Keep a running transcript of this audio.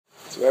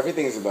So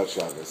everything is about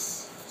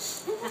Shabbos.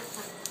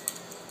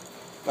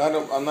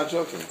 No, I'm not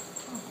joking.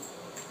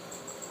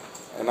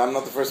 And I'm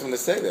not the first one to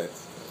say that.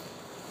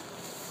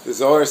 The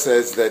Zohar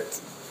says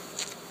that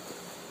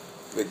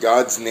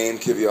God's name,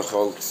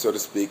 Kivyachol, so to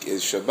speak,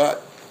 is Shabbat.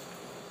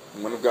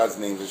 And one of God's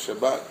names is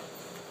Shabbat.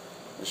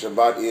 And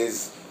Shabbat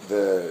is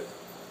the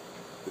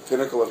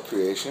pinnacle of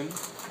creation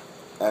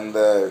and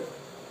the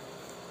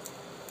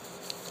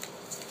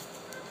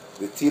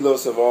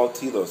telos of all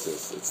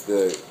teloses.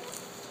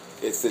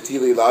 It's the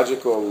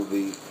teleological,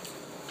 the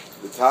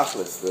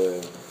tachlis,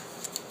 the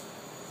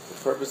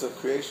purpose of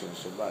creation,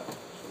 Shabbat.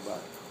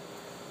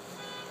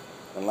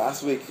 And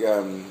last week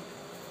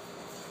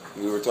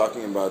we were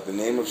talking about the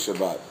name of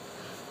Shabbat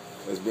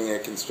as being a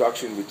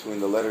construction between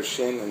the letter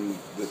Shin and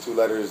the two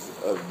letters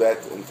of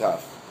Bet and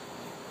Taf.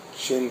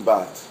 Shin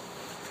Bat.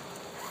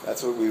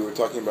 That's what we were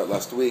talking about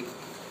last week.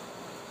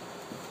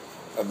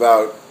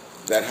 About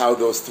that, how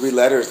those three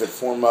letters that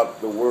form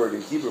up the word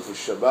in Hebrew for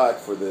Shabbat,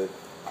 for the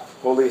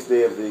holiest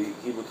day of the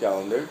Hebrew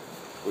calendar,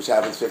 which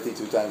happens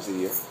 52 times a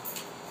year,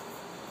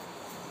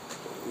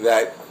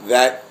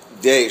 that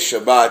day,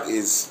 Shabbat,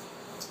 is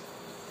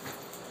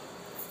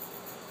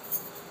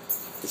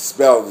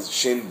spelled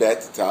Shin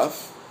Bet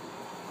Taf.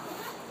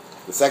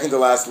 The second to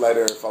last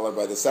letter, followed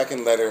by the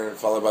second letter,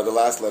 followed by the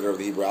last letter of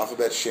the Hebrew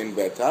alphabet, Shin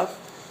Bet Taf.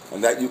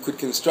 And that you could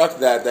construct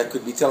that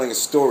could be telling a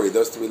story.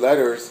 Those three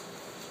letters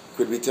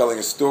could be telling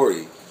a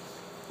story.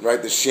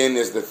 Right? The Shin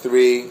is the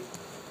three,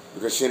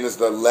 because Shin is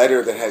the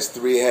letter that has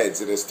three heads.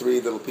 It has three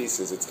little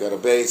pieces. It's got a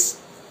base,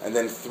 and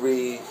then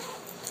three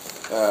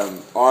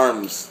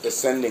arms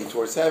ascending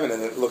towards heaven,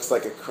 and it looks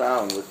like a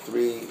crown with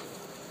three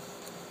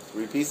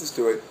pieces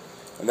to it.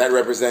 And that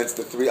represents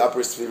the three upper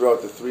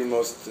sefirot, the three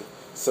most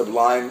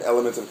sublime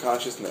elements of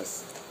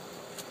consciousness.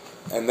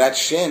 And that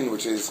Shin,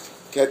 which is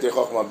Keter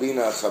Chochma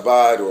Bina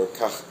Chabad, or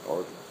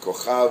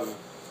Kochav,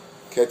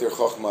 Keter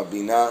Chochma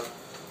Bina,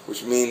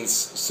 which means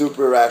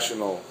super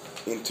rational,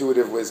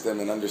 intuitive wisdom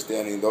and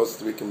understanding, those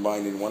three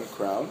combined in one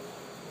crown,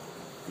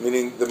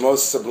 meaning the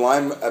most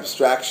sublime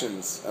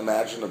abstractions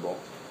imaginable,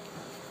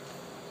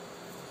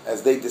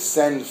 as they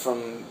descend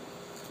from,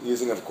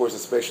 using of course a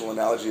spatial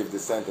analogy of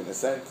descent and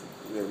ascent,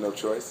 we have no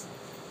choice.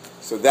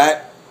 So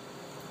that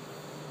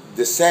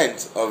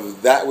descent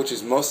of that which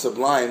is most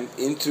sublime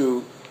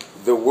into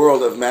the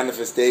world of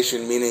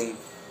manifestation, meaning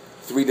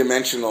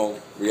three-dimensional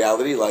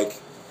reality, like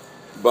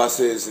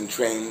buses and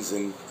trains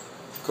and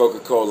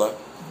Coca-Cola,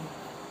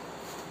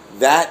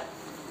 that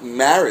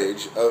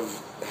marriage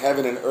of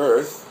heaven and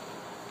earth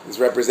is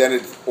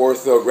represented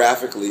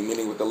orthographically,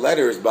 meaning with the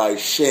letters, by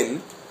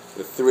Shin,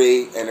 the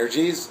three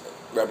energies,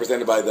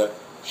 represented by the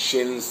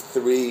Shin's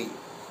three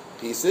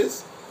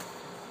pieces,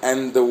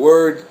 and the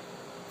word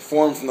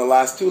formed from the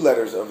last two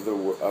letters of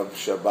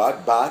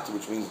Shabbat, Bat,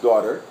 which means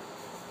daughter,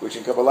 which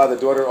in Kabbalah the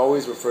daughter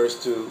always refers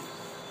to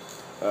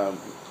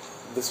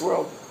this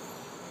world.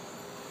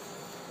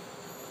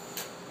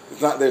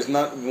 There's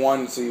not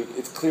one, so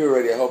it's clear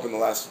already, I hope, in the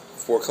last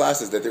 4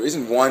 classes, that there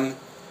isn't one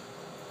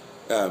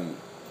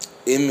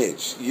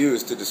image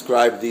used to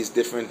describe these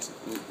different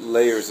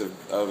layers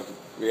of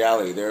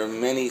reality. There are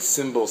many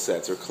symbol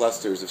sets or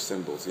clusters of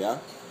symbols, yeah?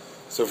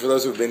 So for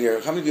those who've been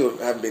here, how many people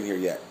haven't been here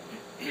yet?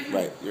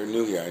 Right, you're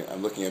new here.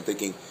 I'm looking, I'm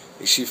thinking,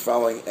 is she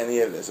following any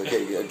of this?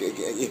 Okay,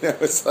 you know,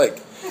 it's like,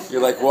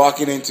 you're like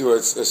walking into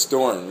a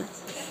storm,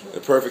 a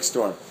perfect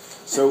storm.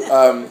 So,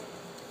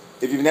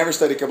 if you've never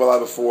studied Kabbalah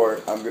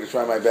before, I'm going to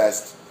try my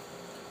best,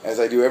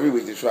 as I do every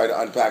week, to try to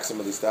unpack some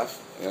of these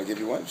stuff. And I'll give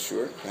you one,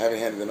 sure. I haven't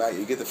handed them out.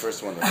 You get the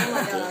first one. Oh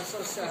my God, I'm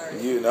so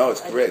sorry. You know,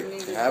 it's great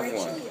to have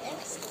one.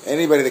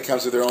 Anybody that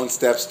comes with their own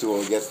step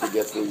stool gets the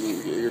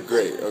you're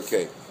great.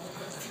 Okay.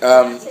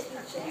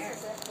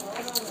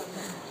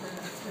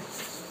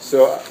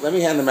 So let me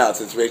hand them out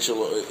since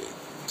Rachel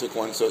took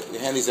one. So you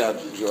hand these out,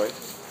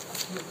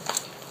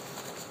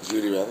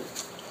 Judy, rather.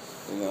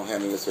 And I'll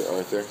hand this to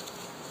Arthur.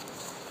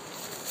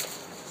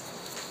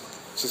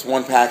 It's just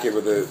one packet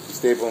with a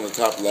staple on the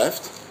top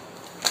left.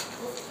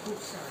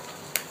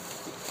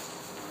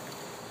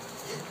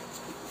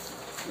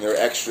 And there are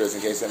extras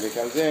in case somebody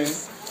comes in.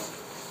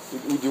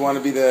 Do you want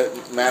to be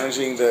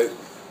managing the...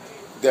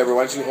 Deborah,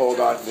 why don't you hold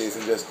on to these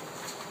and just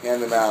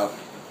hand them out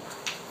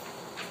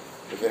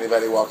if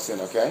anybody walks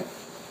in, okay?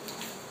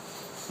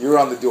 You're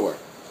on the door.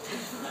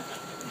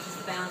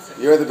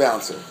 You're the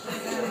bouncer.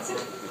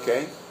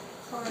 Okay?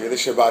 You're the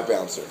Shabbat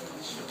bouncer.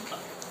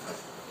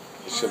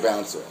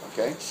 Shabbouncer,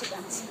 okay?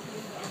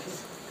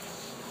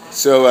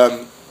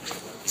 So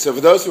for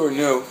those who are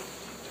new,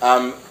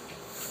 a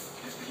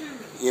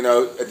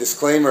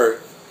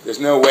disclaimer, there's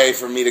no way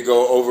for me to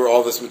go over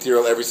all this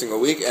material every single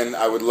week, and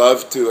I would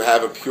love to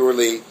have a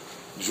purely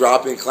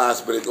drop-in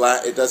class, but it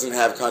doesn't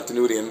have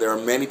continuity, and there are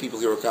many people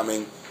who are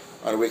coming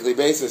on a weekly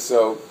basis,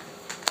 so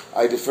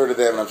I defer to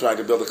them, and I'm trying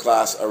to build a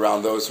class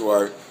around those who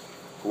are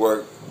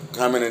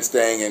coming and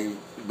staying and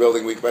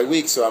building week by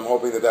week, so I'm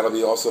hoping that'll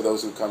be also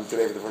those who come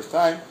today for the first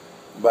time.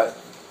 But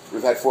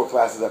we've had 4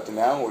 classes up to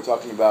now. We're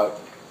talking about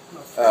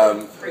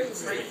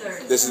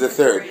this is the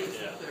third. It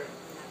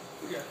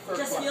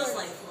just feels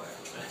like 4.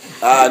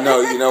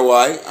 No, you know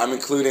why? I'm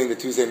including the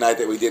Tuesday night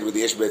that we did with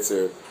the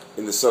Ishbitzer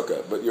in the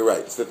Sukkah, but you're right.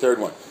 It's the third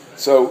one.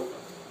 So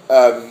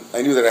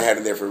I knew that I had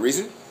it there for a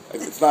reason.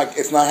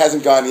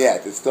 Hasn't gone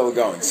yet. It's still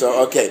going.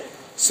 So okay.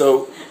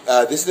 So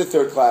this is the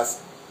third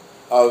class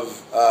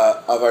of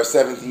our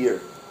 7th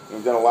year.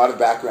 We've done a lot of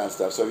background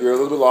stuff. So if you're a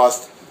little bit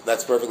lost,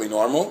 that's perfectly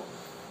normal.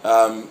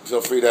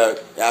 Feel free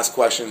to ask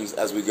questions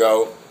as we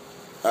go.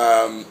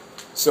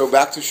 So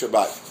back to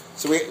Shabbat.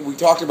 So we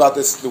talked about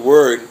this, the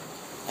word,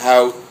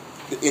 how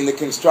in the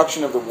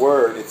construction of the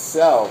word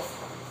itself,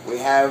 we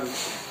have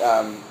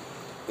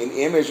an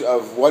image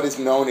of what is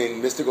known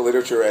in mystical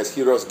literature as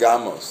Hiros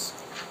Gamos,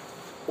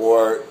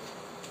 or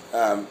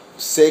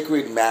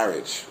sacred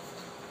marriage.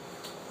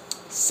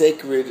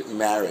 Sacred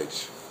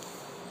marriage.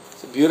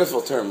 It's a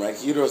beautiful term, right?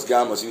 Hiros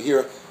Gamos. You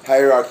hear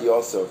hierarchy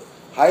also.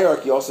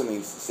 Hierarchy also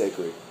means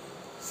sacred.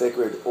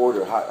 Sacred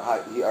order.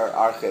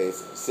 Arche,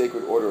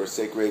 sacred order or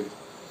sacred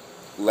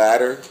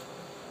ladder.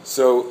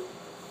 So,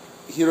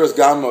 Hiros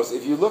Gamos,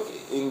 if you look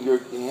in your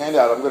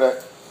handout, I'm going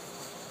to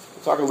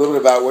talk a little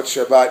bit about what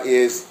Shabbat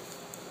is.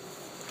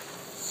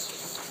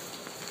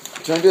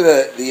 Turn to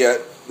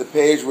the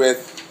page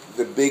with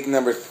the big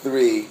number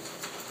 3,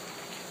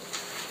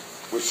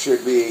 which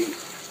should be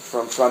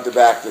from front to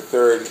back, the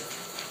third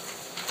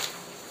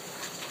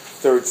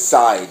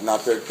side,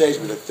 not third page,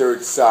 but the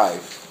third side.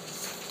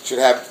 Should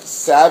have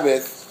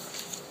Sabbath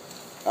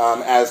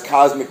as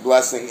cosmic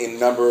blessing in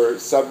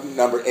sub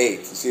number 8.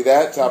 You see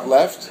that top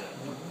left?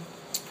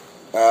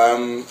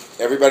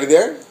 Everybody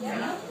there?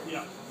 Yeah.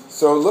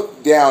 So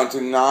look down to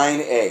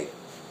 9a.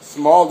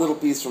 Small little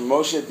piece from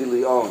Moshe de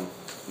Leon.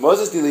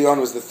 Moses de Leon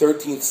was the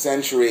 13th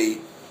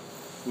century,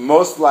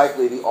 most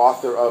likely the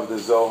author of the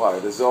Zohar.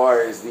 The Zohar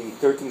is the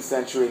 13th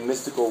century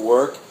mystical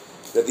work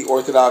that the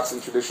Orthodox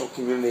and traditional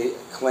community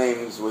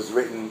claims was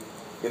written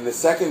in the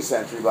 2nd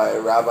century by a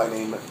rabbi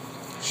named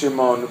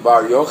Shimon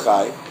Bar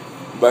Yochai,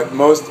 but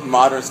most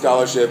modern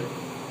scholarship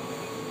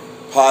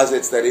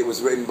posits that it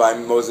was written by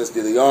Moses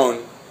de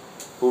Leon,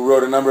 who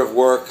wrote a number of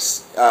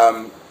works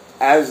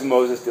as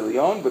Moses de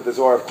Leon, but the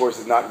Zohar, of course,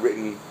 is not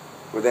written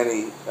with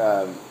any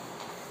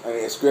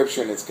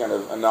ascription. It's kind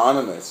of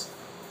anonymous.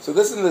 So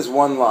listen to this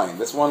one line.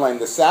 The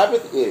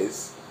Sabbath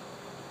is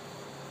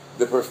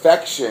the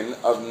perfection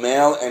of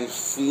male and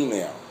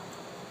female.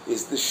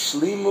 Is the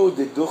shlimu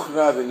de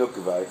duchra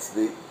v'nukva. It's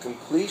the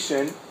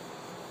completion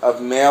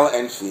of male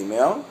and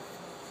female.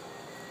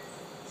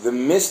 The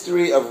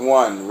mystery of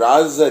one.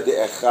 Raza de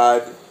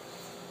echad.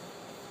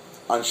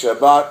 On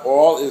Shabbat,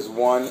 all is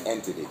one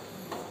entity.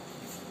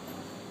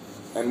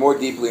 And more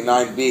deeply,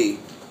 9b.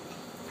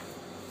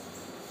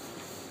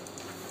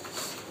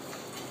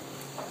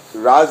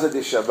 Raza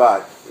de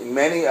Shabbat.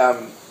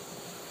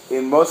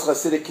 In most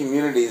Hasidic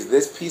communities,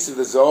 this piece of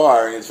the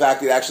Zohar, and in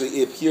fact,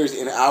 it appears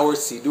in our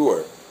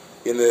Siddur,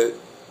 in the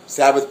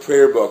Sabbath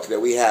prayer book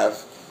that we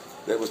have,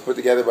 that was put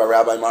together by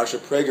Rabbi Marsha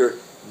Prager.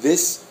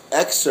 This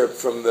excerpt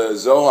from the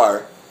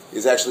Zohar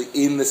is actually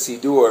in the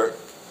Siddur.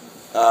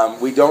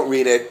 We don't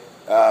read it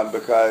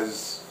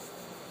because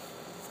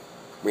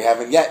we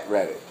haven't yet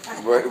read it.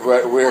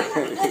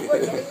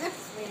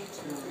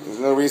 There's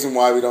no reason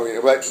why we don't read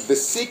it. But the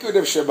secret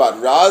of Shabbat,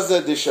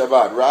 Raza de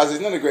Shabbat. Raza,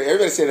 isn't that a great?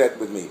 Everybody say that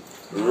with me.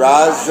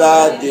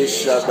 Raza de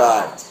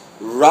Shabbat.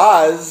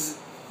 Raz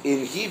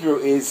in Hebrew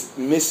is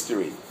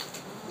mystery.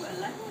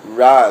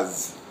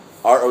 Raz,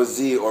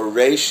 R-O-Z, or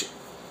Reish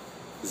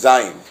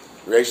Zayin.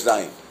 Reish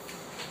Zayin.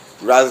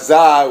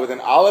 Raza, with an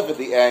aleph at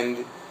the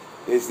end,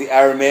 is the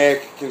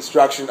Aramaic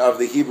construction of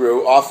the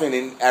Hebrew. Often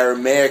in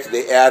Aramaic,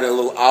 they add a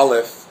little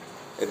aleph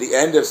at the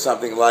end of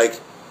something like,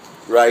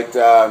 right,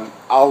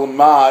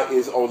 Alma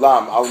is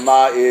Olam.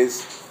 Alma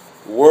is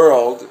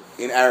world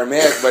in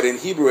Aramaic, but in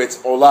Hebrew it's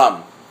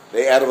Olam.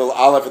 They add a little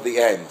aleph at the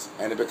end,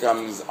 and it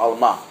becomes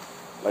Alma.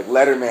 Like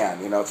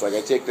letterman, it's like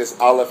I take this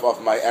aleph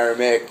off my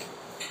Aramaic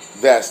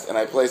vest, and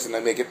I place it and I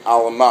make it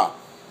Alma,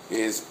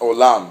 is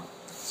Olam.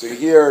 So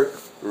here,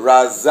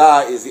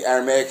 Raza is the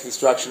Aramaic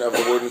construction of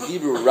the word in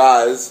Hebrew,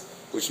 Raz,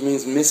 which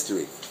means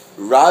mystery.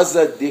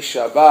 Raza de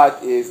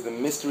Shabbat is the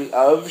mystery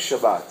of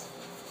Shabbat.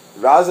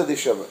 Raza de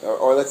Shabbat.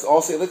 Or let's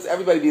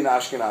everybody be in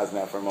Ashkenaz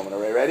now for a moment.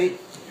 All right, ready?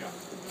 Yeah.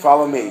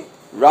 Follow me.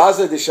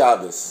 Raza de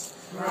Shabbos.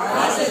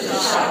 Raza de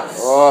Shabbos.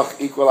 Oh,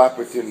 equal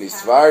opportunity.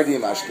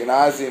 Svardim,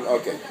 Ashkenazim.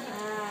 Okay.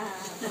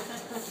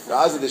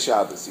 Raza de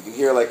Shabbos. You can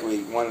hear like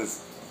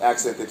one's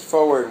accented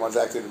forward, one's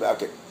accented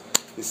back. Okay.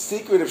 The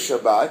secret of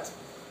Shabbat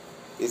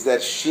is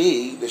that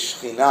she, the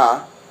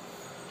Shekhinah,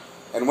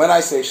 and when I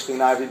say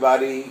Shekhinah,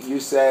 everybody, you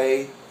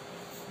say,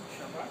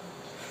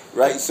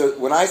 right? So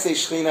when I say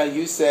Shekhinah,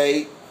 you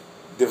say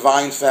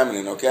divine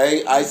feminine,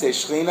 okay? I say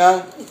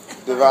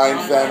Shekhinah, divine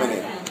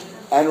feminine.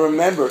 And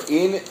remember,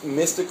 in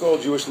mystical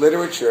Jewish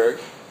literature,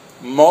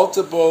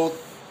 multiple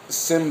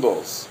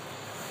symbols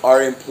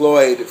are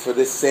employed for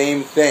the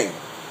same thing.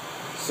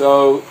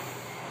 So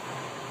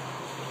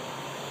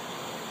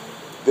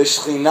the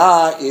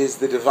Shekhinah is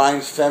the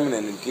divine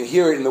feminine. You can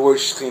hear it in the word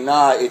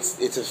Shekhinah.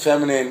 It's a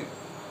feminine.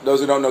 Those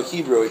who don't know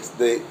Hebrew, it's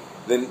the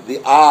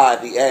ah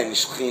at the end.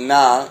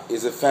 Shekhinah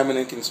is a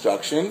feminine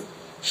construction.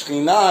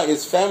 Shekhinah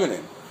is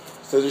feminine.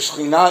 So the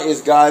Shekhinah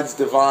is God's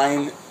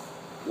divine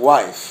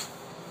wife.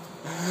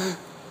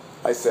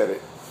 I said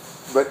it.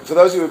 But for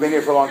those of you who have been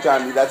here for a long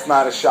time, that's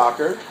not a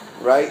shocker,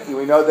 right?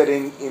 We know that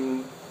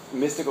in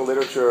mystical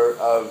literature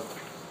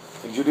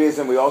in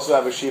Judaism, we also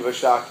have a Shiva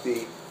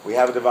Shakti. We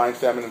have a divine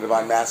feminine,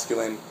 divine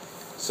masculine.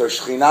 So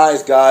Shekhinah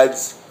is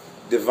God's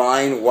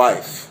divine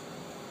wife,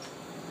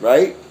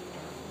 right?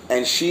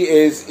 And she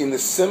is, in the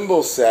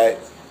symbol set,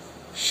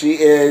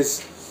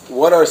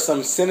 what are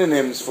some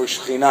synonyms for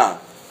Shekhinah?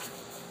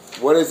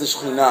 What is the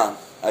Shekhinah?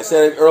 I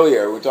said it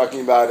earlier, we're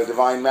talking about a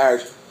divine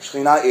marriage.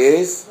 Shekhinah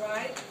is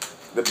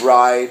the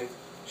bride.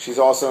 She's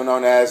also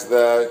known as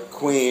the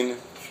queen.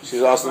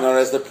 She's also known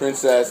as the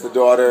princess, the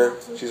daughter.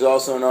 She's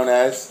also known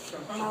as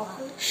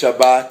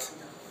Shabbat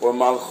or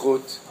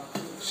Malchut.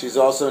 She's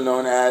also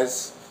known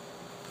as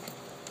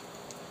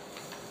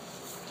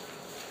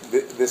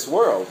this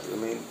world. I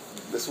mean,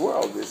 this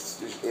world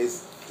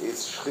is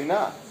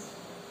Shekhinah,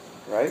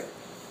 right?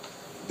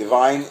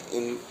 Divine,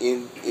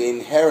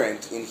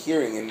 inherent, in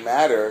hearing, in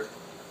matter,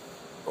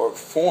 or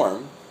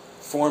form.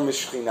 Form is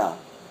Shekhinah.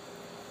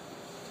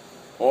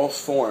 All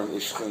form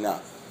is Shekhinah.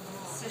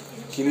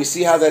 Can you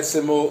see how that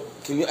symbol?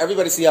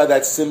 Everybody see how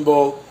that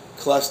symbol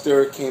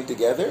cluster came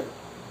together?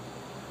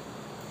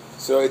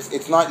 So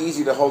it's not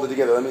easy to hold it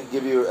together. Let me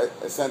give you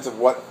a sense of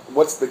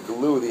what's the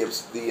glue,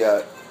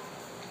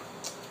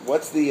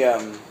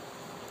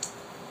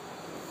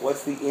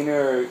 what's the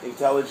inner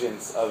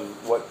intelligence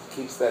of what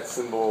keeps that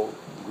symbol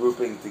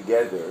grouping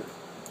together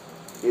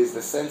is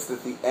the sense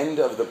that the end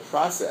of the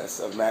process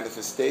of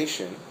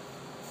manifestation,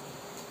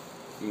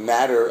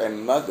 matter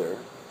and mother,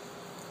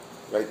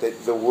 right,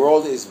 that the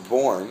world is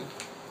born,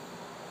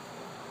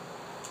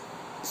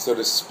 so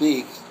to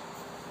speak,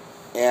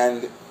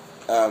 and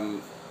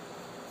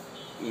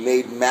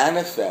made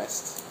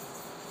manifest,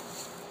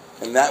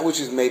 and that which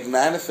is made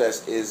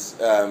manifest is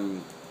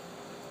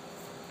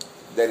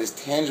that is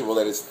tangible,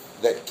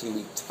 that can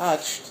be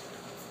touched,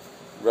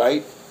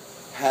 right?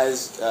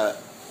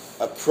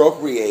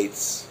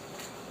 Appropriates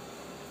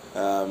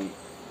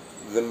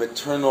the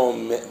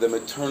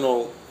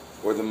maternal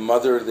or the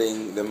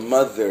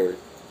mother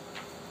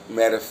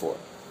metaphor.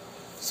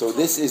 So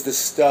this is the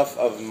stuff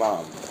of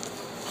mom.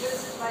 But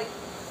is it like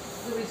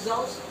the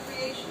results of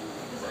creation?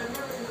 Because I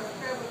remember in our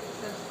prayer book it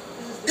says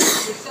this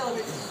is the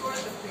celebrated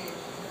source of creation.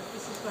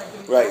 This is like the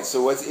results. Right.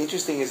 So what's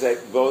interesting is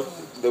that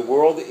both the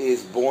world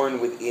is born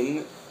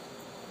within,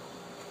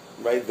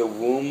 right, the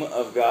womb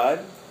of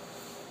God,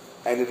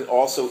 and it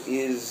also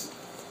is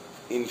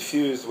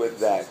infused with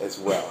that as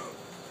well.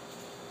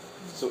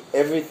 So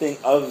everything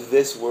of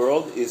this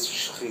world is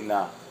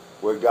Shekhinah,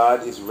 where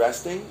God is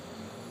resting,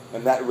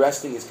 and that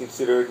resting is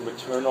considered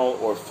maternal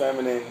or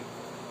feminine,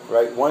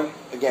 right?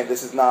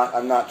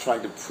 I'm not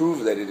trying to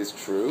prove that it is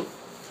true,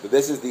 but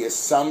this is the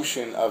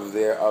assumption of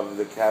the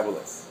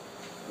Kabbalists,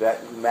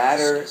 that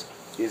matter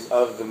is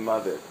of the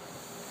mother,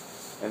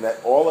 and that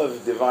all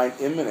of divine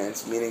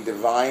immanence, meaning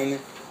divine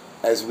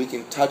as we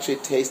can touch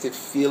it, taste it,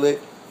 feel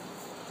it,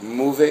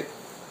 move it,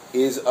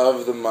 is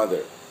of the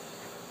mother.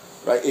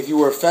 Right? If you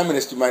were a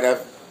feminist,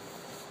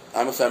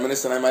 I'm a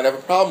feminist and I might have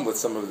a problem with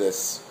some of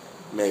this,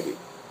 maybe.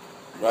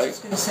 Right? I was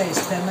going to say, is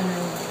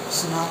feminine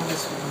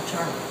synonymous with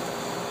maternal?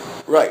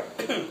 Right.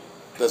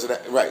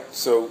 Right.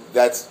 So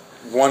that's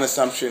one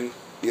assumption.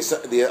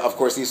 Of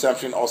course, the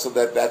assumption also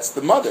that that's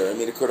the mother. I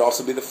mean, it could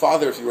also be the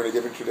father if you were in a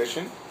different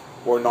tradition,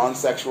 or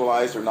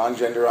non-sexualized or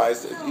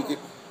non-genderized. You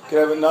could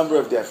have a number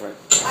of different.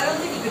 I don't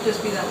think it could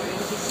just be that way,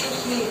 because it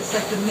seems to me it's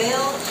like the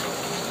male,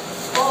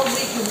 all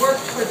week you work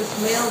for this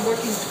male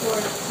working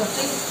toward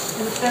something,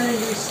 and the feminine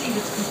you receive,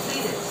 it's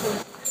completed. So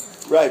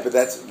it's right, but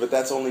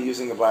that's only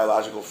using a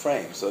biological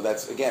frame. So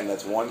that's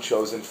one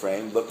chosen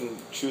frame,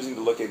 choosing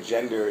to look at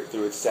gender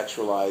through its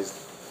sexualized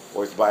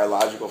or its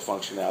biological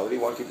functionality.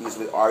 One could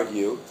easily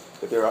argue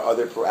that there are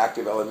other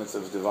proactive elements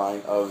of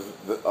divine of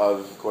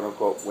quote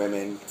unquote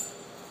women,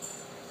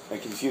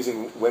 and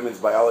confusing women's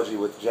biology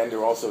with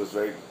gender also is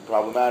very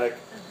problematic.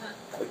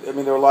 I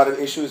mean, there are a lot of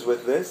issues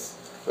with this.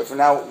 But for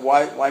now,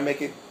 why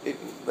make it?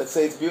 Let's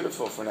say it's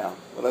beautiful for now.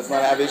 Well, let's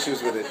not have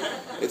issues with it.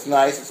 It's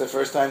nice. It's the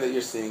first time that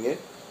you're seeing it.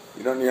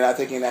 You're not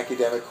taking an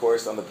academic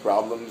course on the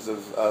problems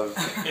of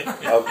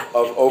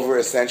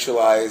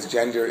over-essentialized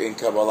gender in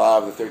Kabbalah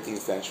of the 13th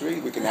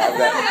century. We can have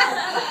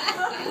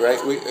that,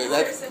 right?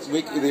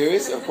 There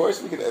is, of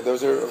course, we can.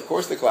 Those are, of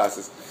course, the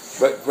classes.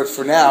 But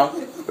for now,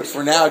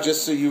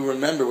 just so you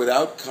remember,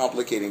 without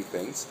complicating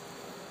things,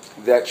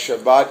 that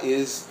Shabbat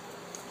is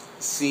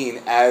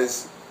seen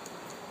as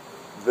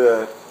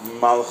the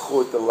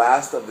Malchut, the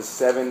last of the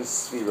 7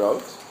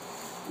 Sfirot,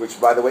 which,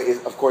 by the way, is,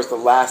 of course, the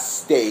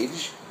last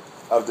stage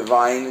of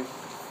divine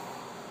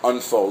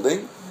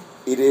unfolding.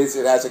 It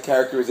has a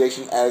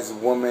characterization as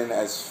woman,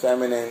 as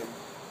feminine,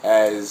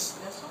 as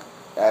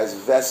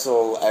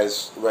vessel,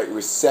 as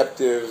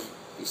receptive,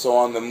 so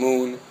on the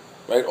moon,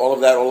 right? All of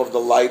that, all of the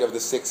light of the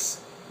 6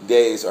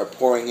 days are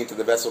pouring into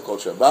the vessel called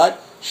Shabbat.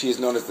 She is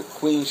known as the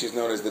queen. She's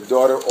known as the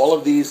daughter. All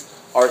of these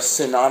are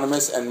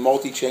synonymous and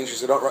multi-changes.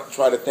 So don't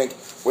try to think,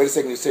 wait a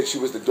second, you said she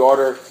was the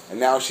daughter and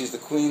now she's the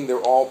queen.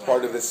 They're all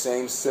part of the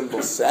same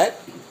symbol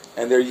set,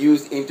 and they're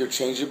used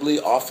interchangeably,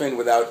 often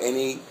without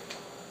any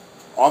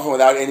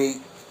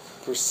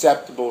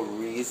perceptible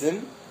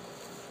reason.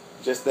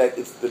 Just that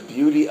it's the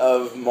beauty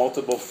of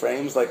multiple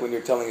frames, like when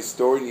you're telling a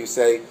story and you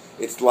say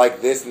it's like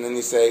this, and then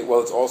you say,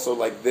 well, it's also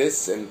like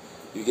this, and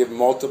you give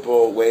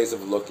multiple ways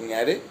of looking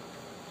at it,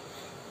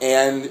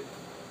 and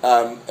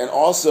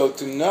also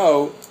to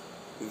know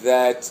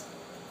that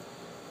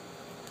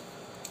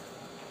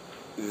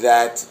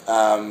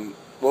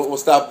we'll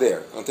stop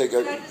there. I'll take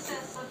Can I just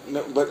ask something?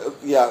 no, but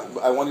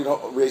I want you to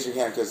raise your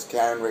hand because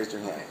Karen raised her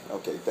hand.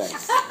 Okay,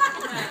 thanks.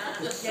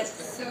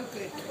 Yes, so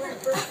good.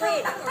 So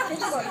good.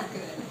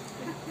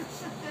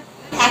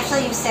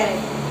 Actually, you said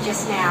it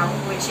just now,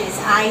 which is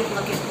I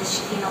look at the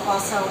Shekinah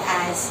also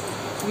as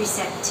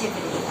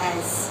receptivity,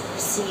 as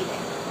receiving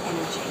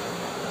energy.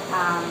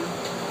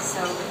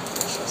 So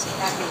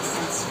that makes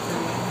sense for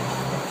me.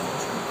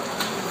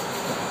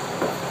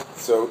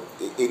 So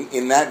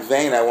in that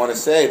vein, I want to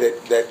say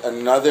that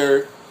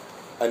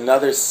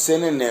another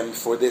synonym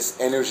for this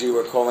energy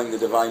we're calling the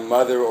Divine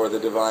Mother or the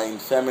Divine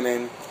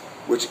Feminine,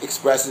 which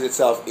expresses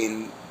itself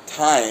in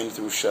time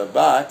through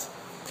Shabbat,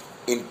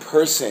 in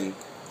person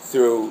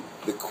through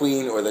the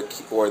queen or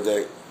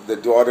the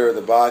daughter or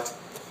the bat,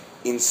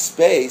 in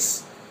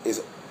space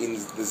is in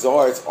the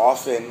Zohar. It's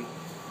often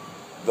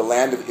the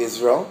land of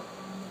Israel,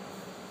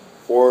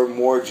 or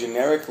more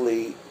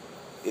generically,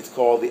 it's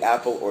called the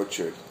apple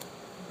orchard.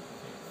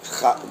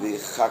 The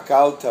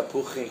Chakal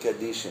Tapuchin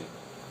Kadishin.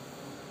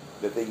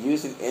 That they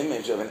use an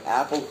image of an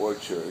apple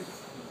orchard.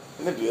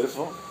 Isn't it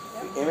beautiful?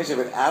 The image of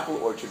an apple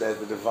orchard as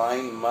the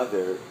Divine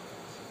Mother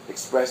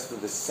expressed through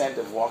the scent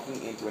of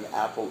walking into an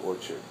apple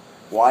orchard.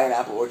 Why an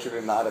apple orchard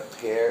and not a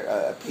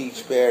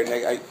peach pear?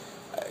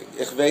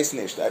 Ich weiß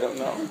nicht. I don't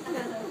know.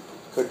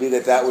 Could be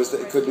that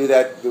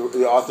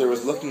the author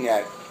was looking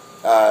at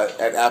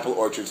apple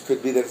orchards.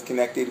 Could be that it's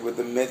connected with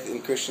the myth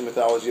in Christian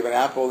mythology of an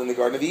apple in the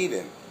Garden of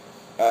Eden.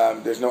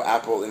 There's no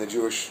apple in the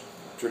Jewish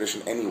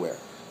tradition anywhere.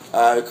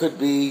 It could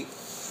be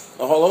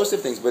a whole host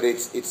of things, but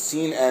it's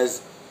seen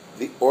as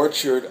the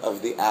orchard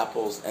of the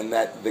apples, and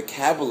that the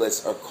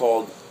Kabbalists are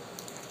called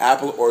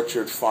apple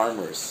orchard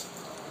farmers.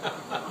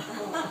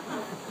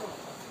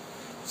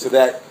 So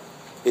that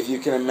if you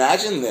can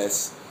imagine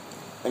this,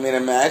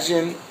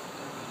 imagine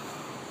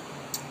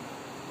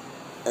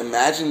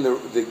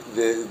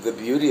the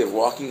beauty of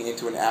walking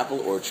into an apple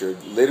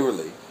orchard,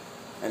 literally,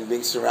 and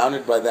being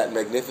surrounded by that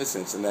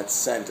magnificence and that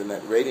scent and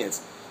that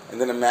radiance. And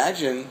then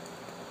imagine,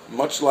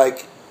 much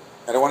like,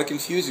 I don't want to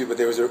confuse you, but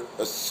there was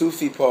a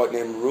Sufi poet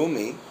named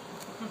Rumi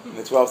in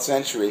the 12th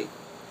century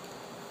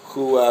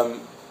who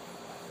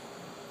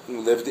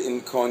lived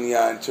in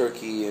Konya in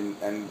Turkey and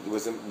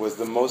was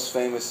the most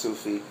famous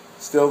Sufi,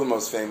 still the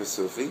most famous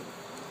Sufi,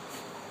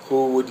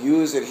 who would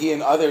use, and he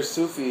and other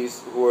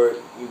Sufis who were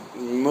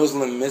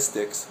Muslim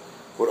mystics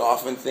would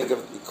often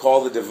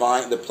call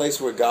the place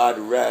where God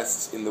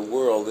rests in the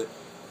world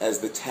as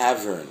the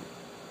tavern.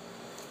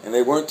 And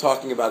they weren't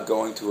talking about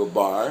going to a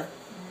bar.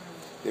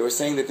 They were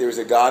saying that there is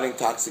a God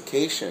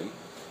intoxication,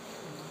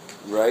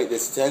 right?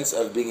 This sense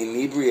of being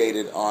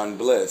inebriated on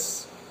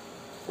bliss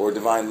or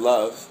divine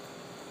love,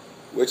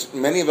 which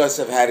many of us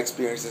have had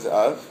experiences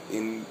of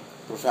in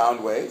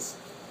profound ways.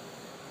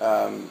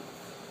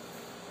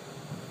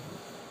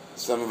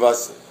 Some of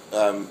us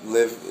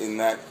live in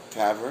that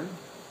tavern,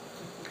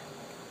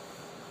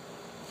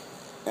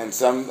 and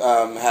some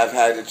have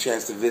had a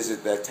chance to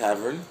visit that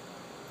tavern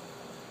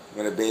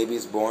when a baby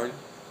is born,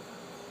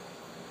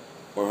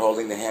 or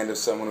holding the hand of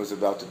someone who's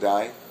about to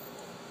die,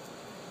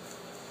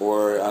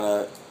 or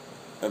on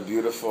a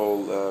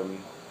beautiful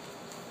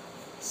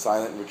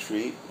silent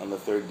retreat on the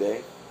third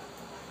day,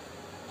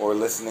 or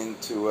listening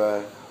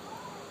to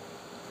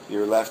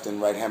your left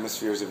and right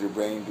hemispheres of your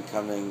brain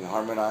becoming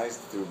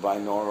harmonized through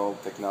binaural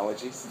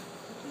technologies,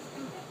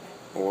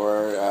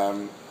 or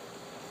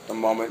a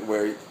moment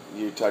where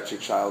you touch your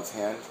child's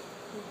hand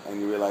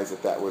and you realize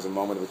that was a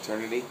moment of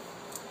eternity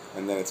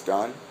and then it's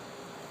gone,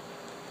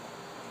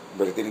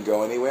 but it didn't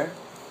go anywhere.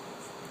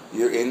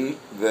 You're in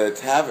the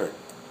tavern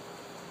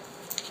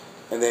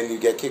and then you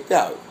get kicked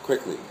out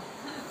quickly.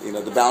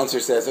 The bouncer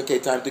says, okay,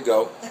 time to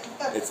go.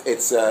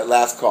 It's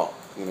last call.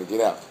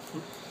 Get out.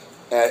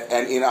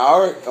 And in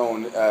our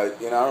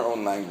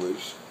own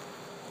language,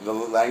 the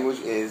language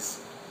is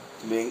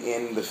being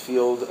in the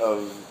field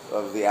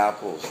of the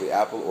apples, the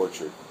apple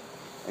orchard.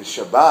 And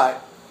Shabbat,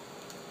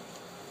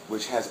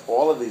 which has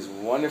all of these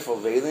wonderful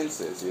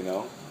valences,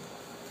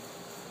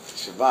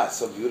 Shabbat,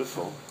 so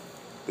beautiful.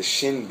 The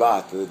Shin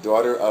Bat, the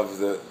daughter of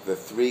the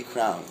three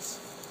crowns,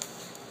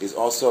 is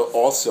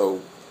also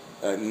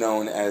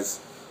known as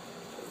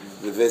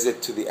the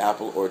visit to the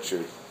apple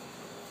orchard.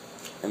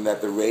 And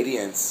that the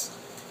radiance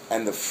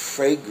and the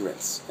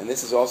fragrance, and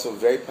this is also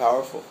very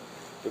powerful,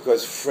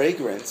 because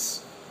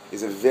fragrance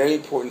is a very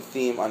important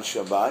theme on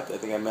Shabbat. I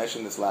think I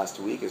mentioned this last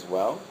week as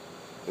well.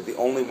 that the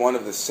only one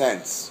of the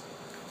scents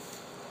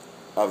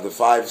of the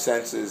five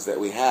senses that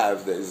we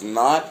have that is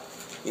not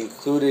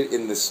included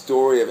in the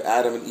story of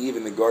Adam and Eve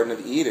in the Garden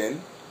of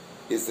Eden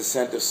is the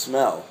scent of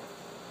smell.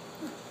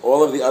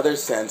 All of the other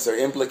scents are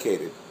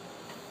implicated.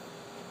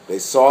 They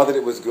saw that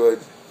it was good,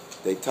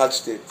 they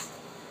touched it,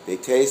 they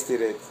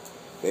tasted it,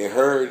 they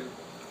heard,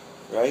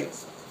 right?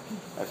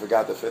 I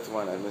forgot the fifth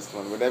one, I missed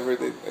one, whatever.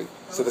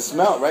 So the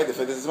smell, right? The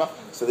fifth is the smell.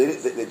 So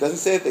it doesn't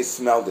say that they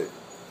smelled it.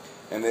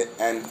 And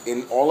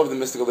in all of the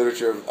mystical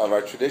literature of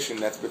our tradition,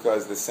 that's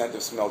because the scent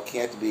of smell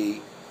can't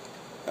be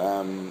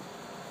in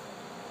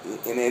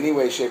any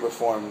way, shape, or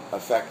form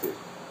affected.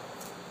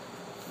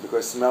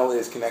 Because smell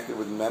is connected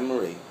with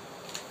memory.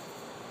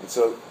 And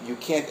so you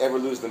can't ever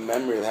lose the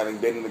memory of having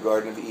been in the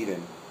Garden of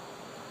Eden.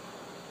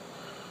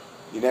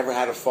 You never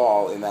had a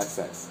fall in that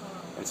sense.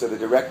 And so the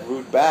direct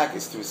route back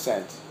is through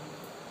scent.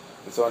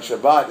 And so on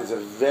Shabbat, there's a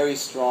very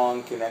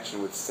strong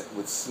connection with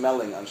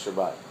smelling on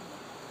Shabbat.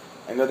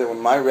 I know that when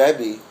my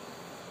Rebbe,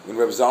 when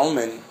Reb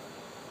Zalman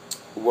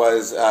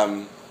was,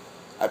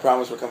 I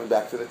promise we're coming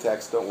back to the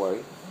text, don't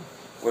worry.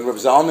 When Reb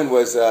Zalman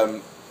was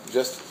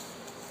just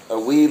a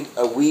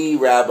wee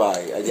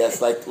rabbi, I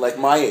guess, like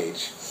my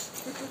age.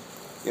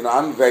 You know,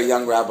 I'm a very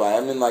young rabbi.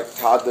 I'm in like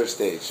toddler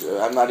stage.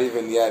 I'm not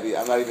even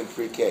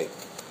pre-K.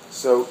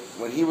 So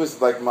when he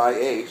was like my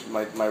age,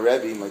 my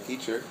Rebbe, my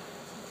teacher,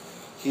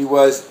 he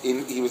was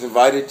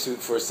invited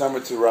for a summer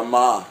to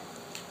Ramah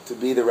to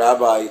be the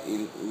rabbi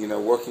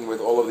working with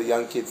all of the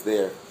young kids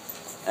there.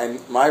 And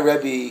my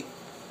Rebbe,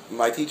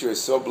 my teacher,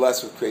 is so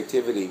blessed with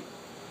creativity.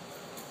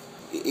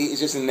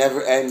 It's just a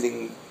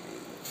never-ending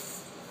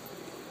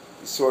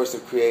source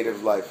of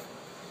creative life.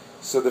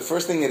 So the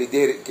first thing that he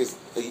did, because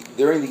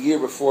during the year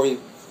before he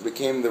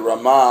became the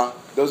Ramah,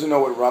 those who know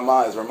what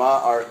Ramah is,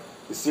 Ramah are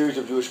the series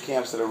of Jewish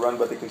camps that are run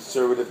by the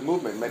conservative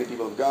movement. Many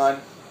people have gone.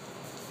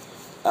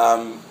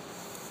 And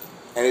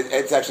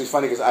it's actually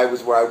funny because I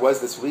was where I was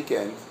this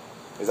weekend,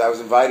 as I was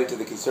invited to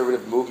the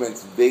conservative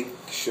movement's big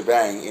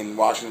shebang in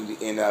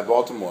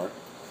Baltimore.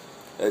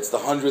 It's the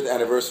 100th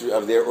anniversary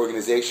of their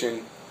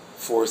organization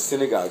for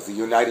synagogues, the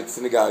United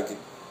Synagogue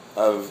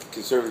of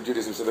Conservative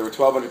Judaism. So there were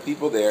 1,200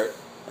 people there,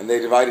 and they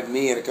divided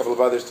me and a couple of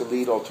others to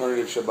lead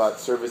alternative Shabbat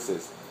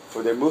services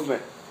for their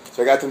movement.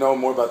 So I got to know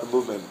more about the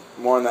movement.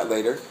 More on that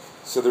later.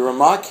 So the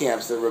Ramah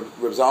camps that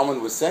Reb Zalman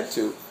was sent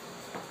to,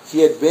 he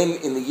had been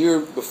in the year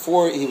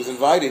before he was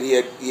invited. He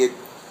had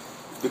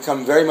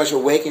become very much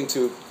awakened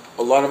to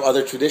a lot of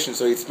other traditions.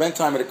 So he had spent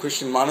time at a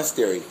Christian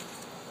monastery,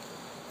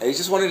 and he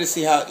just wanted to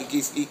see how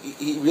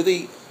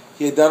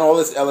he had done all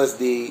this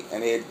LSD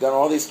and he had done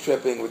all this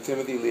tripping with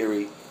Timothy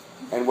Leary,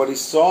 and what he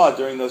saw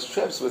during those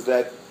trips was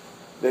that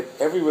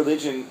every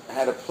religion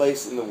had a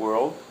place in the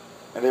world,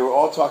 and they were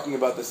all talking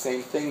about the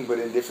same thing but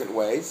in different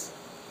ways,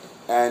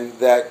 and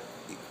that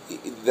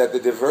the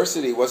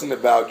diversity wasn't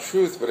about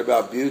truth but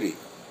about beauty.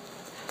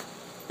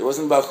 It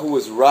wasn't about who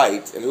was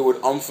right and who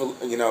would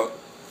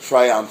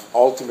triumph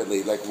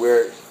ultimately, like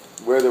we're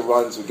the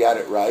ones who got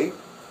it right,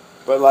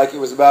 but like it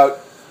was about,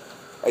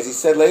 as he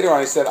said later on,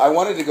 he said, I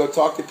wanted to go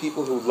talk to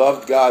people who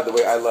loved God the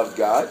way I loved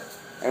God,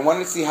 and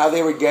wanted to see how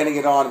they were getting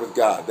it on with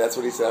God. That's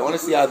what he said. I want to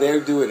see how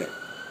they're doing it.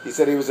 He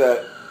said he was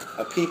a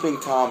peeping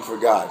Tom for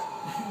God.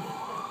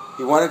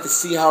 He wanted to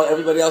see how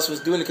everybody else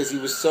was doing it because he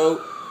was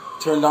so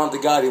turned on to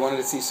God. He wanted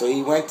to see. So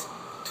he went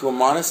to a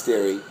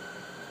monastery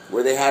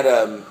where they had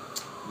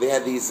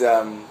these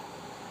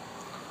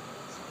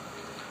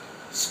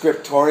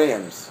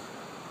scriptoriums,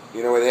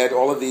 where they had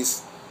all of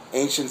these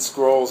ancient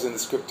scrolls in the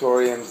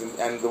scriptoriums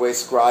and the way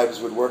scribes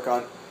would work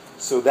on.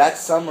 So that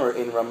summer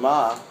in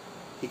Ramah,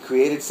 he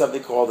created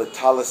something called a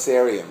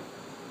talisarium,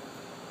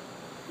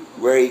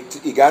 where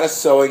he got a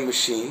sewing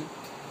machine,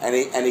 and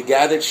he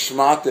gathered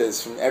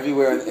shmatas from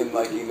everywhere in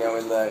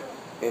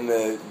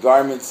the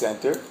garment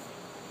center,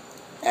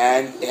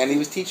 and he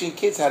was teaching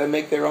kids how to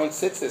make their own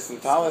tzitzis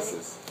and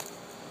talises.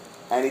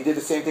 And he did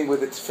the same thing with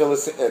the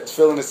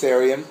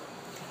tefillinarium.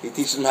 He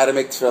teaches them how to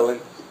make tefillin,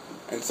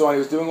 and so on. He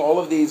was doing all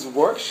of these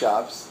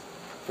workshops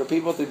for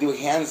people to do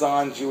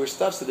hands-on Jewish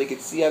stuff, so they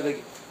could see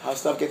how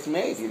stuff gets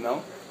made.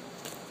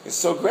 It's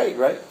so great,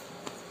 right?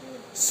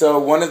 So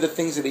one of the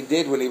things that he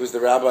did when he was the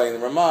rabbi in the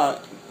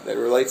Ramah that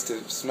relates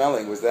to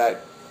smelling was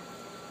that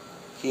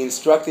he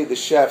instructed the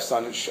chefs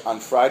on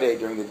Friday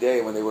during the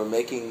day when they were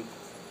making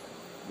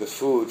the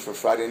food for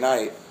Friday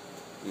night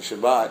in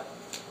Shabbat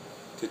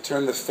to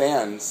turn the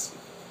fans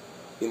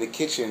in the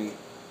kitchen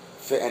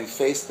and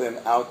face them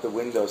out the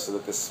window so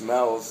that the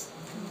smells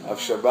of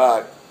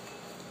Shabbat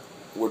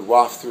would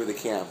waft through the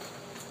camp,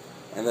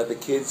 and that the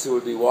kids who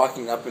would be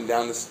walking up and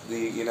down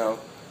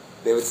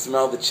they would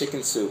smell the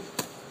chicken soup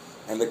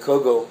and the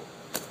kugel,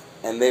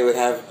 and they would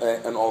have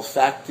an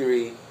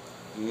olfactory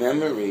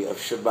memory of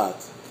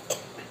Shabbat.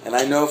 And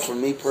I know for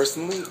me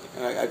personally,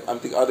 and I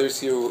think others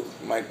here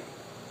might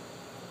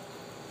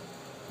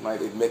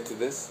admit to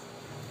this,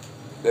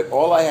 that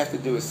all I have to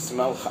do is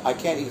smell. I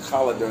can't eat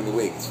challah during the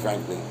week,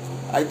 frankly.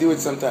 I do it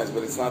sometimes,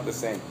 but it's not the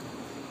same.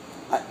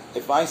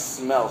 If I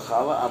smell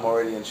challah, I'm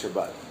already in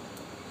Shabbat.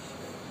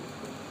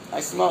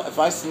 If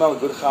I smell a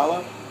good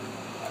challah,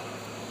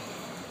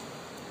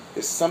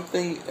 there's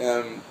something.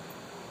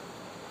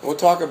 We'll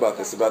talk about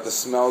this, about the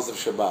smells of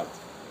Shabbat.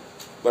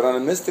 But on a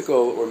mystical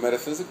or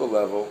metaphysical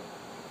level,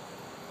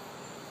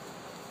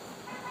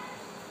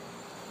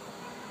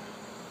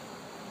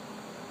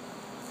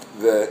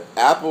 the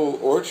apple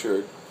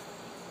orchard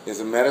is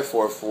a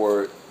metaphor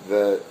for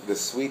the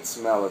sweet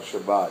smell of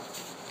Shabbat,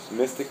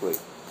 mystically.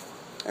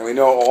 And we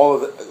know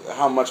all of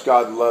how much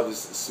God loves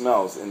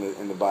smells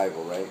in the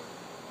Bible, right?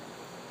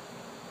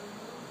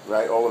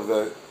 Right? All of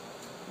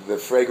the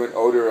fragrant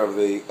odor of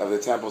the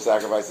temple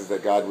sacrifices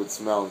that God would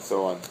smell and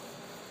so on.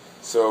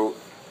 So,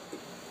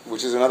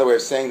 which is another way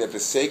of saying that the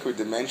sacred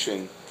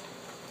dimension,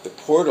 the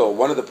portal,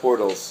 one of the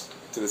portals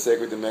to the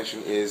sacred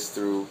dimension is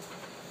through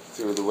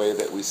the way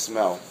that we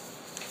smell.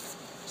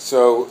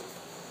 So,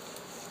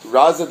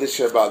 Raza de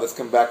Shabbat, let's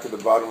come back to the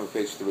bottom of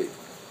page 3,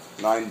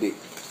 9b.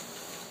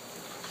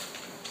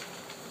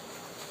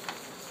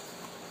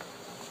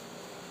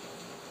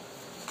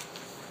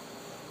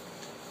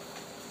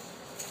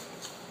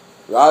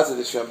 Raza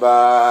de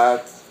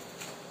Shabbat,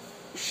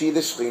 she the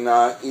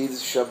Shekhinah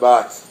is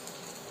Shabbat,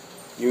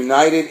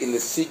 united in the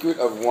secret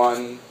of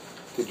one,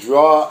 to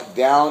draw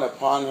down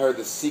upon her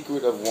the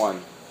secret of one.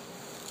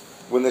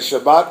 When the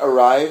Shabbat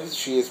arrives,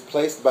 she is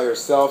placed by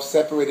herself,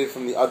 separated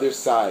from the other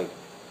side.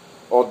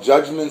 All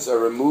judgments are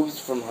removed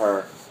from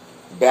her.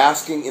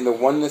 Basking in the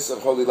oneness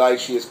of holy light,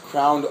 she is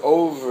crowned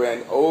over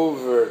and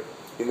over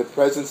in the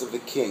presence of the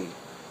King.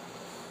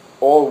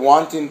 All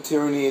wanton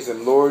tyrannies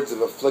and lords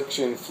of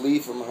affliction flee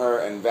from her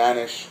and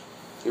vanish.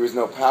 There is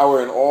no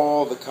power in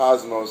all the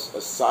cosmos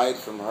aside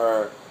from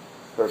her.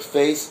 Her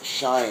face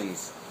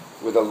shines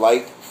with a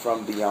light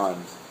from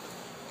beyond.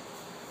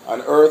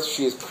 On earth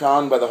she is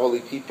crowned by the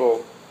holy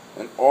people,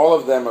 and all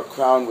of them are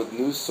crowned with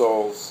new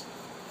souls.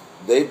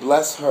 They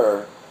bless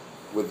her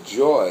with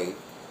joy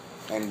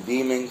and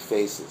beaming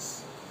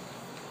faces.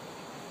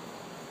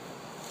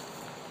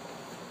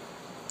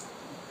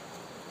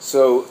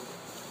 So,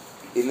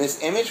 in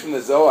this image from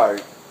the Zohar,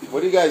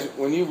 what do you guys,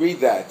 when you read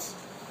that,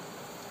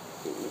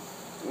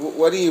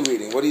 what are you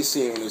reading? What are you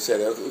seeing when you say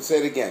that? Let's say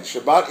it again.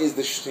 Shabbat is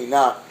the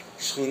Shekhinah.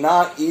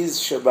 Shekhinah is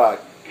Shabbat,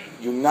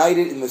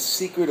 united in the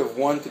secret of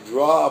one, to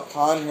draw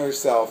upon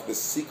herself the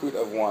secret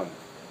of one.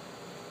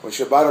 When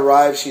Shabbat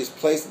arrives, she is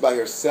placed by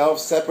herself,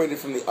 separated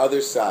from the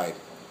other side.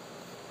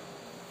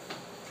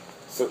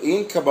 So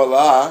in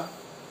Kabbalah,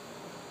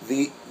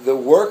 the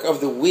work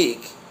of the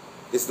week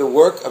is the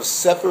work of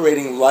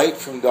separating light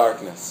from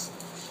darkness.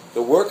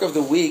 The work of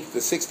the week,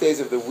 the 6 days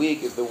of the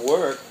week, is the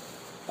work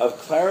of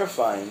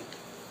clarifying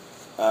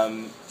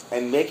and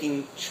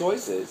making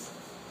choices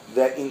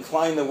that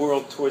incline the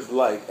world towards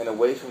light and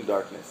away from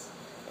darkness.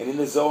 And in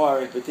the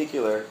Zohar in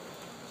particular,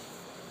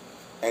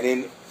 and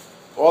in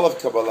all of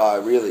Kabbalah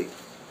really,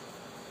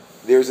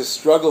 there's a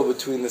struggle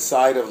between the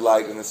side of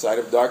light and the side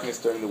of darkness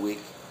during the week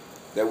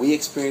that we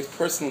experience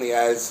personally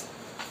as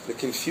the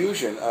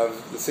confusion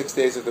of the 6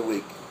 days of the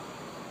week,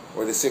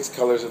 or the 6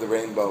 colors of the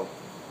rainbow.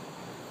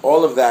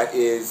 All of that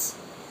is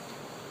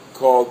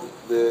called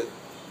the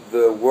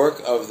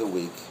work of the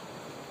week.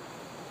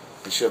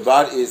 And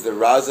Shabbat is the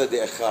Raza de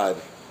Echad.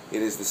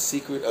 It is the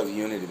secret of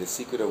unity, the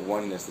secret of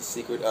oneness, the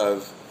secret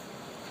of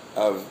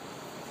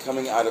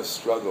coming out of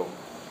struggle.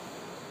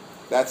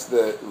 That's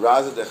the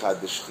Raza de Echad.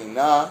 The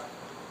Shekhinah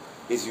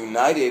is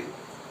united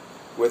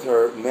with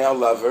her male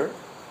lover,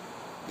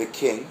 the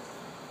King,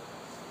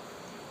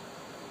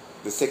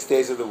 the 6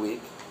 days of the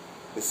week.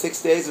 The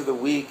 6 days of the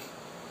week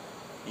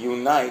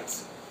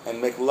unite and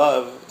make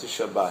love to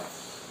Shabbat.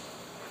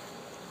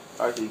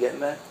 Arthur, you getting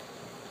that?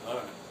 All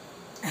right.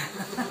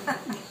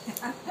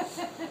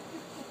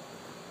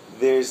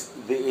 There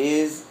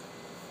is,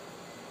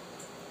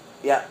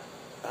 yeah.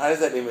 How does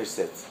that image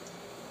sit?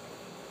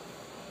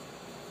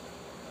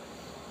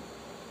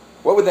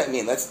 What would that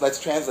mean? Let's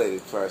translate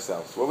it for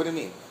ourselves. What would it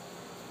mean?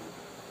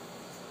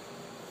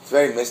 It's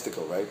very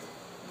mystical, right?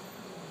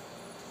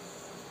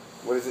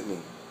 What does it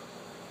mean?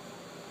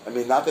 I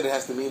mean, not that it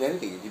has to mean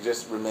anything. It can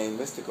just remain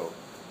mystical.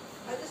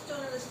 I just don't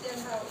understand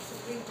how to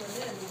bring them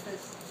in,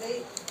 because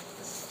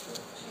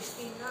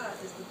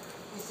Shekhinah is the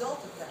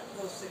result of that,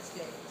 those 6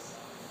 days.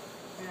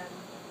 And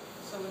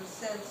so in a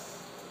sense,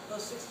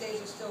 those 6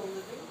 days are still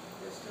living,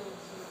 they're still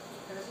sort of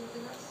present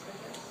in us, I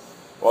guess.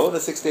 All of the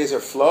 6 days are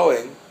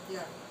flowing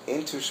Yeah.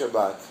 into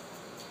Shabbat.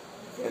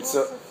 And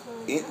so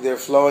they're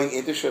flowing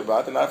into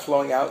Shabbat. They're not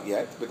flowing out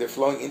yet, but they're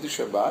flowing into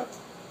Shabbat.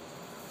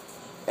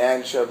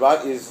 And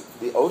Shabbat is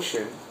the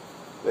ocean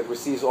that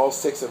receives all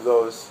 6 of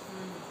those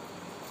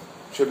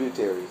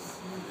tributaries.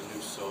 The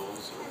new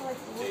souls or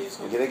days.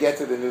 We're going to get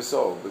to the new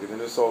soul, because the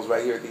new soul is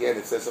right here at the end.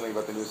 It says something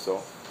about the new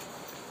soul.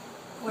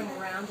 Going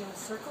around in a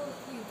circle,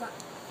 you've got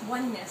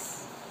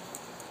oneness,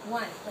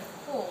 one, like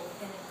whole,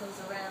 and it goes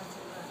around to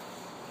the,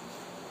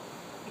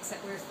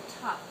 except where's the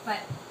top, but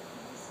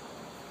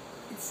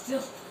it's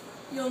still,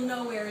 you'll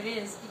know where it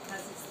is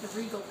because it's the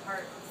regal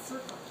part of the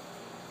circle.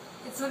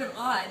 It's sort of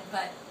odd,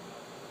 but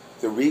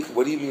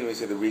What do you mean when you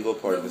say the regal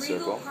part of the circle?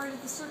 The regal part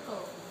of the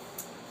circle,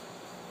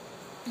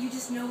 you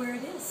just know where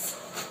it is.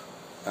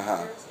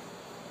 Uh-huh.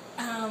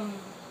 Um,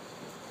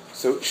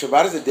 So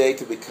Shabbat is a day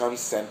to become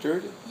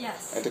centered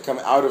yes. and to come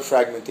out of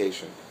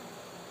fragmentation.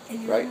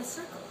 And you're right? in a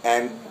circle.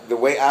 And the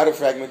way out of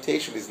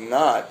fragmentation is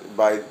not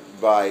by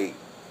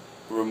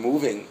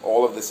removing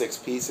all of the 6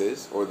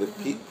 pieces or the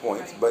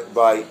points, but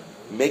by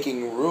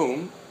making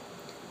room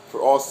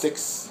for all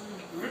 6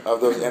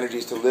 of those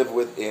energies to live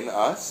within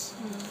us.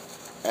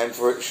 And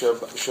for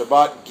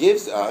Shabbat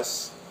gives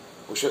us,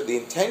 the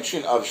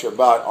intention of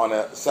Shabbat on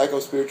a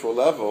psycho-spiritual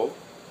level,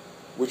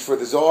 which for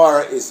the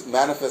Zohar is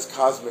manifest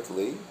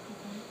cosmically,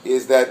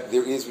 is that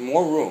there is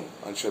more room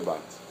on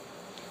Shabbat.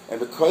 And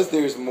because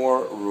there is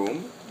more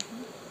room,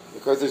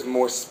 because there's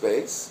more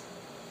space,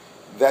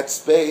 that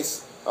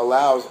space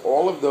allows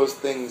all of those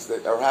things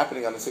that are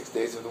happening on the 6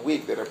 days of the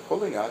week that are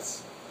pulling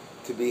us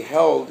to be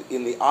held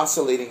in the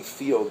oscillating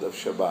field of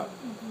Shabbat.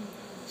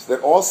 So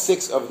that all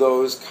 6 of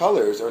those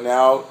colors are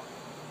now,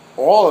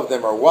 all of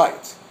them are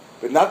white.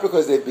 But not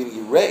because they've been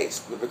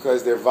erased, but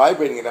because they're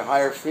vibrating at a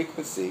higher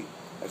frequency,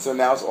 and so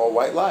now it's all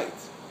white light.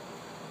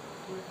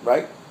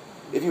 Right?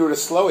 If you were to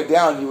slow it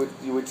down,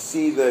 you would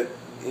see the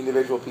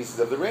individual pieces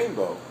of the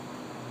rainbow.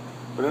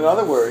 But in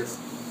other words,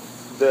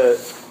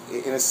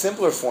 in a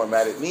simpler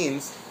format, it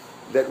means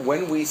that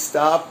when we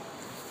stop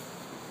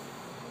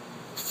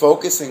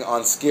focusing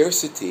on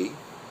scarcity,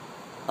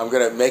 I'm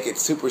going to make it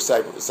super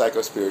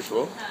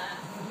psycho-spiritual.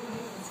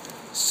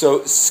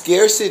 So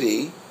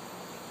scarcity,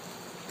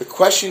 the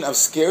question of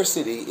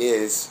scarcity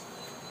is,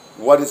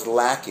 what is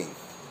lacking?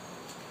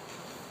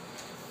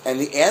 And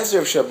the answer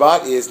of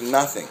Shabbat is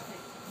nothing.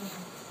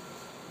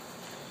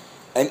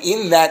 And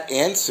in that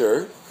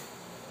answer,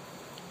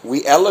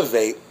 we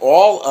elevate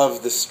all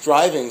of the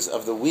strivings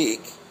of the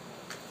week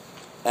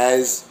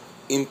as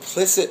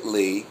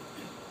implicitly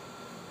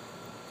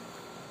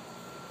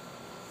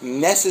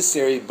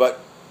necessary but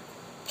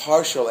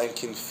partial and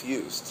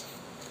confused.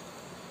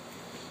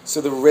 So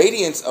the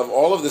radiance of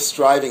all of the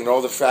striving and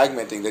all the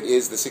fragmenting that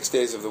is the 6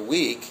 days of the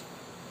week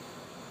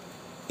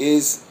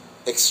is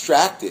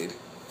extracted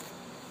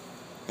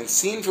and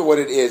seen for what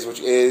it is, which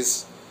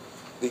is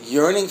the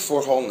yearning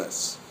for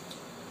wholeness.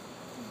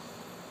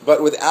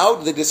 But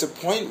without the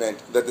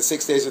disappointment that the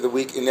 6 days of the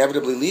week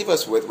inevitably leave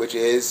us with, which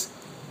is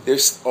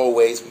there's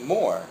always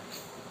more,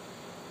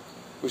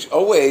 which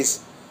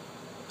always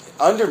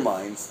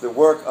undermines the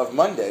work of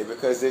Monday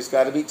because there's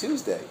got to be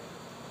Tuesday.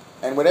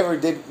 And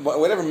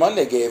whatever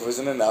Monday gave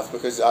wasn't enough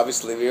because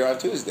obviously we are on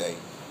Tuesday.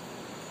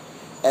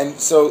 And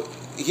so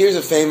here's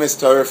a famous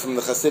Torah from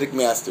the Hasidic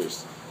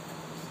masters.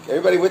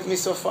 Everybody with me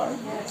so far?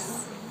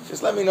 Yes.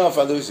 Just let me know if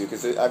I lose you,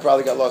 because I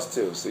probably got lost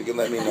too, so you can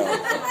let me know.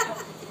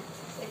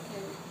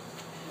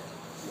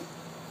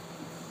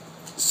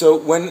 So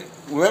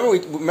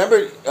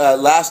remember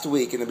last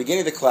week in the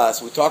beginning of the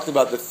class we talked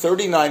about the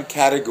 39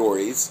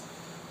 categories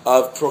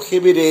of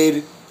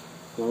prohibited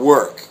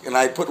work, and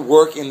I put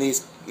work in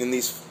these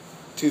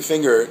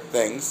 2-finger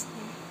things,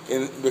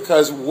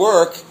 because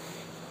work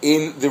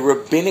in the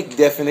rabbinic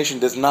definition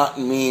does not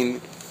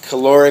mean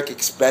caloric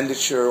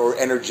expenditure or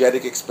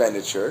energetic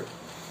expenditure,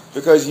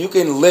 because you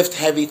can lift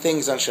heavy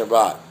things on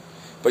Shabbat,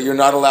 but you're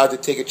not allowed to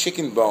take a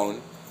chicken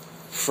bone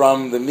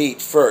from the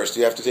meat first.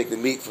 You have to take the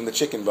meat from the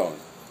chicken bone.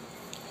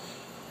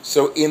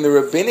 So in the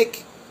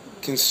rabbinic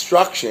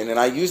construction, and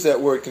I use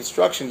that word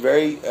construction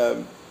very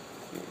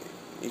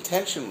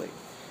intentionally,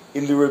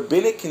 in the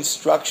rabbinic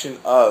construction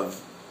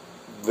of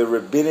the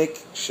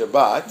rabbinic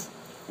Shabbat,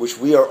 which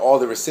we are all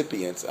the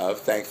recipients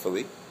of,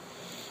 thankfully,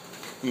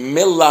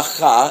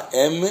 milacha,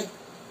 M''LACHA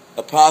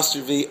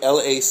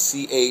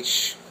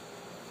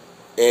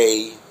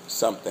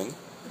something,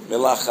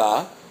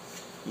 milacha,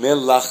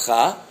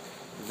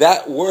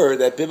 that word,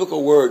 that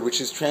biblical word, which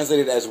is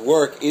translated as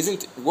work,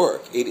 isn't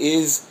work. It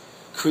is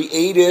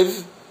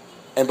creative,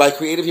 and by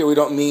creative here we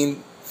don't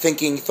mean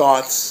thinking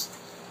thoughts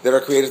that are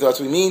creative thoughts.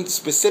 We mean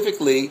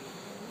specifically,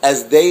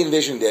 as they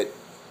envisioned it,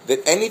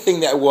 that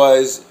anything that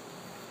was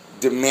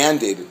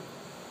demanded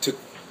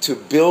to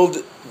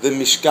build the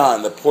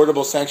Mishkan, the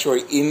portable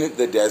sanctuary in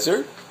the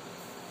desert,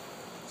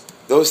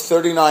 those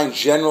 39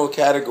 general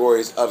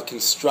categories of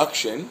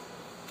construction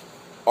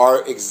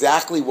are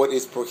exactly what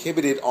is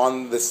prohibited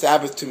on the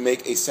Sabbath to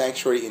make a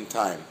sanctuary in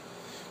time.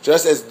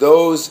 Just as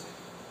those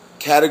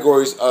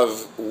categories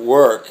of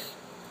work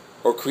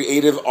or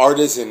creative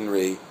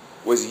artisanry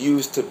was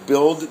used to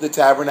build the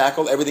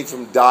tabernacle, everything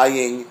from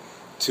dyeing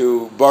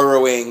to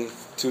burrowing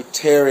to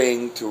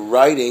tearing to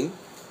writing,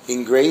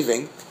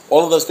 engraving,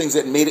 all of those things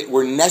that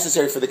were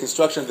necessary for the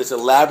construction of this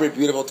elaborate,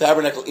 beautiful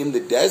tabernacle in the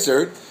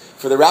desert,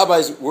 for the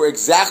rabbis were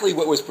exactly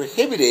what was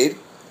prohibited.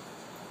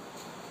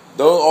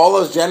 Though all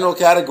those general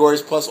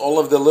categories plus all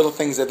of the little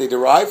things that they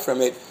derived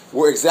from it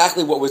were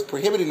exactly what was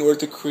prohibited in order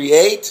to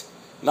create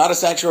not a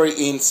sanctuary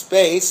in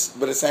space,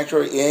 but a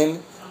sanctuary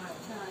in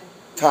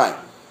time.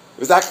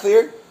 Was that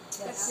clear?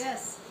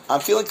 Yes. I'm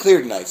feeling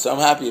clear tonight, so I'm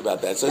happy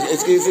about that. So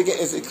is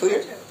it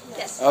clear?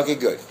 Yes. Okay,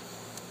 good.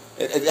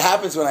 It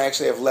happens when I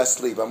actually have less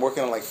sleep. I'm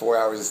working on like 4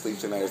 hours of sleep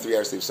tonight or 3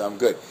 hours of sleep, so I'm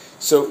good.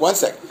 So, one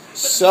second.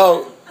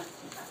 So,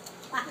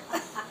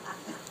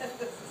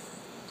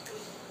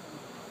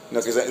 No,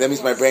 because that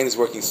means my brain is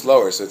working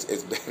slower, so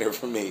it's better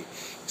for me.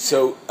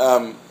 So,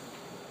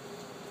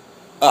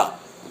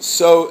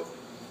 so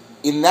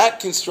in that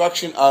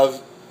construction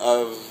of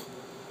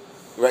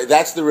right,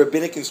 that's the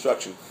rabbinic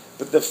construction.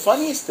 But the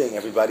funniest thing,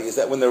 everybody, is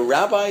that when the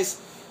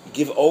rabbis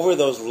give over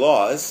those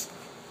laws,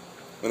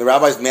 when the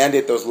rabbis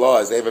mandate those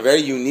laws, they have a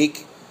very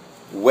unique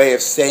way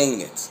of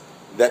saying it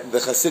that the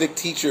Hasidic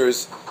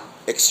teachers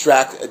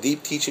extract a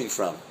deep teaching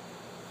from.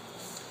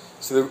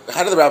 So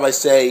how do the rabbis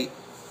say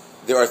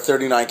there are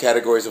 39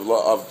 categories of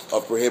law,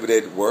 of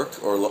prohibited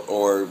work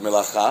or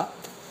melacha?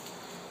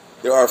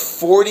 There are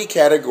 40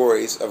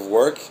 categories of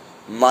work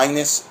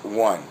minus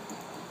one.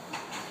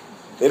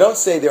 They don't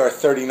say there are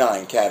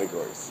 39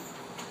 categories.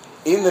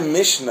 In the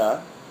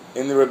Mishnah,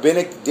 in the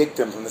rabbinic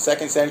dictum from the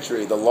 2nd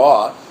century, the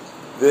law,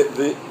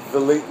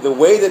 the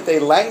way that they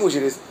language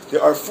it is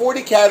there are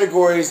 40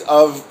 categories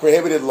of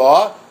prohibited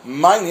law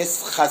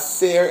minus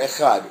chaser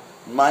echad,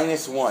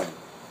 minus one.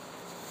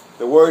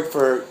 The word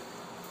for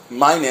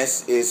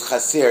minus is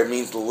chaser,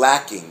 means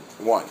lacking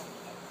one.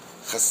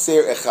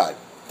 Chaser echad.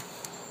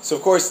 So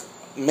of course,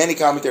 many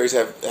commentaries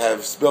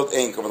have spilled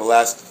ink over the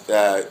last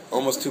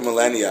almost 2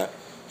 millennia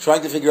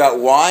trying to figure out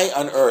why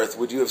on earth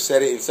would you have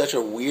said it in such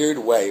a weird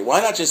way. Why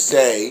not just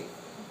say,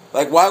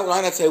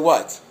 why not say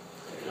what?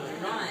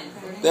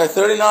 39. There are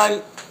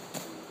 39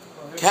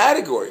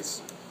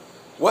 categories.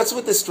 What's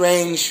with the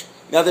strange...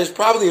 Now there's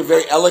probably a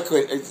very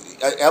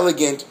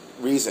elegant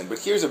reason, but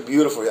here's a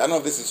beautiful... I don't know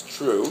if this is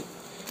true,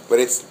 but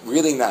it's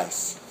really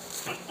nice.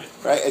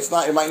 Right?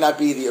 It might not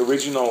be the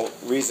original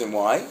reason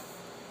why.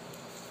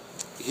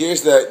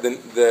 Here's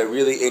the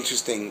really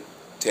interesting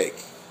take.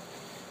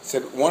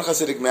 One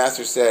Hasidic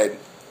master said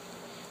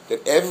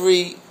that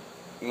every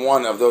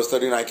one of those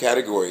 39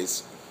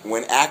 categories,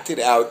 when acted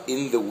out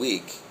in the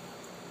week,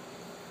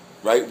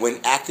 right, when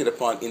acted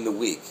upon in the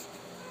week,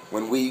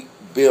 when we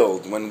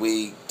build, when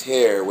we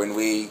tear, when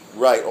we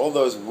write, all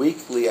those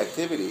weekly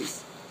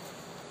activities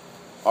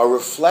are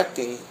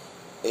reflecting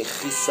a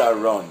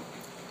chisaron.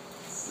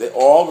 They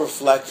all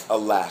reflect a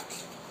lack.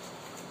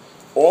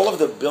 All of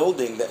the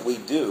building that we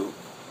do,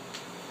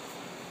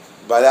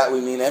 by that we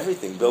mean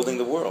everything, building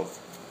the world.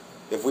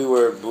 If we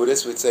were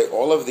Buddhists, we'd say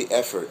all of the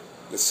effort,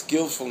 the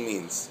skillful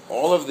means,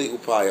 all of the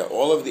upaya,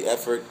 all of the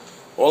effort,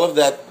 all of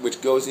that which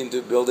goes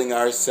into building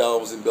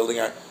ourselves and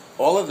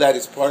all of that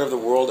is part of the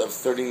world of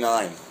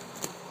 39.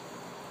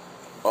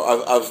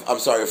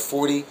 Of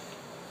 40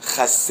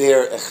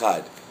 chaser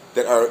echad,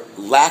 that are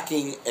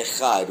lacking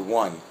echad,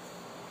 one.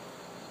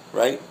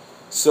 Right?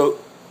 So,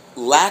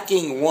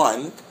 lacking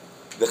one,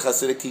 the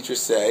Hasidic teacher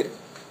said,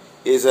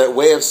 is a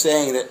way of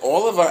saying that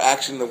all of our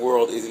action in the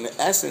world is in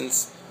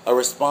essence a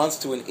response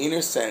to an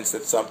inner sense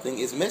that something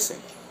is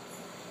missing.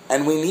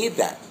 And we need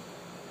that.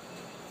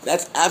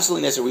 That's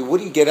absolutely necessary. We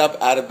wouldn't get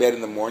up out of bed in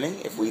the morning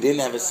if we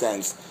didn't have a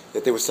sense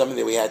that there was something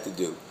that we had to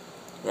do.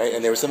 Right?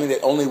 And there was something that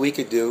only we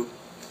could do.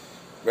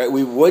 Right?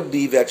 We would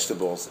be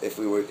vegetables if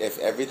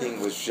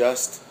everything was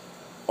just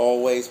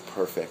always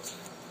perfect.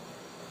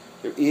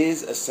 There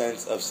is a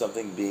sense of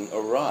something being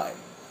awry,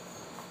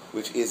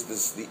 which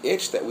is the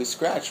itch that we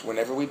scratch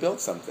whenever we build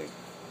something.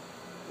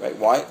 Right?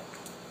 Why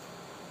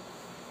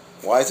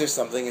is there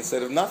something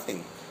instead of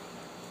nothing?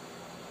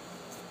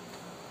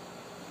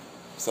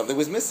 Something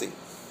was missing.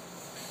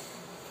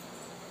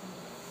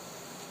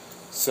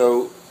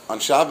 So, on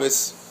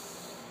Shabbos,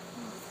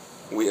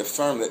 we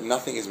affirm that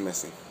nothing is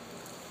missing.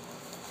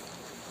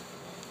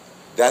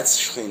 That's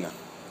Shekhinah.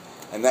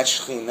 And that's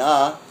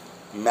Shekhinah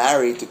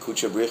married to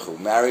Kucha Brichu,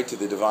 married to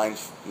the divine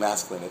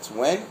masculine. It's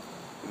when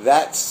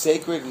that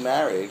sacred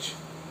marriage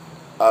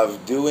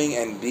of doing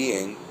and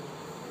being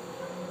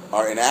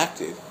are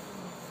enacted,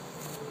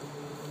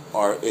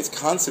 or it's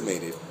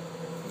consummated,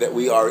 that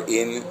we are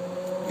in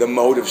the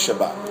mode of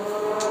Shabbat.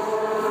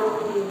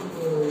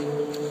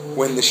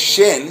 When the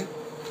Shin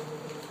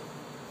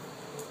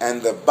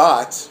and the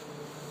Bat,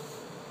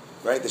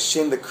 right, the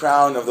Shin, the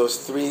crown of those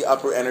 3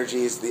 upper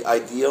energies, the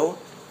ideal,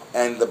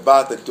 and the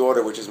Bat, the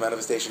daughter, which is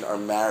manifestation, are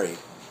married.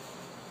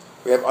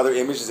 We have other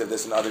images of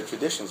this in other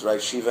traditions,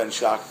 right? Shiva and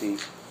Shakti.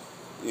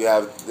 You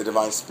have the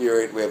divine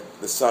spirit. We have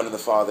the Son and the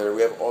Father.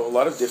 We have a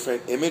lot of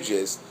different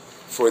images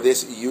for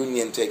this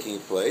union taking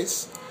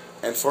place.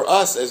 And for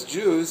us as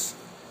Jews,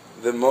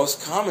 the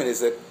most common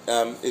is that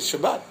is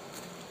Shabbat.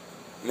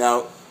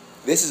 Now,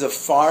 this is a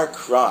far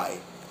cry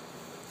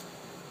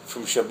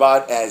from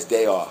Shabbat as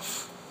day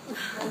off.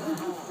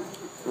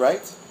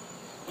 Right?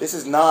 This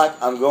is not,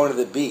 I'm going to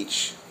the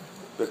beach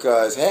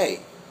because, hey,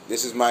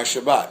 this is my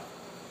Shabbat.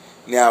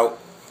 Now,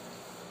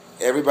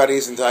 everybody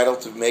is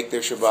entitled to make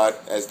their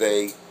Shabbat as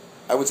they,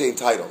 I would say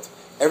entitled.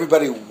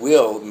 Everybody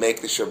will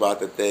make the Shabbat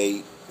that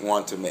they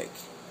want to make.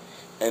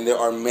 And there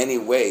are many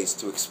ways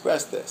to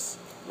express this,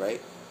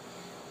 right?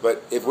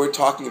 But if we're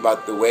talking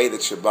about the way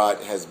that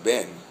Shabbat has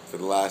been for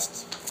the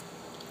last,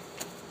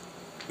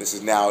 this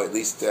is now at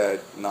least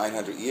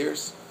 900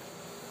 years,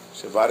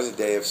 Shabbat is a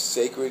day of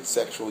sacred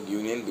sexual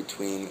union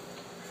between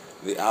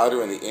the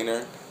outer and the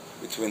inner,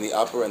 between the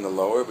upper and the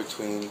lower,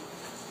 between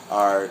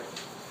our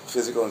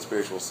physical and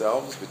spiritual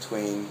selves,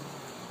 between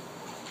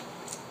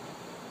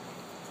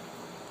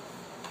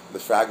the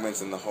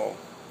fragments in the whole,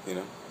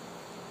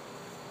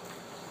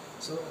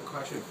 So a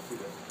question for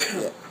you.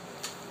 Yeah.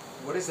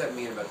 What does that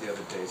mean about the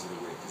other days of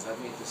the week? Does that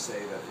mean to say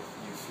that if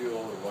you feel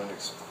or one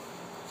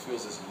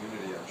feels this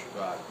unity on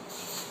Shabbat,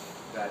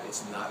 that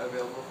it's not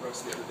available for us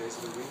the other days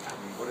of the week? I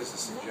mean, what is the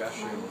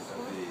suggestion of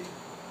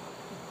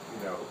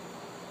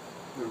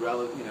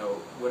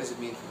what does it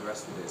mean for the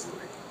rest of the days of the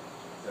week?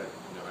 That,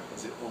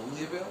 is it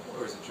only available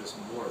or is it just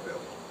more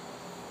available?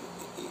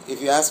 If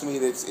you ask me,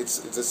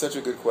 it's such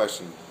a good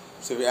question.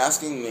 So if you're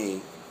asking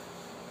me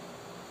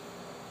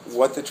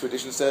what the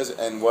tradition says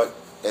and what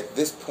at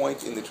this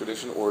point in the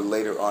tradition or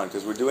later on,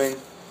 because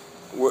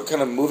we're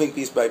kind of moving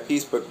piece by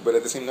piece, but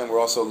at the same time we're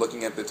also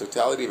looking at the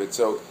totality of it.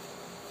 So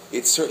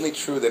it's certainly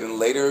true that in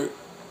later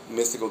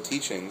mystical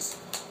teachings,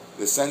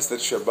 the sense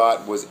that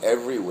Shabbat was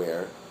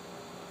everywhere,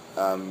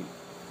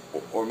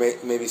 or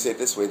maybe say it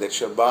this way, that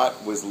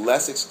Shabbat was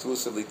less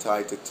exclusively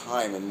tied to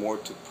time and more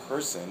to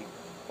person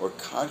or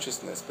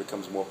consciousness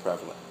becomes more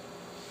prevalent.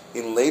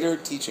 In later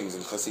teachings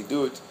in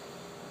Chassidut,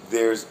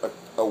 there's a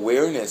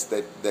awareness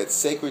that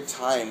sacred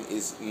time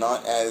is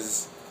not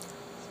as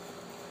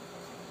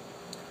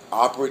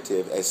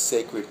operative as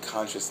sacred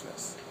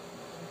consciousness.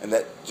 And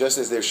that just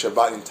as there's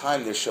Shabbat in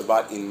time, there's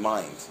Shabbat in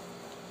mind.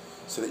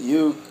 So that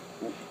you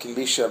can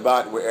be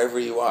Shabbat wherever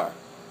you are.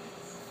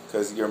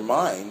 Because your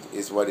mind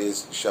is what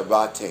is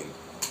Shabbating.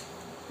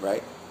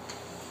 Right?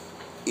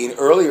 In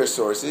earlier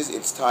sources,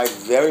 it's tied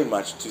very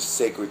much to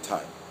sacred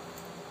time.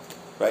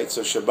 Right?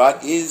 So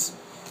Shabbat is,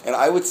 and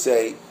I would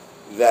say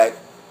that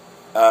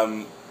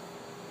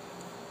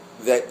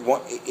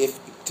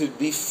if to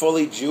be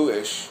fully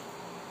Jewish,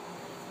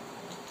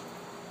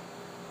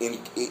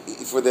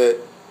 for the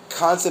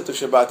concept of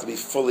Shabbat to be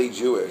fully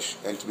Jewish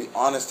and to be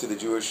honest to the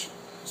Jewish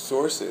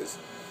sources,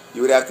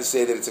 you would have to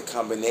say that it's a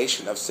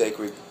combination of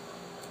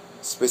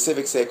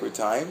specific sacred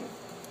time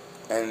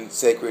and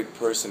sacred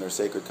person or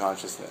sacred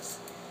consciousness.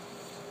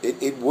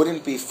 It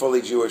wouldn't be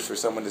fully Jewish for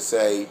someone to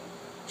say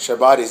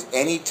Shabbat is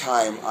any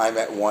time I'm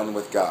at one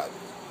with God.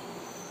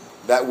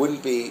 That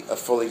wouldn't be a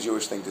fully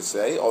Jewish thing to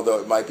say, although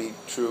it might be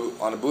true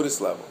on a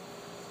Buddhist level.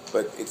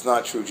 But it's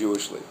not true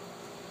Jewishly.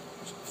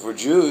 For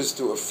Jews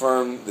to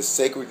affirm the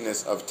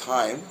sacredness of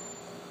time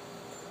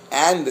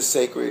and the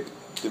sacred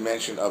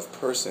dimension of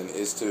person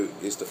is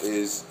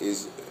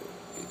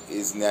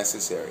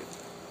necessary.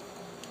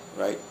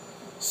 Right?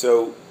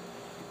 So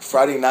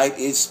Friday night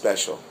is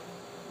special,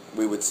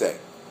 we would say.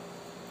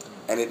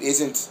 And it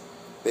isn't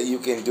that you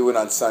can do it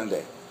on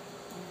Sunday.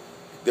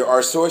 There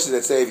are sources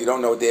that say if you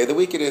don't know what day of the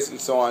week it is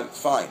and so on,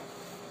 fine.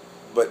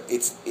 But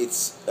it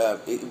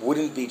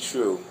wouldn't be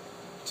true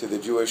to the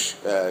Jewish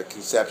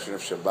conception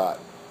of Shabbat.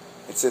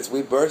 And since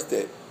we birthed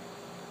it,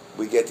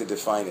 we get to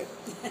define it.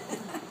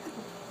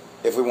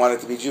 If we want it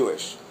to be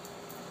Jewish.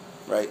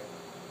 Right?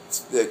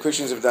 The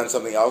Christians have done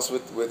something else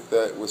with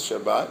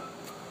Shabbat.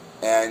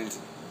 And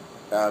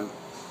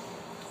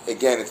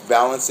again, it's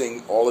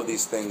balancing all of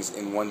these things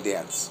in one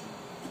dance.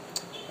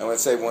 I want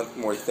to say one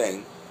more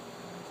thing,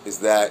 is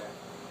that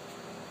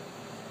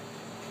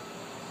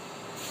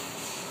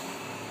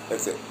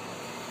that's it.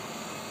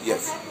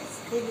 Yes. I have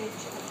this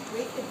image of a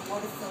great big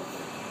water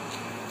filter.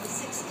 The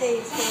 6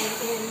 days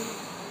going in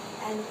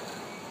and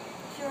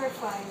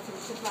purifying through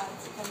Shabbat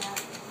to come out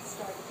and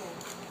start again.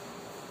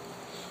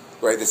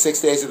 Right, the 6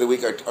 days of the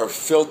week are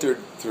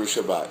filtered through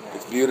Shabbat.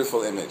 It's a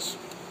beautiful image.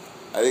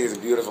 I think it's a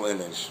beautiful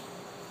image.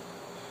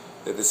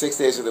 That the 6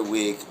 days of the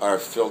week are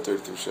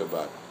filtered through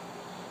Shabbat.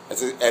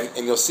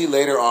 And you'll see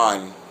later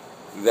on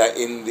that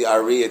in the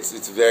Ari,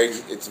 it's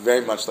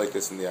very much like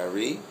this in the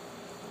Ari.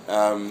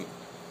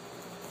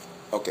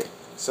 Okay,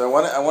 so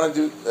I want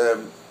to do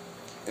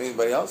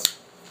anybody else?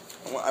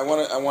 I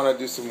want to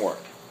do some more.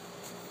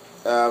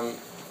 Now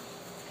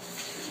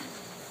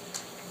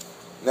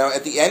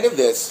at the end of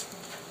this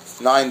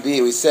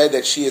 9b, we said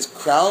that she is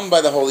crowned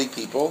by the holy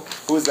people.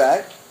 Who is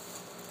that?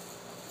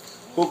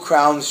 Who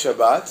crowns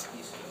Shabbat?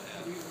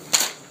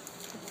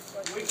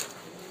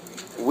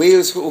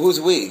 Who's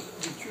we?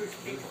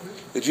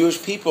 The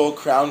Jewish people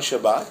crown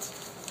Shabbat,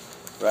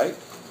 right?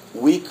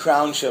 We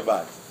crown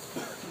Shabbat.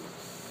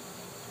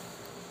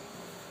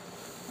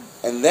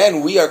 And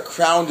then we are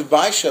crowned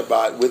by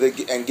Shabbat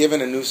and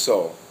given a new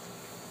soul.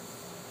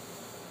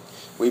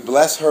 We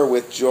bless her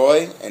with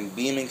joy and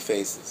beaming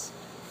faces.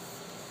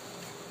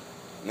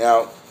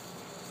 Now,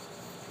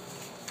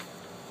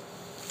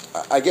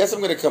 I guess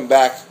I'm going to come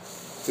back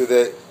to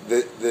the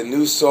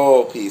new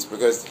soul piece,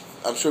 because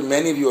I'm sure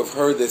many of you have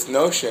heard this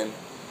notion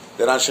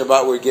that on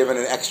Shabbat we're given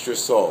an extra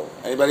soul.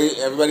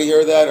 Everybody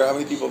hear that? Or how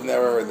many people have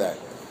never heard that?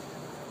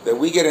 That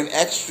we get an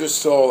extra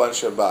soul on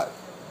Shabbat.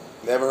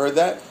 Never heard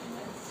that?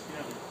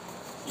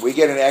 We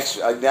get an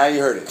extra, now you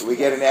heard it. We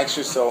get an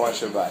extra soul on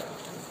Shabbat.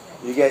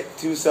 You get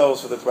 2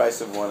 souls for the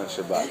price of 1 on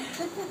Shabbat.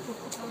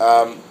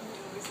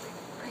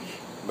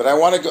 But I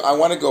want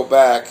to go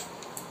back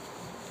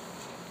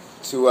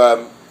to,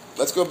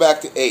 let's go back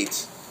to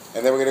 8.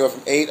 And then we're going to go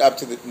from 8 up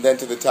to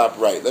the top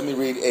right. Let me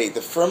read 8.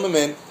 The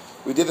firmament,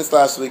 we did this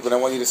last week, but I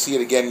want you to see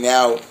it again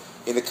now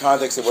in the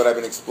context of what I've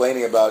been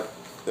explaining about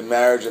the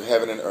marriage of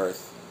heaven and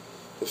earth.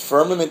 The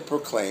firmament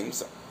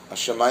proclaims,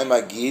 Hashemayim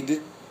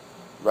Magid,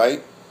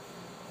 right?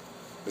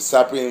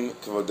 V'saprim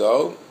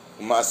kvodo,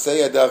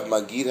 u'ma'aseh yadav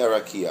Magid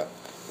harakia.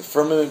 The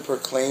firmament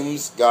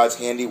proclaims God's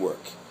handiwork.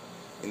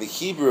 In the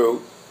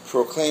Hebrew,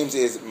 proclaims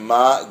is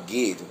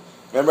Magid.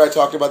 Remember I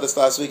talked about this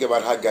last week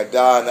about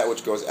Haggadah and that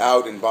which goes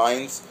out and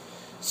binds?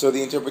 So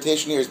the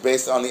interpretation here is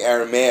based on the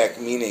Aramaic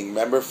meaning.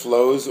 Remember,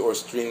 flows or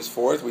streams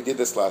forth? We did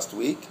this last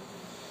week.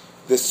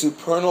 The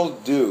supernal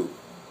dew.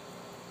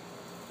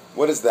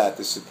 What is that,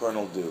 the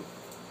supernal dew?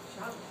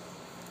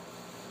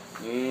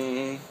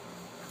 The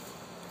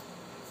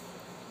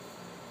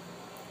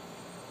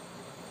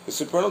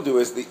supernal dew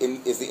is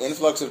the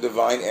influx of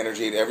divine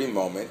energy at every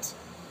moment.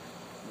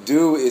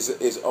 Dew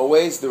is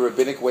always the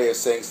rabbinic way of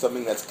saying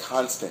something that's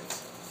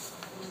constant.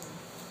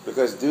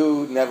 Because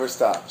dew never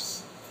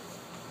stops.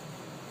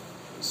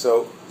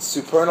 So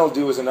supernal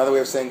dew is another way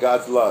of saying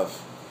God's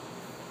love.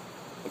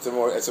 It's a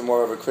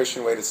more of a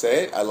Christian way to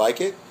say it. I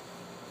like it,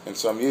 and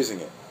so I'm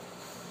using it.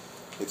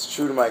 It's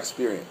true to my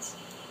experience.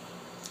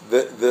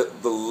 The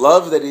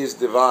love that is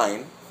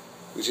divine,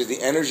 which is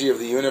the energy of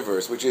the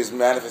universe, which is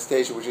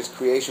manifestation, which is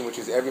creation, which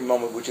is every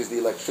moment, which is the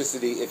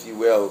electricity, if you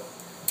will,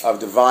 of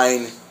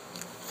divine,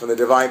 from the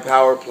divine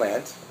power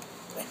plant,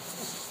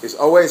 is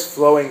always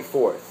flowing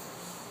forth.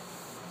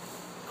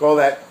 Call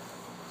that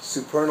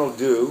supernal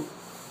dew,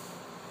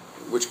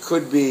 which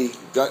could be,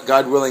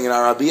 God willing, in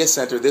our Abiyah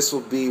Center, this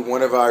will be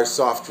one of our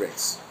soft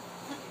drinks.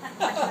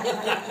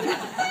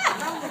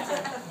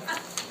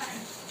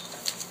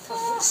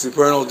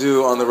 Supernal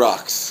dew on the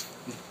rocks.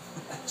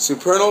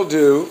 Supernal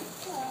dew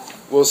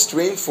will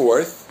stream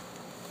forth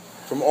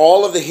from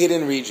all of the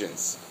hidden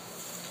regions.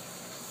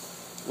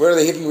 Where are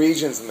the hidden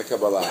regions in the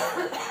Kabbalah?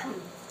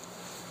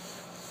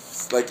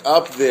 It's like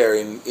up there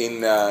in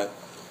the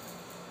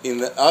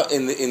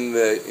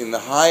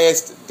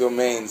highest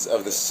domains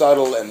of the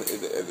subtle and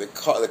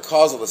the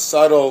cause of the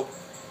subtle,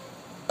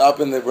 up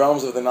in the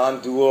realms of the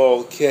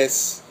non-dual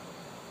kiss.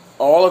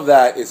 All of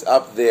that is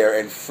up there,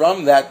 and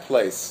from that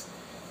place,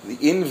 the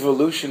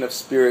involution of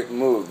spirit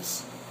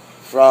moves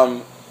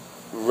from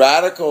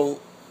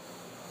radical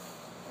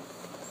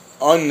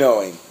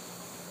unknowing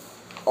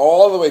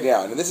all the way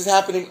down. And this is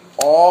happening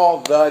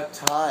all the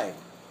time.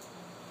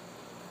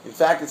 In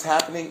fact, it's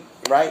happening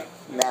right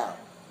now.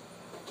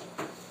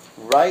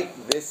 Right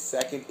this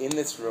second in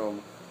this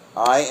room,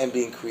 I am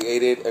being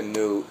created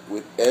anew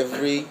with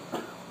every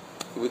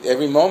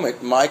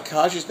moment. My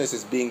consciousness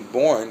is being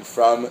born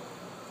from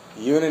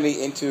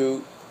unity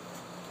into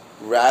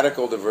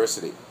radical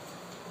diversity.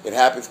 It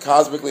happens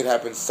cosmically, it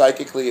happens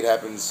psychically, it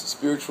happens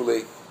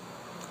spiritually.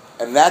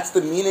 And that's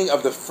the meaning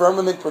of the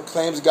firmament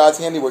proclaims God's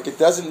handiwork. It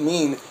doesn't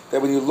mean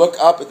that when you look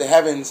up at the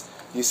heavens,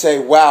 you say,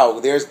 wow,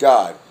 there's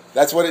God.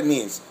 That's what it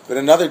means. But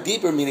another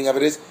deeper meaning of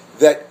it is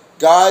that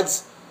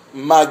God's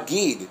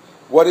Magid,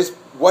 what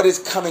is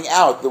coming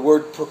out. The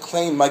word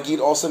proclaim, Magid,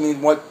 also means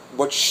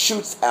what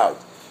shoots out.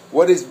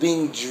 What is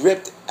being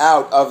dripped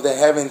out of the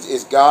heavens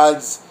is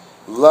God's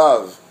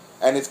love.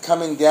 And it's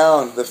coming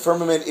down. The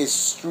firmament is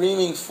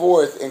streaming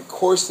forth and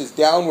courses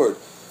downward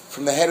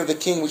from the head of the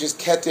king, which is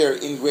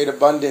Keter, in great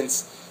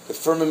abundance. The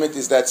firmament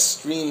is that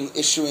stream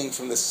issuing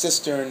from the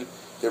cistern,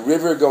 the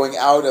river going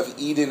out of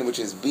Eden, which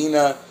is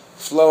Bina,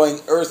 flowing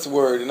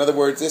earthward. In other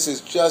words, this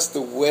is just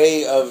the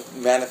way of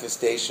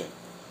manifestation.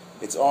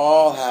 It's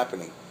all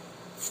happening.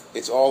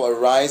 It's all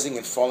arising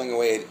and falling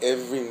away at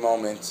every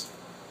moment,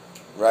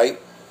 right?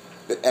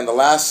 And the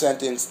last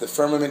sentence, the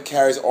firmament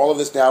carries all of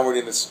this downward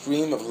in a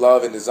stream of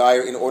love and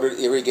desire in order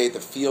to irrigate the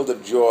field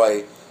of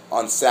joy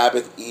on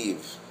Sabbath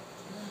Eve.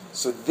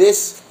 So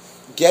this,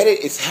 get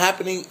it? It's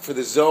happening for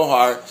the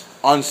Zohar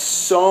on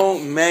so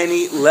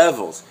many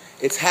levels.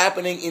 It's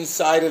happening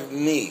inside of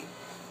me,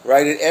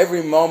 right? At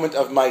every moment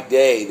of my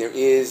day, there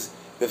is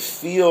the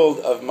field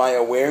of my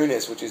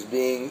awareness, which is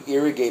being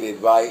irrigated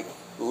by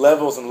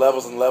levels and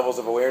levels and levels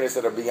of awareness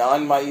that are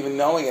beyond my even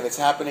knowing, and it's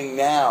happening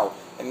now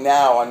and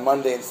now on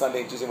Monday and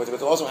Sunday and Tuesday and Wednesday.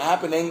 But it's also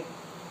happening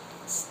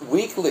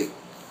weekly,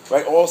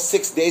 right? All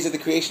 6 days of the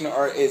creation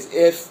are as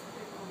if,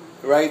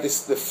 right? The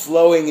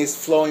flowing is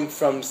flowing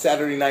from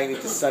Saturday night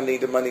into Sunday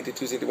to Monday to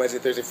Tuesday to Wednesday,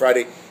 Thursday,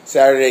 Friday,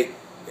 Saturday,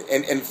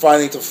 and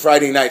finally to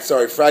Friday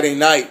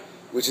night,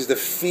 which is the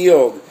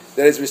field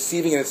that is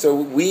receiving it. And so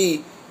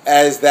we,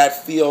 as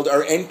that field,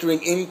 are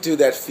entering into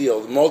that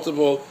field,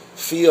 multiple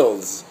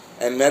fields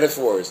and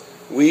metaphors.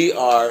 We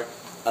are,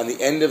 on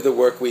the end of the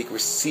work week,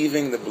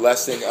 receiving the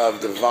blessing of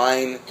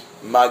divine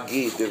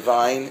Magid,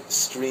 divine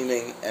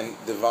streaming and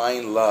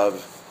divine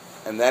love.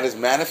 And that is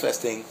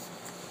manifesting,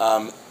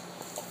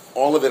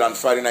 all of it on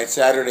Friday night,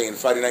 Saturday, and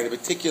Friday night in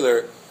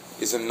particular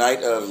is a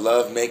night of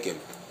love making.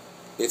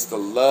 It's the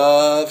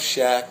love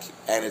shack,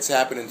 and it's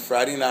happening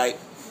Friday night.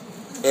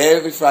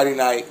 Every Friday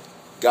night,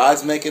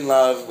 God's making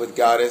love with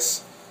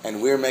Goddess,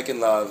 and we're making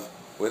love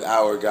with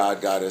our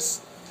God,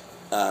 Goddess.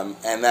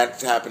 And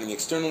that's happening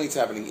externally, it's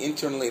happening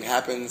internally, it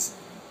happens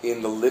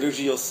in the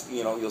liturgy. You'll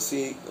see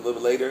a little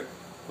bit later,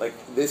 like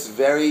this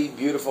very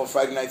beautiful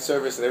Friday night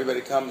service that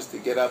everybody comes to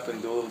get up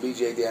and do a little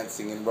BJ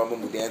dancing and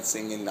Ramamu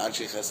dancing and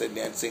Anshe Chesed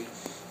dancing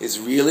is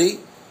really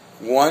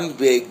one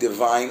big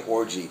divine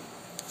orgy.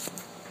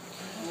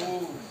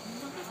 Ooh,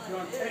 you're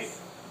on tape.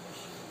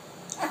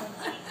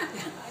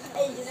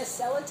 Are you gonna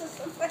sell it to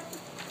somebody?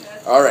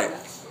 All right.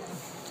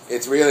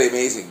 It's really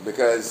amazing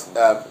because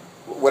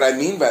what I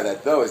mean by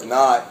that, though, is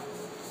not,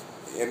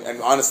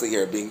 and honestly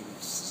here, being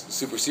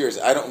super serious,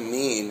 I don't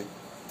mean,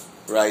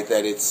 right,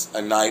 that it's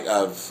a night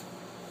of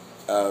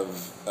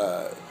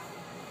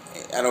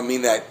I don't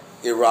mean that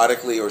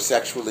erotically or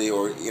sexually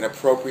or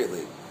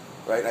inappropriately,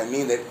 right? I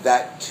mean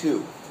that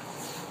too,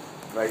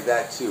 right?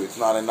 That too. It's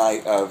not a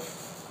night of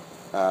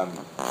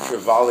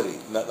frivolity,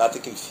 not to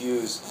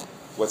confuse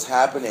what's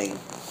happening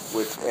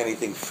with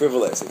anything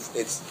frivolous.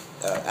 It's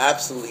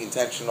absolutely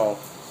intentional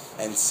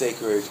and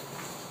sacred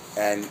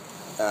and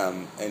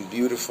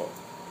beautiful.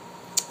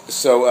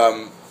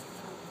 So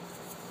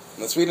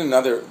let's read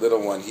another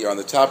little one here on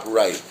the top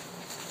right.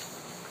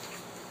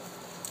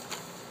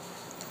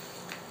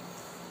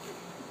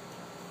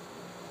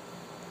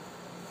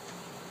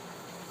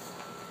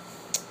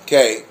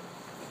 Okay.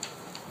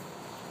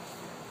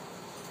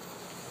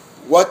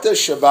 What does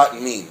Shabbat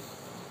mean?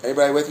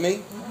 Everybody with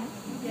me?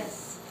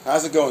 Yes.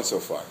 How's it going so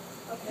far?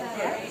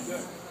 Okay.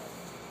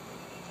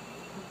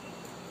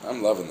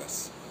 I'm loving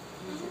this.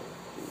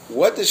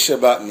 What does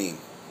Shabbat mean?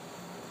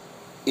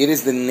 It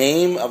is the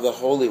name of the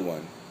Holy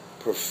One,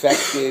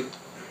 perfected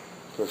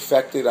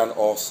on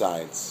all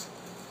sides.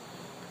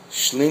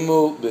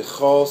 Shlimu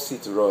b'chol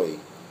sitroi,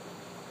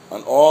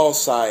 on all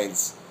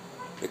sides,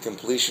 the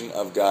completion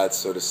of God,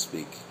 so to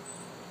speak.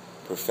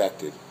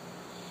 Perfected.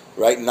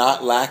 Right?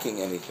 Not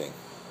lacking anything.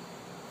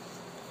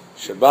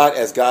 Shabbat,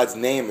 as God's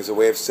name, is a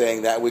way of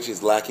saying that which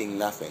is lacking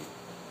nothing.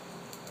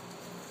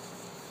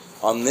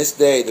 On this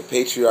day, the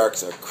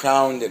patriarchs are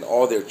crowned and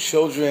all their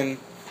children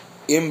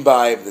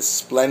imbibe the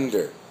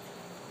splendor,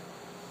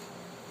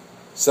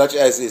 such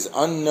as is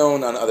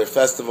unknown on other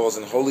festivals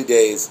and holy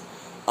days.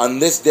 On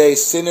this day,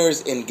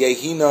 sinners in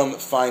Gehinnom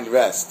find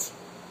rest.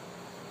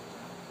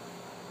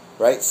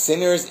 Right?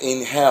 Sinners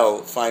in hell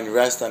find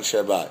rest on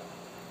Shabbat.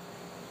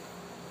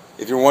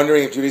 If you're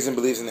wondering if Judaism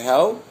believes in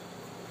hell,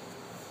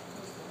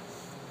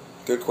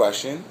 good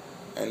question.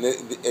 And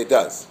it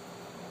does.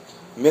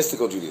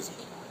 Mystical Judaism.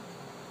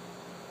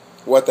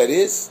 What that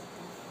is?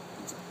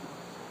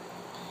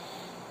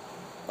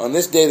 On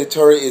this day, the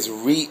Torah is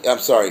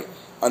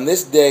on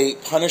this day,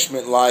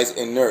 punishment lies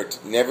inert,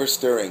 never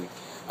stirring.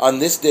 On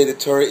this day, the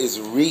Torah is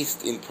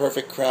wreathed in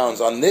perfect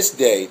crowns. On this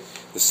day,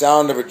 the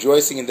sound of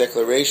rejoicing and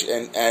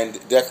declaration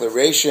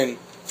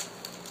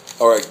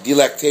or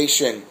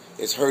delectation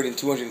is heard in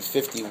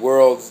 250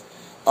 worlds.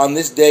 On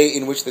this day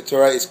in which the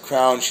Torah is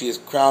crowned, she is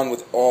crowned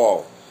with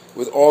all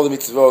the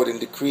mitzvot and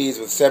decrees,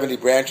 with 70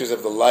 branches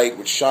of the light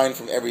which shine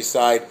from every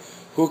side.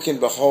 Who can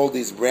behold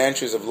these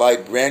branches of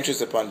light,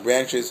 branches upon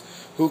branches?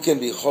 Who can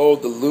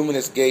behold the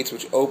luminous gates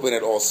which open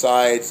at all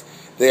sides?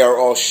 They are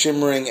all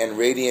shimmering and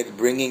radiant,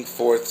 bringing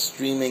forth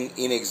streaming,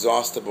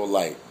 inexhaustible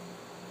light.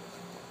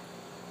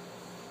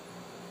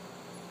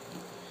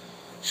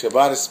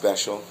 Shabbat is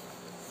special.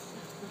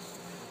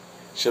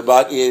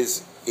 Shabbat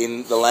is,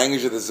 in the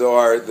language of the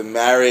Zohar, the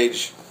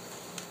marriage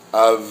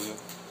of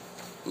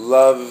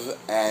love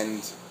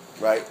and,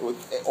 right,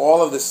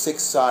 all of the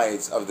 6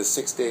 sides of the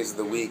 6 days of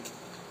the week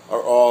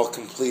are all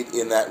complete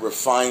in that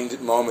refined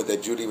moment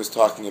that Judy was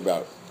talking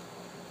about.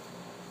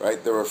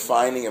 Right? The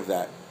refining of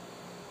that.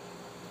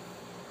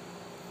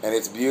 And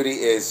its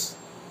beauty is,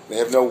 they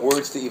have no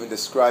words to even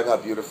describe how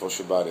beautiful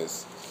Shabbat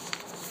is.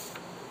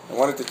 I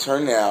wanted to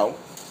turn now,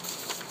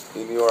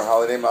 in your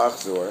holiday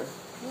machzor,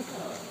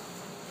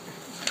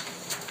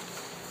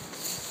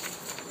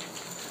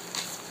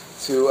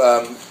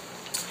 to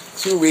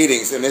 2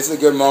 readings. And this is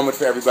a good moment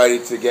for everybody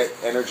to get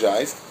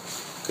energized,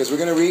 because we're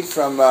going to read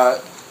from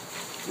the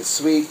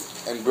sweet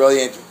and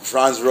brilliant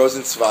Franz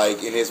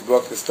Rosenzweig in his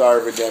book, The Star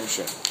of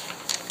Redemption.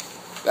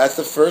 That's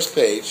the first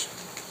page,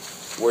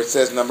 where it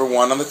says number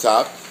 1 on the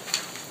top,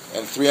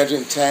 and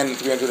 310 and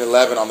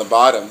 311 on the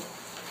bottom,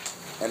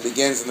 and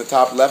begins in the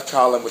top left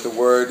column with the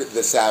word,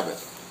 the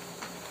Sabbath.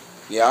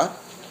 Yeah?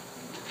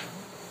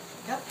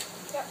 Yep.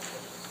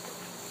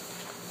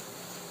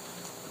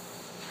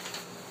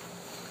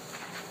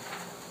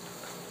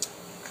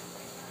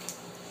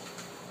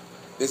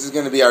 This is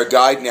going to be our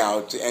guide now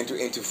to enter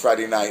into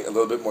Friday night a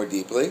little bit more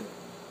deeply.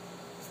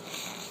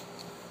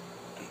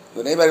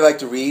 Would anybody like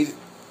to read?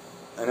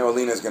 I know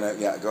Alina's going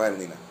to... Yeah, go ahead,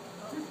 Alina.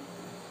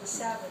 The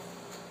Sabbath,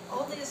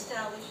 only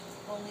established,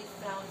 only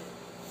founded.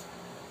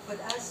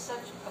 But as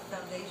such a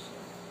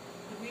foundation,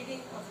 the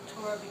reading of the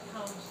Torah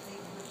becomes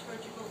the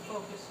liturgical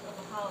focus of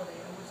the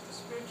holiday on which the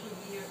spiritual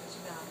year is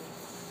founded,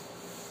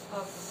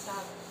 of the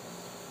Sabbath.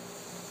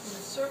 In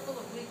the circle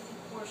of weekly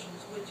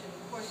portions which in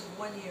the course of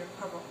 1 year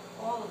cover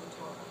all of the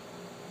Torah,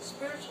 the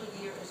spiritual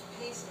year is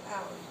paced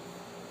out,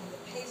 and the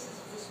paces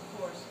of this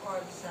course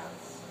are the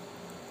Sabbaths.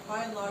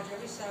 By and large,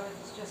 every Sabbath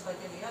is just like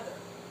any other,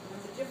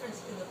 but the difference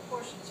in the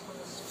portions from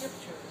the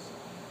scriptures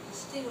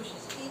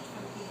distinguishes each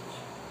from each,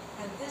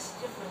 and this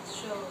difference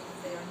shows that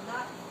they are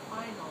not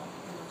final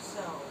in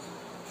themselves,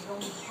 but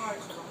only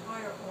parts of a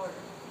higher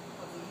order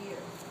of the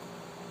year.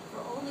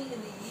 For only in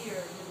the year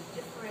do the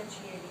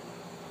differentiating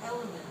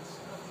elements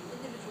of the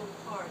individual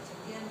parts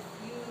again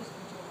fuse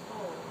into a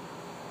whole.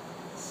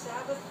 The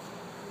Sabbath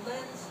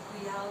lends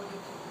reality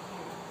to the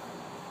year.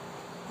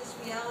 This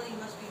reality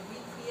must be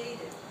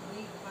recreated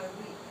week by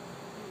week.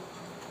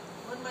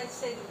 One might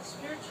say that the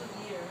spiritual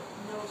year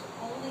knows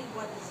only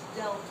what is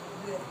dealt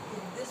with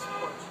in this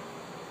portion.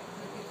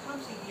 And it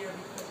becomes a year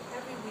because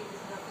every week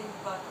is nothing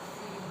but a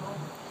fleeting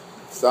moment.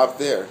 Stop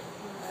there.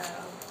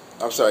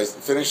 I'm sorry,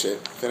 finish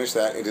it. Finish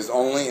that. It is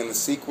only in the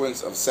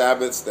sequence of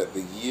Sabbaths that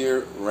the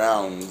year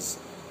rounds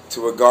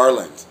to a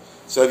garland.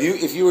 So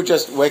if you were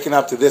just waking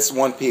up to this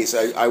one piece,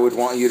 I would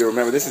want you to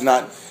remember this is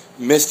not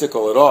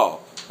mystical at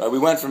all. We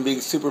went from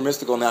being super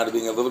mystical now to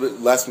being a little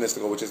bit less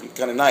mystical, which is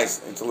kind of nice.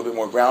 It's a little bit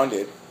more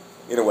grounded,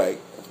 in a way,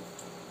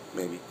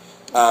 maybe.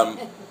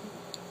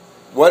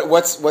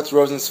 What's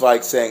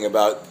Rosenzweig saying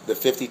about the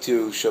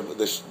 52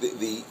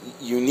 the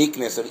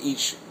uniqueness of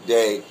each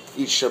day,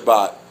 each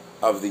Shabbat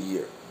of the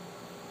year?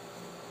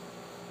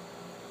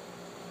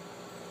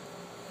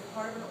 They're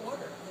part of an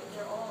order.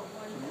 They're all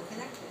one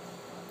connected.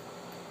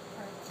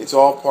 It's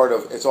all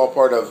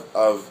part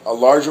of a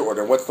larger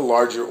order. What's the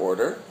larger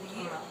order?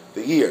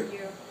 The year. The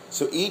year.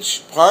 So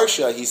each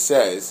parsha, he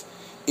says,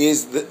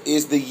 is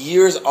the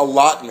year's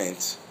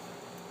allotment.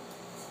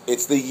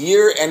 It's the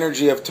year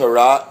energy of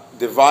Torah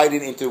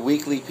divided into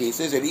weekly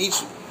pieces, and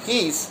each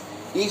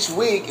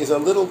week is a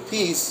little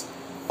piece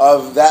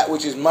of that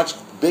which is much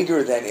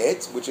bigger than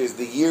it, which is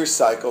the year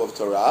cycle of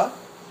Torah,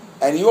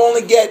 and you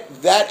only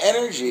get that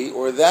energy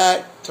or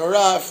that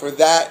Torah for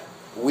that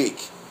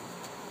week.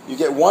 You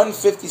get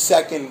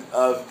 1/52nd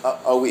of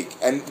a week.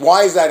 And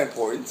why is that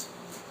important?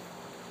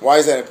 Why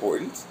is that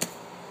important?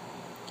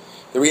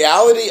 The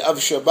reality of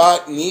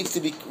Shabbat needs to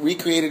be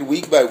recreated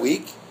week by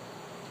week,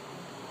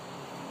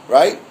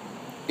 right?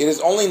 It is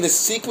only in the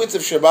sequence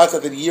of Shabbats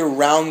that the year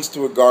rounds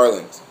to a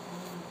garland.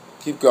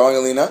 Keep going,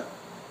 Alina.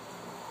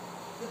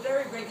 The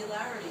very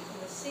regularity in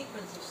the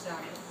sequence of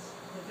Sabbaths,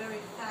 the very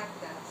fact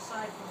that,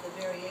 aside from the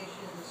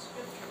variation in the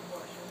scripture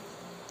portions,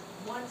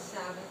 one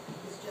Sabbath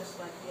is just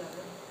like the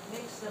other,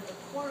 makes them the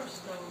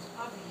cornerstones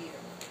of the year.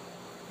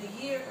 The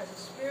year as a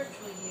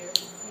spiritual year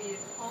is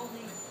created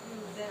only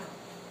through them.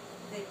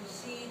 They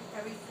precede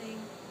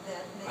everything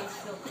that may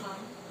still come,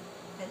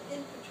 and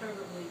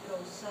imperturbably go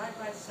side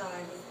by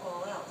side with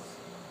all else,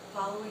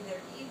 following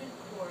their even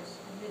course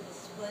amid the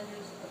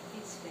splendors of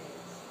feast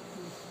days.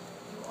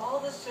 Through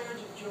all the surge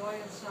of joy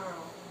and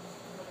sorrow,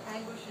 of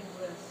anguish and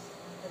bliss,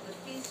 that the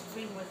feasts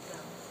bring with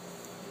them,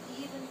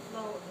 the even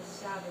flow of the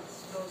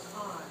Sabbaths goes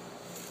on,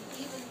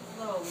 the even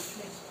flow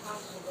which makes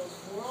possible those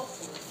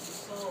whirlpools of the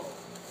soul.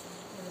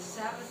 In the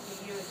Sabbath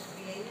the year is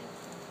created,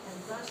 and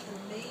thus the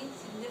main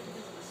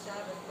significance of the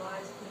Sabbath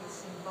lies in the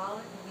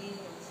symbolic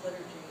meaning of its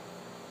liturgy.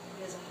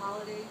 It is a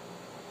holiday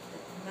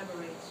that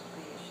commemorates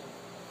creation.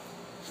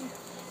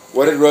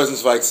 What did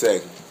Rosenzweig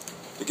say?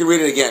 You can read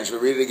it again. Should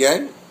we read it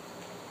again?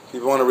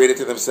 People want to read it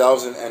to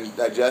themselves and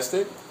digest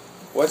it?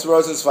 What's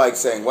Rosenzweig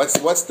saying?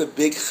 What's the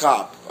big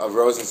chop of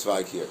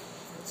Rosenzweig here?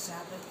 The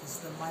Sabbath is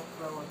the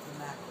micro of the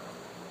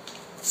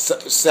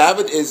macro.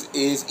 Sabbath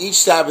is each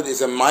Sabbath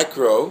is a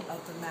micro Of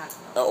the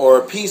macro. or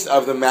a piece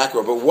of the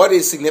macro. But what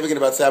is significant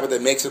about Sabbath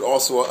that makes it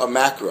also a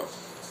macro?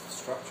 It's the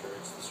structure.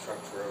 It's the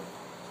structure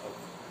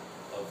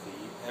of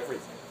the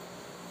everything.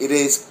 It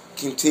is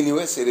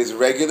continuous. It is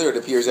regular. It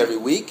appears every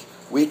week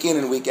in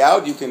and week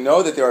out. You can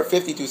know that there are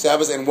 52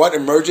 Sabbaths, and what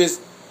emerges,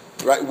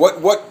 right?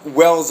 What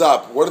wells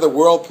up? What are the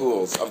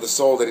whirlpools of the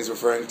soul that he's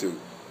referring to,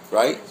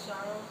 right?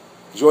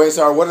 Joy and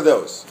sorrow. What are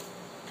those?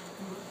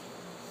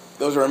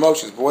 Those are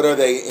emotions. But what are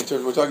they in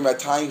terms? We're talking about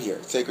time here,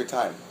 sacred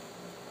time.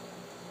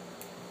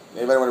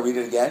 Anybody want to read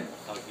it again?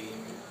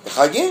 Chagim. The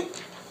Chagim.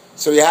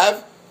 So you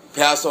have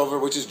Passover,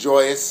 which is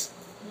joyous.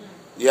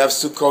 You have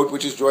Sukkot,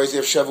 which is joyous. You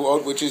have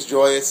Shavuot, which is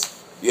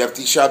joyous. You have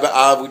Tisha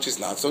B'Av, which is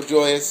not so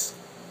joyous.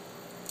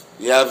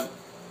 You have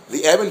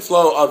the ebb and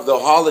flow of the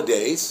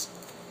holidays.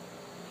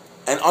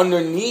 And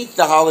underneath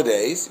the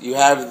holidays, you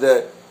have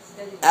the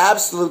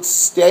absolute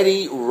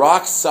steady,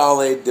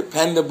 rock-solid,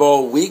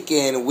 dependable, week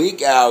in,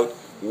 week out,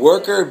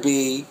 worker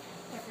bee,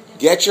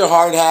 get your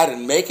hard hat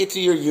and make it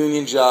to your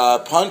union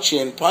job, punch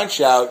in,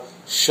 punch out,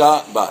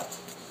 Shabbat.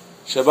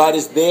 Shabbat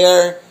is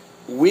there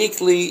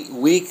weekly.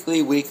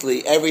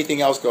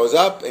 Everything else goes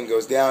up and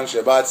goes down.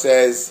 Shabbat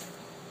says,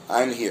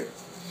 I'm here.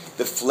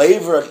 The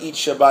flavor of each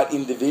Shabbat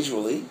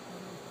individually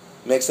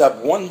makes up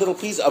one little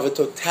piece of a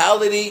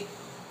totality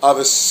of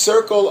a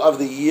circle of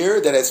the year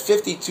that has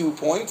 52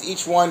 points,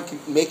 each one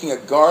making a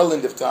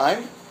garland of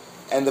time.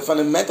 And the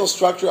fundamental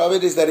structure of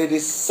it is that it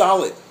is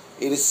solid.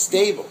 It is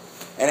stable.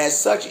 And as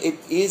such, it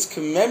is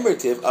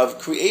commemorative of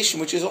creation,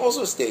 which is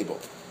also stable.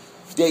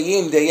 Day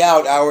in, day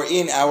out, hour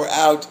in, hour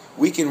out,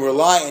 we can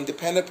rely and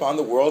depend upon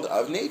the world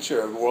of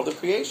nature, the world of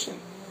creation.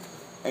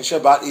 And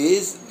Shabbat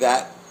is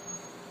that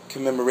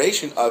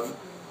commemoration of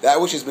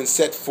that which has been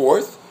set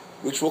forth,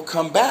 which will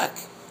come back.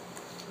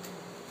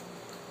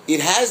 It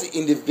has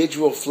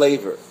individual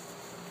flavor.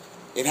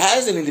 It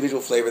has an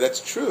individual flavor, that's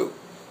true.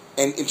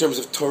 And in terms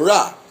of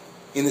Torah,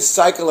 in the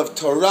cycle of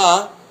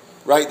Torah,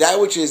 right? That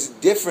which is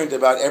different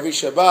about every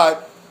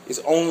Shabbat is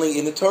only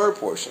in the Torah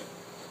portion.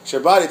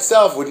 Shabbat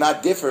itself would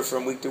not differ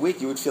from week to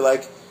week. You would feel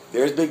like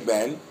there's Big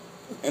Ben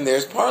and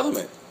there's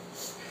Parliament.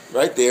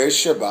 Right? There's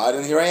Shabbat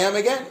and here I am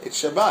again.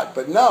 It's Shabbat.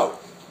 But no,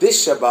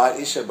 this Shabbat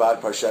is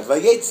Shabbat Parshat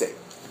Vayetze.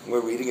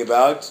 We're reading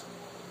about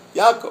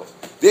Yaakov.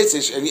 This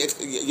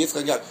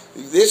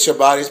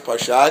Shabbat is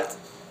Parshat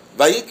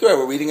Vayikra.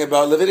 We're reading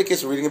about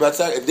Leviticus. We're reading about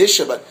this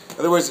Shabbat. In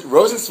other words,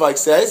 Rosenzweig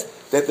says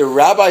that the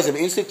rabbis have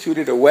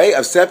instituted a way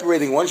of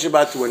separating one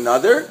Shabbat to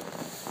another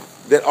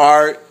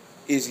that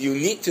is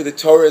unique to the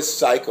Torah's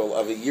cycle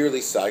of a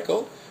yearly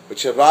cycle, but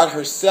Shabbat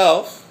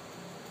herself,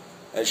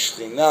 as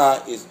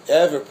Shekhinah, is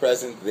ever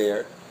present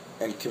there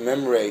and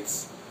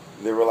commemorates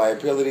the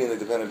reliability and the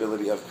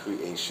dependability of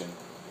creation.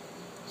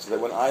 So that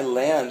when I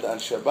land on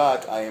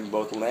Shabbat, I am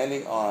both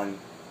landing on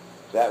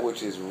that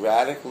which is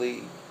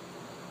radically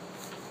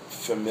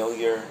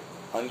familiar,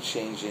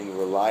 unchanging,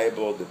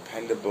 reliable,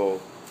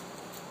 dependable,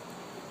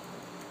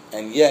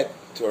 and yet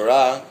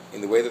Torah, in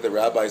the way that the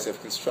rabbis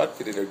have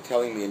constructed it, are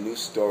telling me a new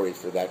story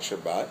for that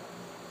Shabbat,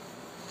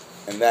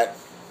 and that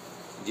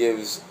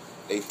gives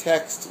a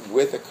text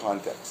with a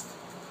context.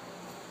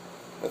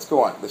 Let's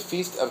go on. The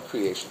Feast of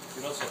Creation.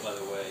 You also, by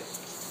the way,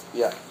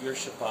 Yeah. your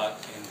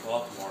Shabbat in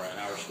Baltimore and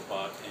our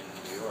Shabbat in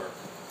New York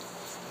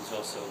is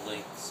also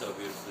linked so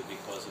beautifully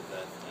because of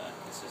that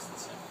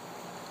consistency.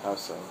 How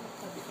so?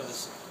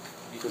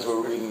 Because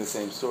we're reading the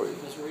same story.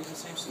 Because we're reading the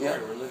same story. Yeah.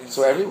 We're living the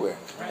So same, everywhere.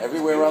 Right.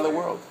 Everywhere around the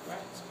world. Right.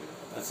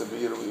 It's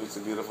beautiful. It's a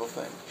beautiful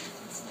thing.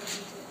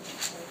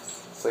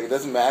 It's like it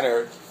doesn't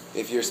matter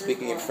if you're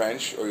speaking in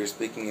French or you're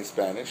speaking in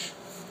Spanish.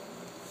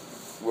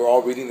 We're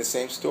all reading the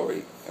same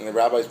story, and the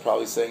rabbi's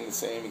probably saying the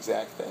same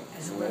exact thing.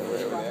 And No the matter way where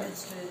it's we bar are.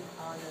 mitzvahed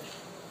on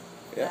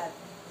Yeah. that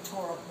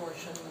Torah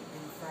portion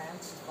in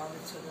France, is bar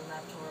mitzvahed in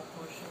that Torah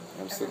portion.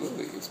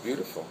 Absolutely, it's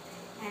beautiful.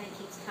 And it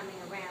keeps coming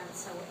around,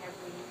 so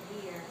every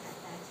year at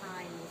that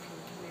time you can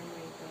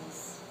commemorate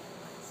those.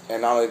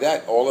 And not only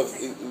that,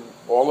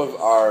 all of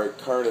our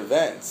current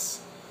events,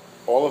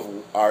 all of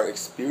our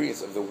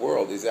experience of the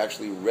world is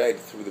actually read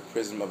through the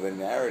prism of the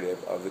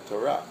narrative of the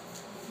Torah.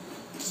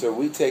 So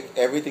we take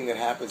everything that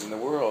happens in the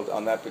world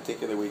on that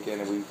particular weekend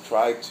and we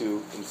try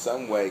to, in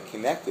some way,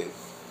 connect it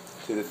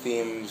to the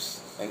themes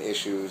and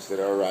issues that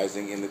are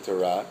arising in the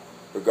Torah,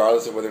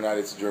 regardless of whether or not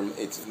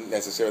it's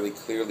necessarily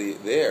clearly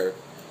there.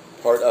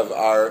 Part of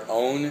our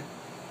own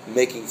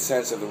making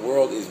sense of the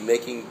world is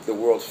making the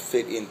world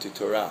fit into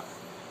Torah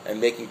and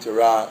making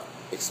Torah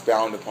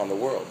expound upon the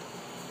world.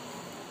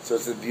 So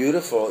it's a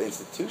beautiful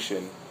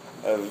institution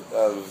in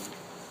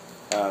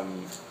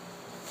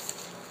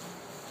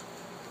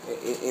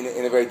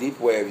a very deep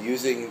way of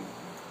using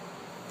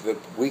the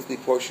weekly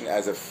portion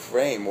as a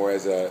frame or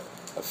as a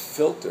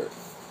filter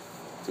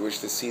to which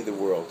to see the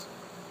world.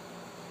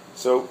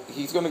 So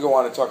he's going to go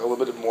on and talk a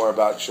little bit more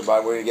about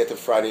Shabbat. We're going to get to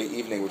Friday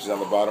evening, which is on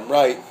the bottom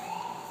right.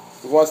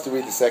 He wants to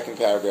read the second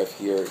paragraph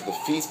here, the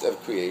Feast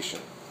of Creation.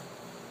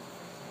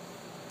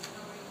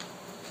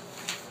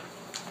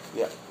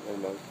 Yeah,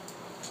 no.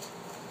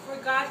 For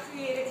God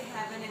created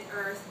heaven and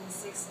earth in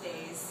 6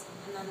 days,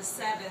 and on the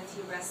seventh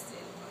he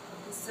rested.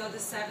 And so the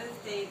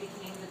seventh day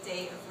became the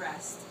day of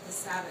rest, the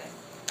Sabbath,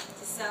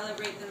 to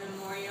celebrate the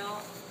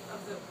memorial of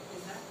the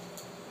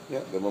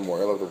The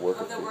memorial of the work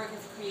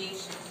of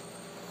creation,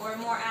 or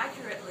more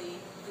accurately,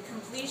 the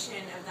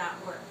completion of that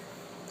work.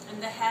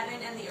 And the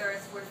heaven and the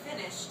earth were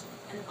finished,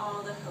 and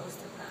all the host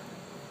of them.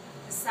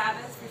 The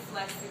Sabbath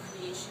reflects the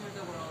creation of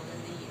the world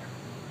and the year,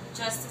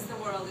 just as the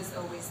world is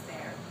always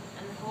there,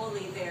 and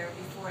wholly there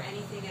before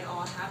anything at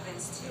all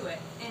happens to it,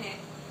 in it.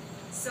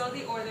 So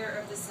the order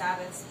of the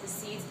Sabbaths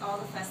precedes all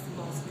the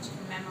festivals which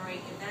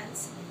commemorate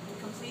events, and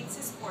completes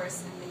his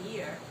course in the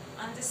year,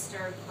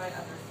 undisturbed by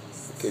other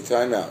feasts. Okay,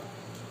 time out.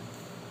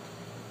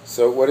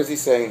 So what is he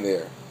saying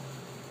there?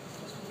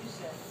 That's what you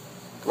said.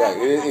 Right,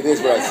 it is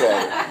what I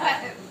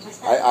said.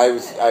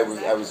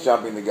 I was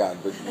jumping the gun,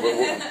 but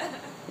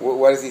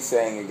what is he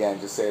saying again?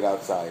 Just say it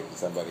outside,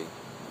 somebody.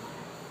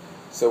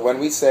 So when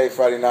we say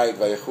Friday night,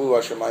 Vayechu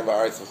Hashemayim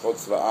va'aretz v'chol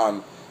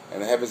tzva'am,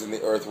 and the heavens and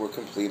the earth were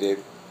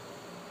completed,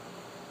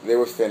 they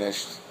were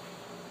finished.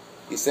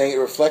 He's saying it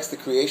reflects the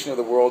creation of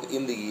the world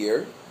in the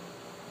year,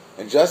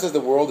 and just as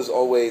the world is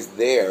always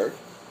there,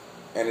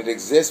 and it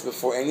exists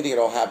before anything at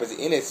all happens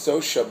in it, so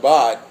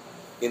Shabbat,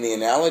 in the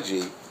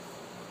analogy,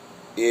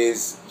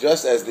 is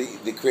just as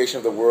the creation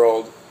of the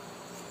world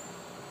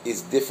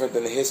is different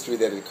than the history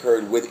that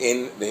occurred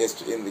within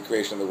in the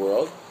creation of the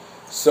world,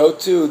 so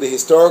too the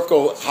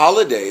historical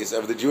holidays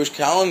of the Jewish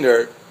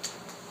calendar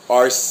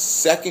are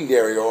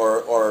secondary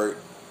or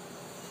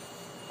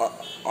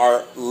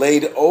are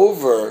laid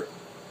over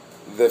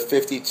the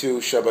 52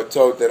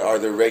 Shabbatot that are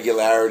the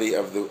regularity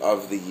of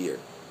the year.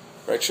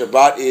 Right?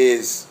 Shabbat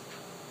is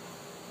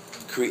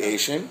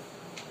creation,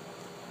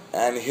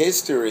 and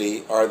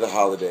history are the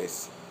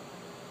holidays.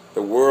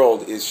 The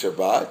world is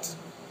Shabbat,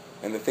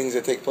 and the things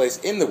that take place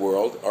in the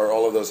world are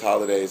all of those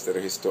holidays that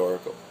are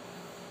historical.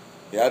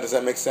 Yeah, does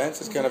that make sense?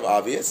 It's kind of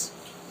obvious,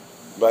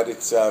 but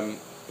it's I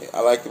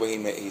like the way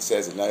he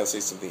says it. Now he'll say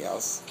something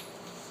else.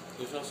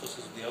 He also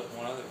says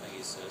one other thing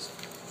he says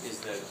is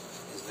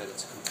that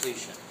it's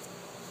completion.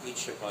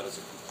 Each Shabbat is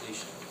a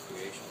completion of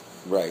creation.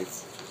 Right. Which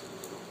is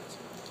a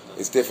little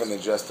It's different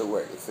than just the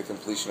work. It's the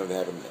completion of the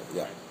heaven.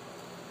 Yeah.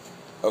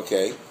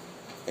 Okay.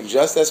 And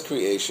just as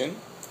creation.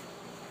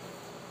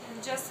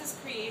 And just as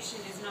creation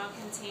is not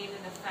contained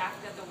in the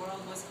fact that the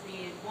world was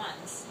created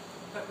once,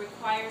 but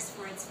requires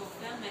for its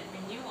fulfillment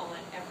renewal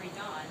at every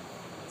dawn,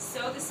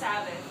 so the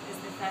Sabbath is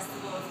the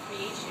festival of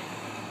creation,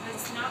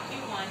 must not be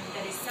one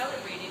that is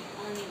celebrated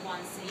only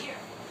once a year,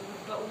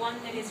 but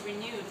one that is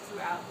renewed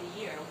throughout the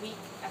year, week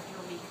after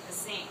week the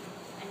same,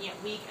 and yet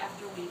week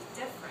after week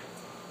different,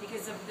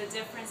 because of the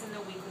difference in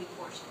the weekly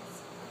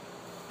portions.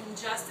 And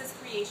just as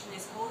creation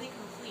is wholly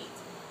complete,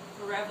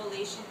 for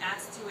revelation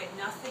adds to it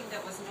nothing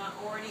that was not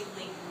already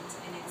latent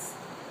in it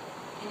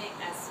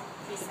as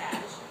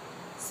presage,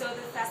 so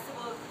the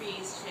festival of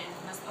creation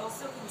must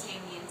also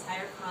contain the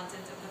entire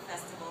content of the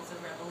festivals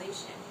of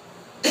revelation.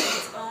 In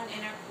its own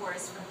inner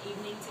course from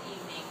evening to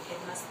evening, it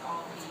must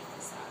all be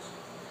presage.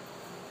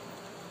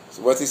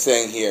 So what's he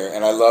saying here?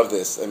 And I love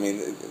this. I mean,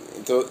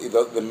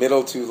 the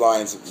middle two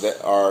lines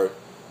that are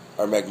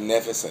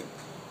magnificent.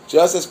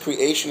 Just as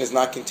creation is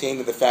not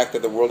contained in the fact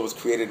that the world was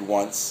created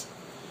once,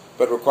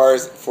 but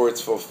requires for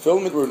its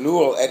fulfillment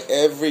renewal at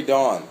every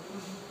dawn,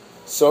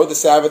 so the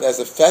Sabbath as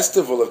a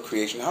festival of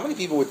creation. How many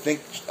people would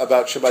think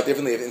about Shabbat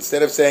differently if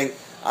instead of saying,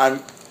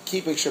 I'm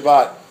keeping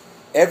Shabbat,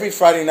 every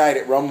Friday night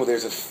at Rumble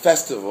there's a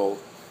festival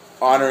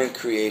honoring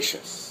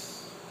creation.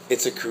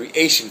 It's a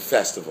creation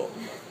festival.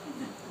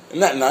 Isn't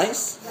that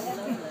nice?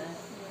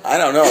 I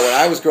don't know. When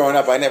I was growing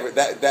up,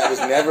 that was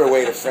never a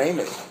way to frame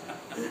it.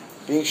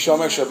 Being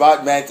Shomer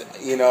Shabbat meant,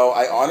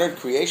 I honored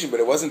creation, but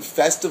it wasn't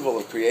festival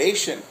of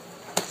creation.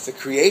 It's a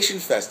creation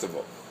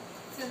festival.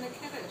 It's in the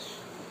Kiddush.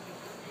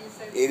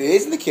 It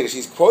is in the Kiddush.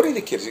 He's quoting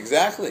the Kiddush.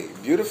 Exactly.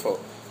 Beautiful.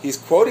 He's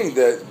quoting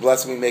the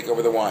blessing we make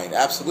over the wine.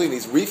 Absolutely.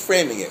 He's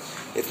reframing it.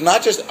 It's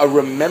not just a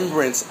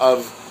remembrance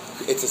of,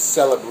 it's a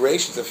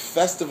celebration. It's a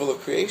festival of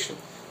creation.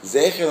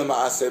 Zecher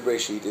L'Maaseh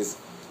Breshit is,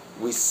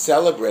 we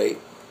celebrate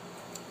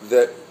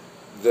the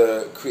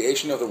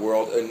creation of the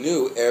world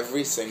anew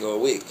every single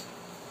week.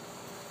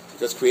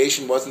 Because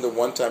creation wasn't a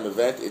one-time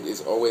event. It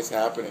is always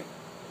happening.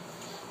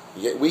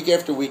 You get week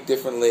after week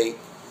differently,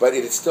 but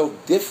it is still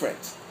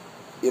different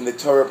in the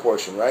Torah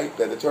portion, right?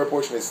 That the Torah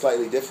portion is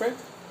slightly different,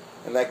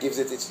 and that gives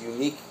it its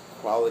unique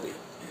quality.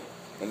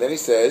 And then he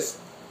says,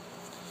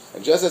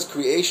 and just as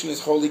creation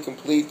is wholly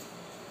complete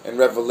and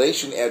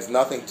revelation adds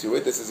nothing to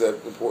it, this is an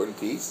important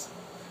piece,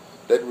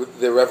 that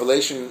the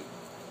revelation,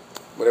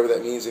 whatever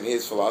that means in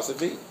his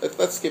philosophy,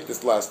 let's skip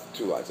this last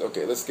two lines.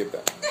 Okay, let's skip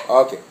that.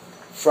 Okay,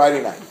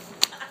 Friday night.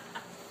 Can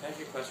I ask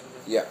you a question?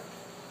 Yeah.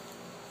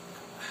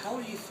 How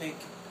do you think?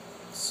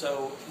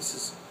 So this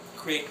is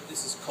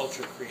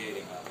culture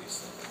creating,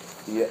 obviously.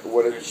 Yeah.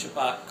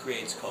 Shabbat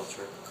creates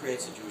culture,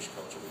 creates a Jewish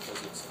culture because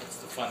it's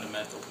the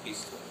fundamental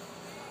piece to it.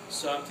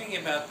 So I'm thinking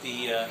about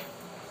the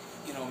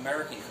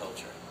American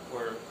culture,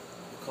 or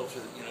the culture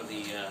that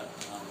the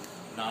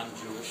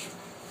non-Jewish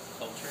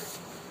culture.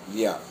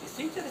 Yeah. Do you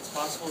think that it's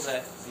possible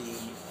that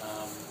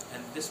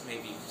and this may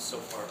be so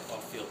far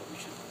off field that we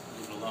should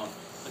leave it alone,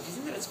 but do you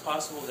think that it's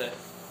possible that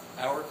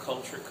our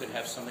culture could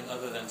have something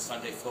other than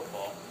Sunday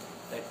football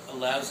that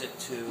allows it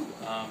to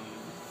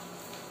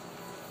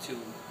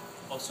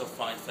also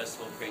find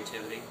festival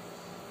creativity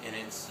in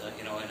its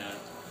in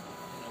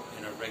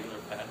a regular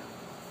pattern?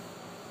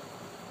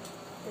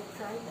 They've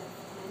tried that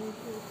many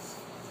years.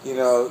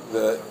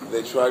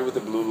 They tried with the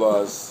blue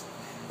laws,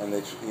 and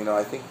I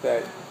think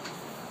that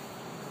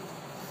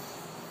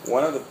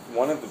one of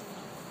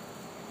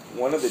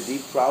the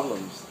deep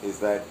problems is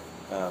that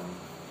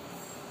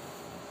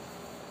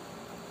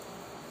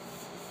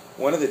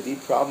one of the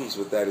deep problems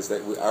with that is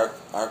that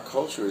our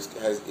culture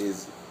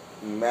is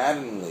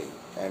maddeningly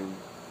and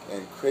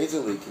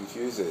crazily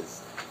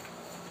confuses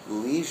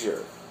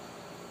leisure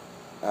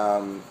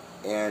and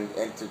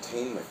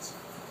entertainment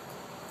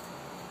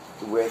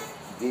with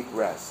deep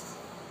rest.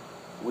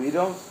 We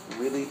don't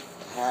really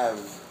have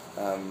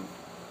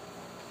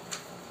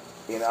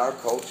in our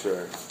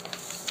culture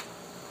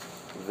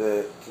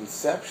the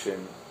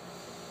conception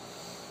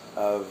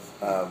of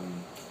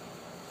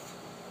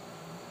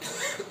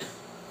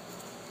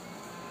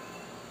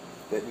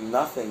that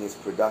nothing is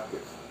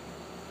productive.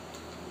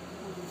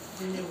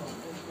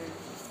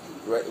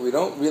 Right? We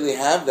don't really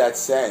have that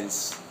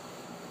sense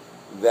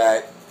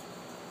that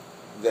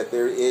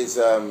there is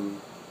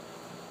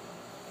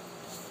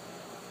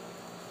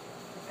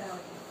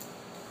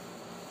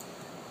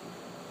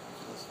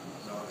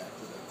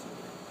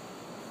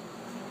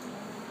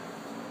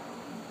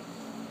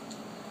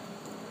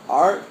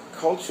our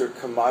culture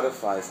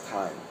commodifies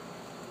time.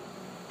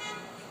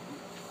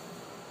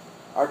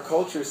 Our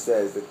culture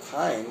says that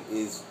time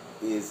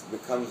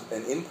becomes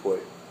an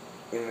input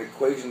in an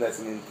equation that's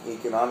an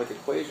economic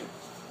equation.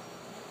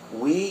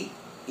 We,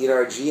 in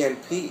our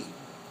GDP,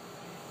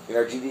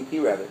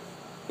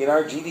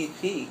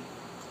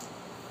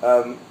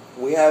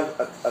 we have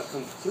a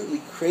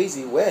completely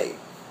crazy way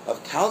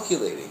of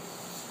calculating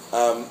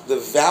the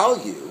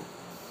value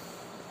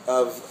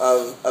of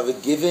a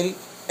given,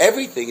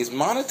 everything is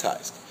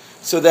monetized.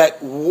 So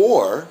that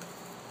war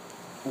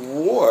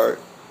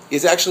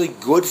is actually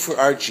good for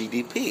our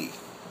GDP.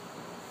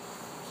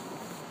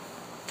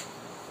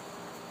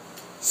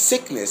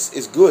 Sickness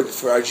is good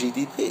for our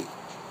GDP.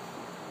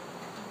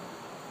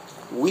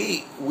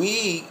 We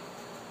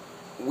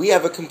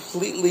have a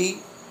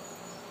completely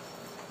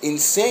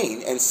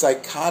insane and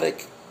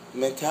psychotic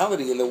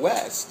mentality in the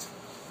West,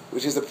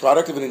 which is the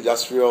product of an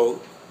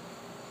industrial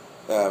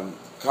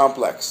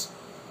complex,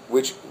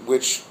 which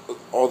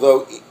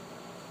although,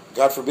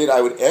 God forbid,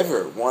 I would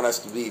ever want us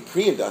to be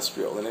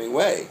pre-industrial in any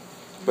way,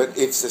 but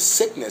it's the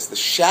sickness, the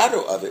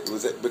shadow of it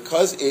was that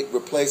because it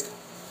replaced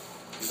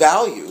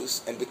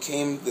values and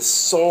became the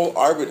sole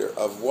arbiter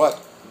of what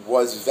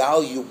was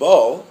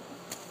valuable,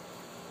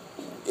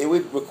 it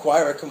would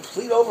require a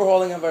complete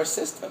overhauling of our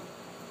system.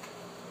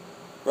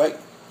 Right?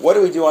 What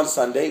do we do on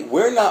Sunday?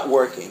 We're not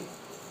working,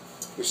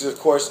 which is, of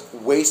course,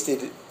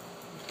 wasted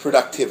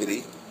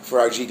productivity for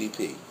our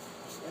GDP.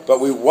 But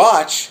we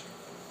watch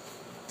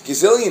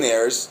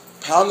gazillionaires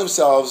pound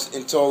themselves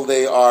until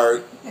they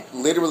are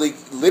literally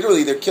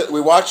they're killed. We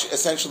watch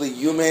essentially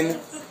human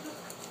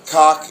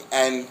cock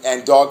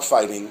and dog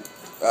fighting,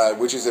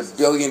 which is $1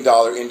 billion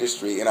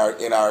industry in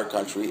our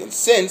country. And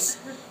since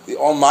the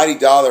almighty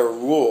dollar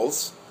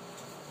rules,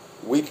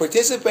 we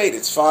participate.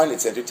 It's fun.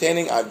 It's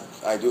entertaining.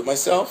 I do it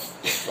myself.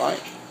 It's fine.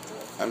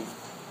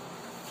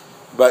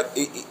 But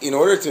in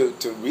order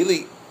to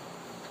really,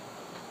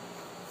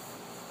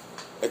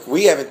 like,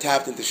 we haven't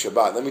tapped into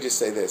Shabbat. Let me just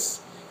say this.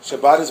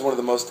 Shabbat is one of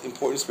the most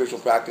important spiritual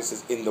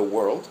practices in the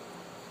world.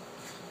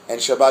 And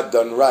Shabbat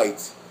done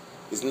right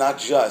is not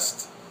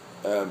just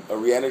a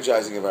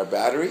re-energizing of our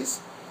batteries,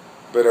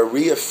 but a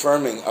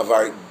reaffirming of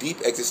our deep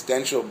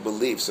existential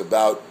beliefs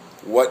about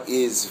what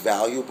is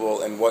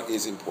valuable and what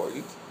is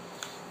important,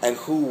 and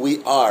who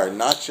we are,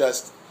 not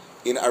just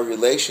in our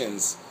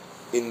relations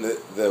in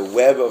the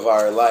web of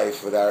our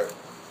life with our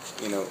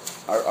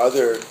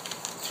other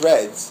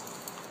threads,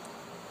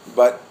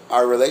 but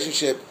our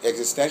relationship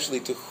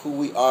existentially to who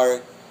we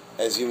are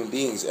as human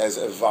beings, as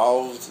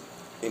evolved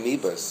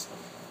amoebas.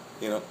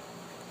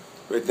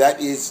 But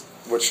that is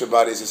what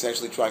Shabbat is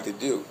essentially trying to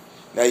do.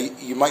 Now,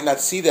 you might not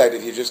see that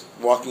if you're just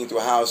walking into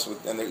a house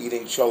and they're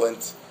eating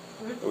cholent,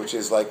 which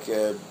is like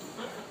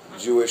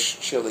Jewish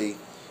chili,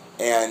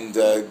 and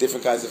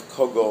different kinds of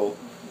kugel,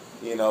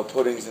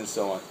 puddings and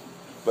so on.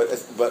 But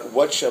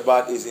what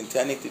Shabbat is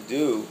intending to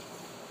do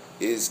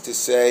is to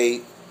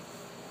say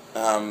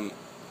that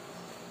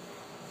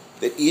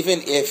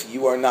even if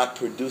you are not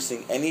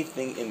producing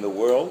anything in the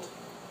world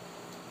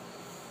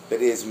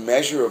that is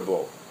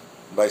measurable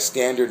by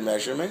standard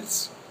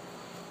measurements,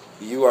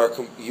 you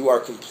are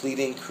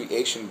completing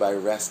creation by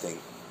resting.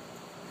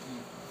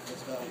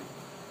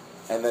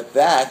 And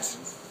that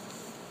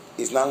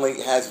is not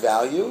only has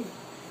value,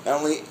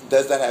 not only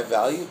does that have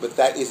value, but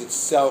that is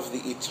itself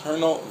the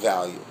eternal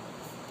value,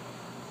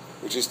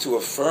 which is to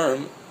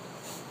affirm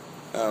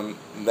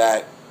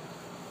that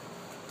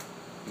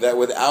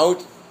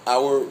without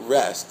our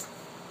rest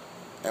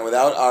and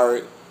without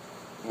our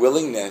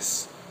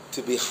willingness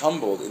to be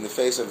humbled in the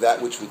face of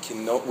that which we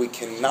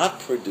cannot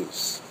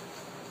produce,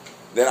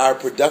 then our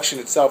production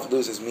itself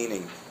loses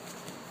meaning.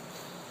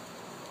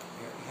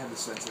 You have the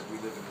sense that we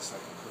live in this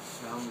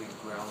profoundly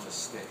groundless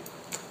state,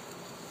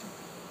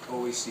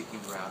 always seeking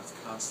grounds,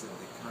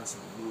 constantly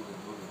moving,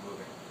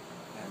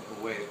 and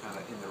a way to kind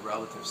of, in the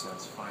relative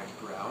sense, find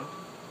ground.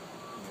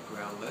 And the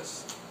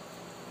groundless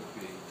would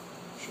be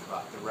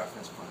Shabbat, the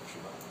reference point of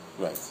Shabbat.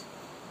 Right.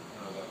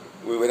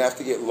 We would have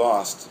to get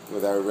lost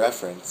with our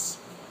reference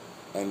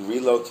and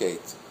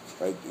relocate.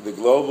 Right. The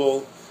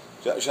global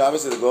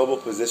Shabbos is the global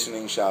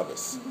positioning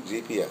Shabbos,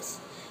 GPS.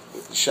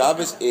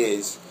 Shabbos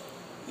is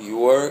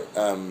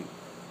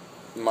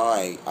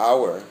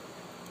our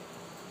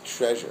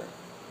treasure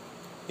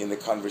in the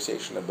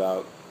conversation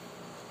about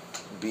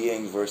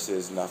being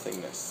versus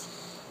nothingness.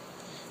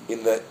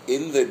 In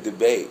the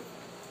debate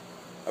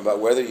about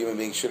whether human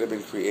beings should have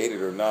been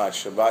created or not,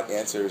 Shabbat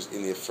answers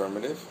in the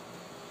affirmative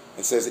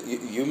and says that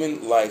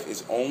human life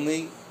is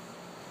only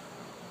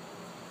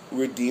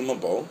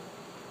redeemable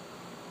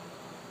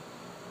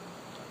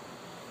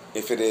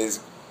if it is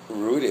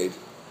rooted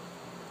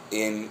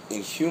in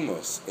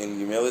humus, in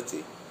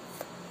humility,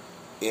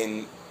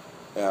 in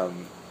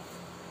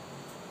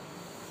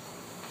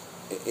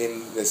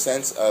the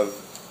sense of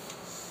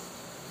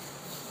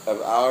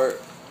our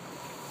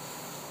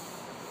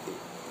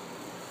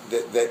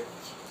that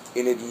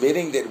in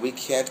admitting that we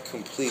can't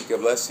complete,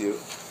 God bless you,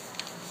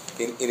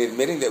 in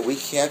admitting that we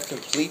can't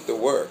complete the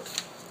work,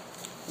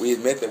 we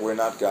admit that we're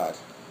not God.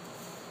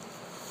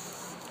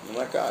 We're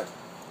not God.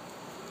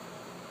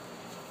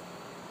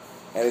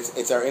 And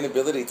it's our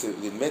inability to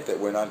admit that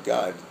we're not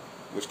God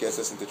which gets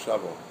us into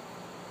trouble.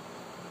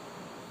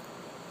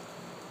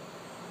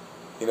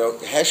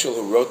 Heschel,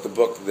 who wrote the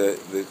book, the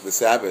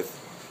Sabbath,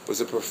 was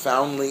a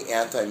profoundly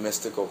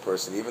anti-mystical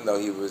person, even though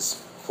he was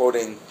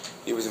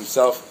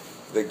himself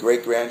the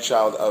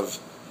great-grandchild of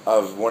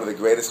of one of the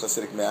greatest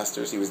Hasidic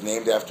masters. He was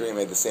named after him,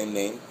 he had the same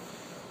name.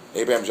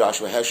 Abraham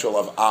Joshua Heschel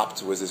of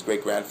Apt was his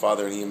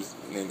great-grandfather, and he was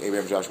named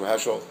Abraham Joshua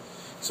Heschel.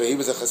 So he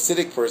was a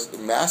Hasidic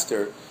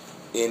master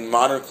in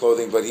modern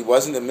clothing, but he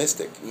wasn't a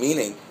mystic,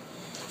 meaning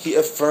he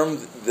affirmed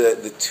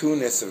the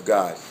two-ness of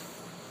God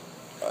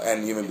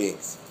and human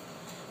beings.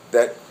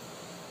 That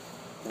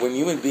when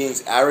human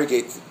beings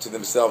arrogate to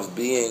themselves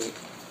being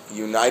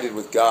united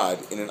with God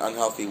in an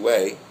unhealthy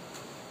way,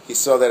 he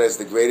saw that as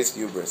the greatest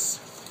hubris.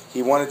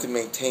 He wanted to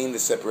maintain the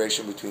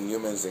separation between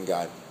humans and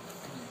God.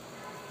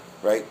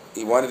 Right?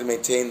 He wanted to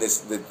maintain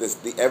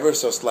the ever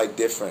so slight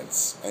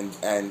difference,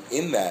 and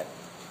in that,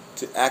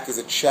 to act as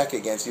a check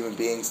against human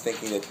beings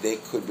thinking that they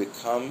could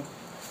become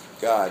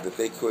God, that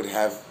they could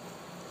have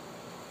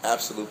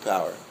absolute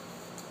power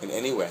in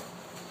any way.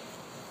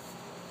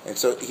 And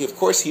so, of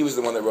course, he was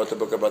the one that wrote the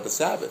book about the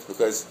Sabbath,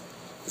 because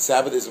the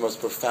Sabbath is the most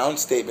profound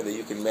statement that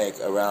you can make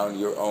around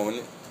your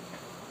own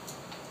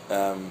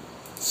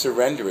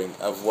surrendering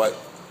of what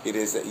it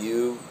is that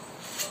you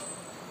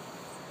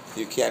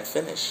can't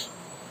finish.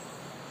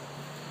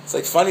 It's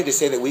like funny to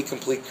say that we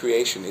complete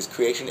creation. Is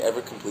creation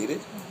ever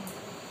completed?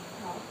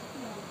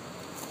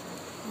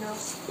 No.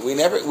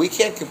 We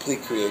can't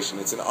complete creation.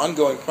 It's an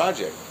ongoing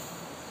project.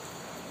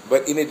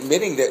 But in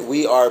admitting that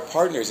we are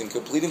partners in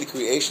completing the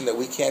creation that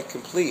we can't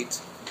complete,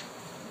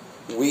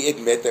 we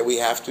admit that we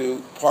have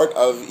to, part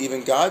of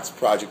even God's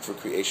project for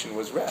creation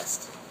was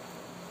rest.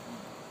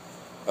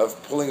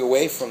 Of pulling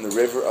away from the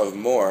river of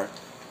more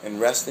and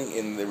resting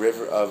in the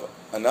river of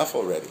enough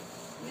already.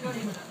 We don't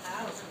even know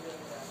how to really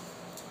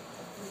rest.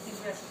 We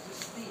think rest is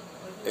just sleep.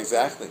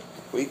 Exactly.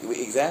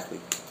 Exactly.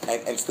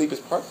 And sleep is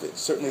part of it.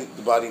 Certainly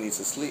the body needs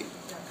to sleep.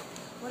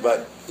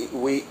 But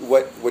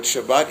what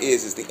Shabbat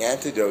is the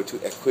antidote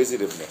to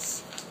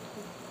acquisitiveness.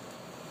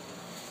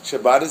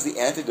 Shabbat is the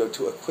antidote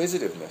to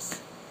acquisitiveness.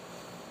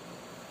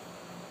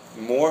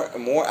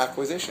 More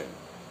acquisition.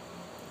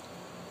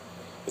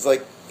 It's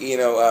like,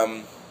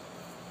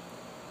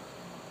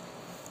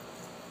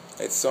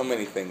 it's so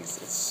many things.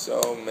 It's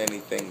so many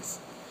things.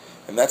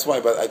 And that's why,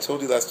 but I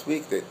told you last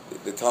week that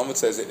the Talmud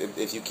says that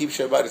if you keep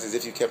Shabbat, it's as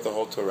if you kept the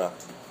whole Torah.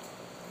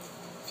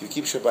 If you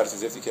keep Shabbat, it's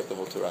as if you kept the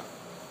whole Torah.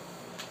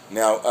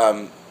 Now,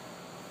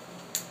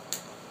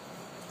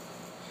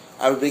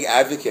 I'm a big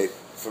advocate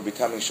for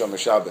becoming Shomer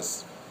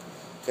Shabbos.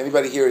 If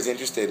anybody here is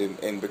interested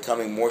in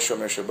becoming more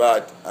Shomer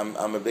Shabbat,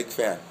 I'm a big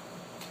fan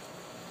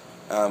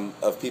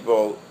of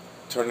people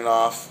turning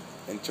off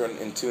and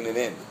tuning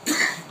in.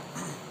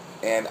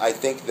 And I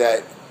think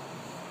that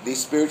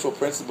these spiritual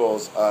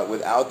principles,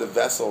 without the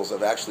vessels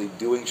of actually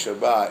doing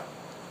Shabbat,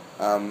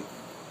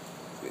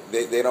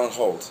 they don't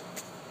hold.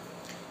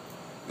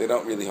 They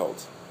don't really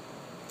hold.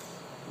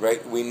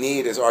 Right? We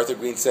need, as Arthur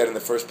Green said in the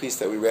first piece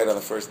that we read on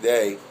the first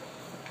day,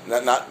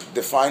 not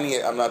defining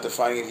it, I'm not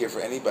defining it here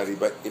for anybody,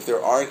 but if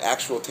there aren't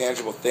actual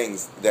tangible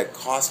things that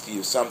cost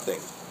you something,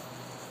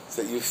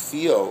 so that you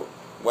feel,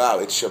 wow,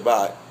 it's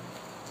Shabbat,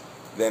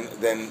 then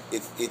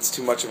it's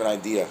too much of an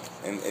idea,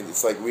 and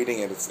it's like reading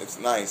it. It's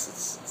nice.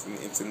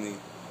 It's in the,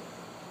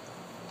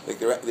 like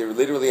there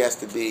literally has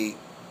to be,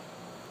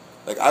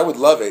 like, I would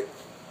love it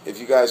if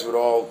you guys would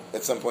all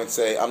at some point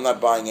say, I'm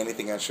not buying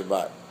anything on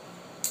Shabbat.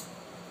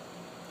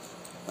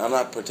 I'm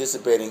not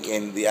participating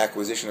in the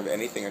acquisition of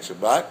anything on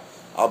Shabbat.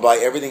 I'll buy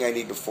everything I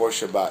need before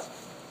Shabbat.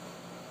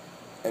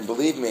 And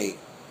believe me,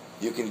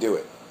 you can do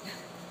it.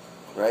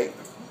 Right?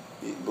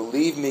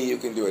 Believe me, you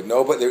can do it.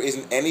 No, but there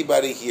isn't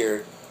anybody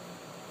here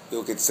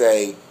who could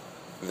say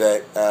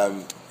that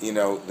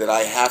that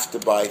I have to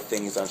buy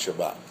things on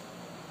Shabbat.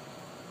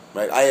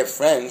 Right? I have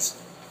friends,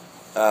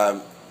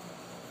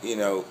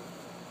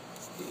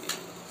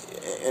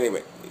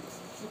 anyway.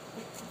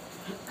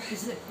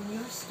 Is it in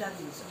your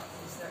studies?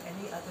 Is there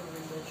any other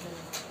religion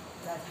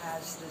that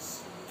has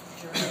this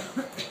journey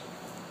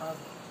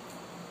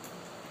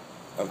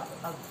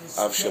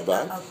of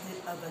Shabbat?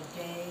 Of a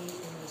day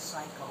in the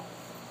cycle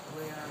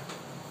where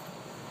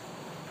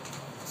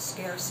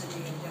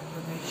scarcity and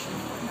deprivation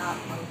are not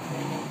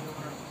open,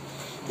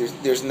 or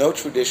there's no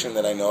tradition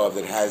that I know of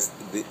that has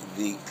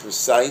the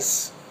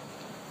precise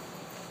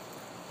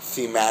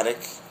thematic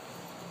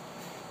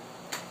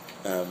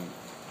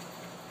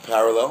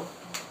parallel.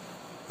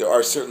 There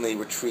are certainly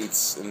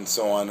retreats and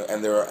so on,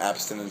 and there are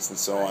abstinence and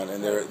so on,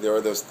 and there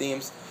are those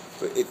themes,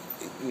 but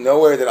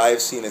nowhere that I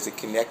have seen is it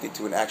connected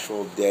to an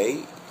actual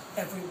day.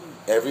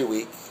 Every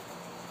week.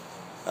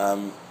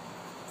 And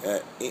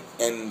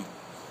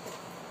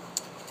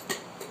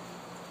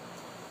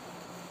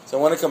so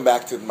I want to come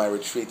back to my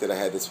retreat that I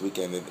had this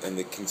weekend and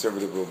the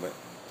conservative movement.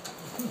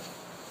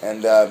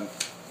 And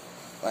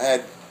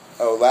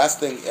last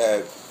thing.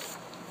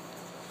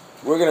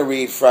 We're going to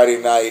read Friday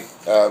night.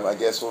 I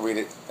guess we'll read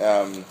it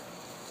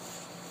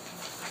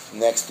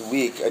next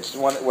week.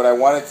 What I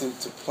wanted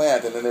to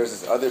plant, and then there's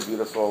this other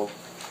beautiful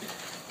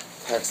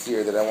text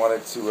here that I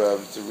wanted to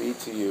read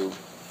to you.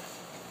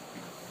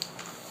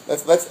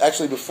 Let's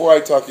actually, before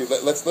I talk to you,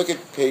 let's look at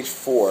page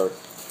 4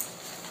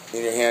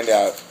 in your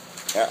handout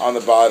on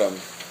the bottom.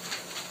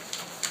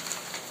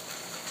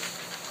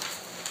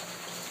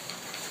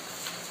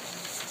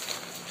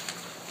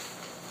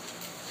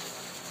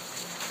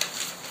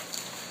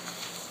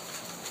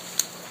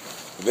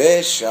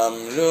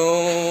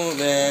 Veshamru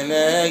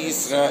b'nei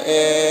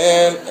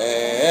Yisrael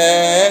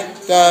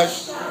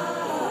etash.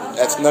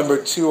 That's number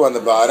 2 on the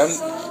bottom.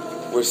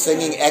 We're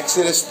singing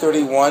Exodus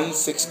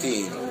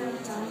 31:16.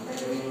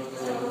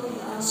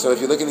 So if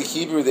you look in the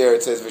Hebrew there,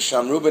 it says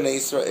Veshamru b'nei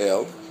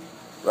Yisrael.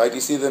 Right? You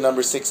see the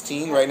number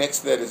 16 right next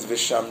to that is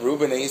Veshamru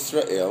b'nei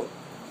Yisrael.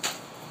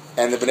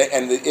 And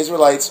the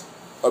Israelites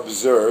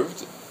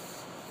observed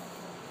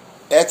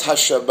Et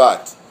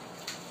HaShabbat.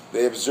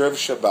 They observed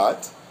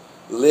Shabbat.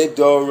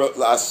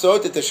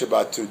 La'asot et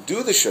Shabbat, to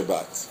do the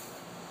Shabbat,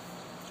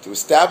 to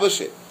establish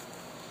it.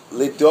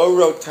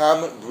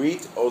 Lidorotam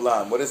Brit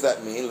Olam. What does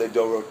that mean?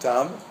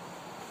 Lidorotam?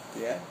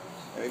 Yeah?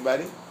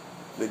 Anybody?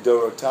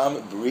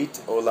 Lidorotam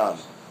Brit Olam.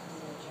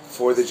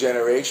 For the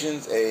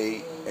generations,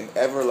 an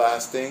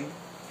everlasting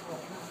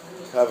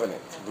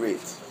covenant.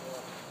 Brit.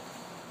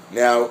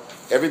 Now,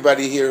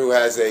 everybody here who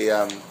has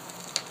a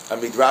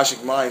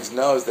midrashic mind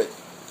knows that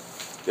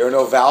there are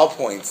no vowel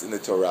points in the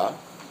Torah.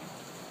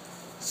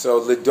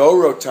 So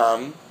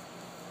lidorotam,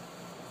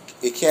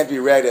 it can't be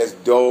read as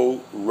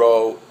do,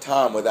 ro,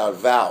 tam without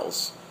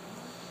vowels.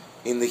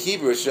 In the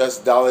Hebrew, it's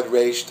just daled,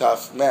 resh,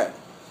 taf, mem.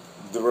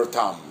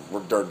 Dorotam.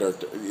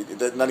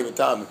 Not even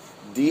tam.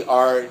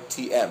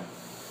 D-R-T-M.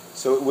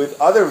 So with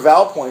other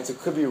vowel points, it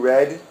could be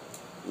read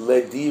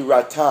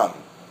lediratam.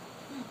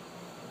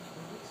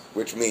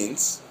 Which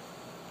means,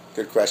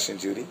 good question,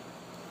 Judy.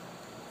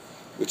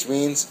 Which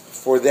means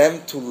for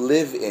them to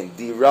live in.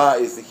 Dira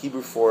is the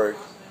Hebrew for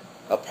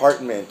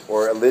apartment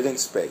or a living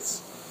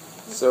space.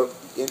 So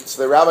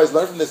the rabbis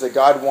learned from this that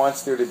God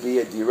wants there to be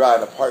a dira,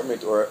 an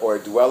apartment or a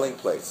dwelling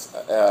place,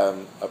 a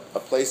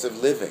place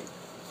of living.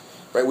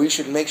 Right? We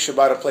should make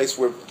Shabbat a place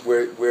where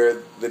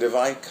the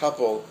divine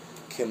couple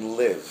can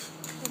live.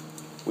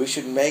 We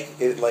should make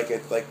it like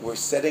we're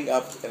setting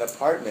up an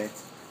apartment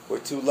where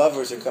two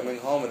lovers are coming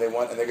home and they're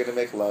going to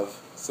make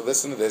love. So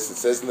listen to this. It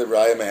says in the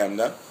Raya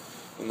Mehemna,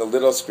 in the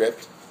little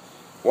script,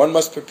 one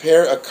must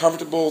prepare a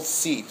comfortable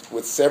seat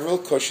with several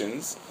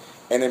cushions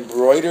and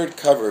embroidered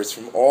covers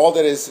from all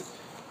that is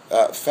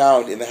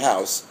found in the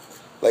house,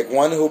 like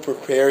one who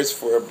prepares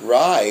for a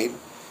bride,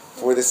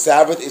 for the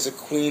Sabbath is a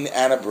queen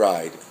and a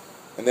bride.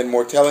 And then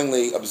more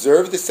tellingly,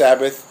 observe the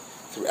Sabbath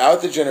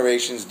throughout the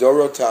generations,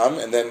 Dorotam,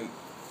 and then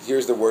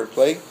here's the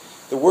wordplay.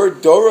 The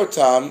word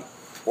Dorotam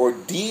or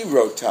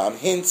Dirotam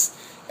hints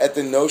at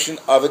the notion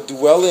of a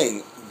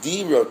dwelling,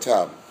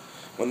 Dirotam.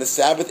 When the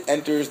Sabbath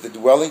enters, the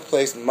dwelling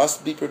place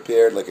must be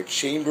prepared like a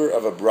chamber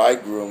of a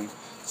bridegroom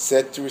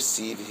set to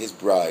receive his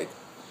bride.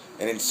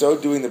 And in so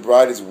doing, the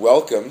bride is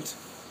welcomed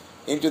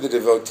into the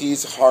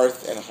devotee's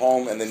hearth and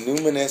home, and the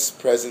numinous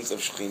presence of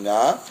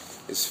Shekhinah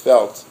is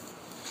felt.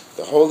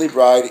 The holy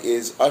bride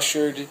is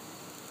ushered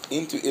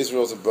into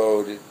Israel's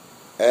abode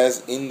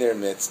as in their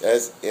midst,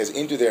 as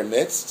into their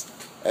midst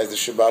as the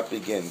Shabbat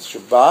begins.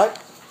 Shabbat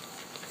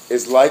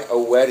is like a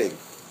wedding.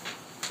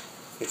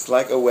 It's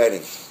like a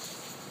wedding.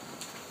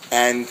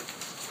 And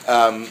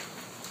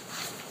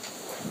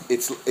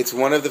it's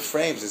one of the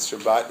frames.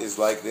 Shabbat is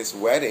like this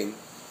wedding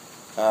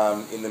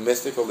in the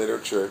mystical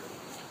literature.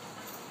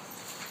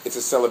 It's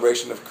a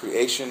celebration of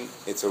creation.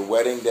 It's a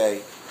wedding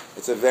day.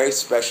 It's a very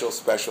special,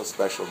 special,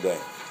 special day.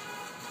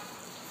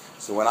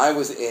 So when I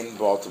was in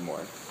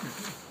Baltimore,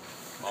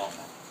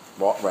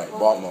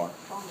 Baltimore,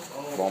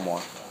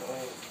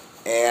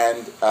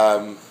 and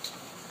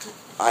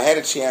I had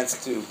a chance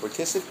to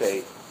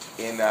participate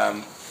in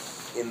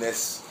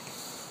this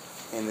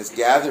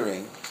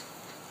gathering,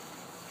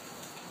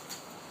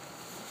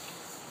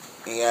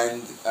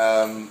 and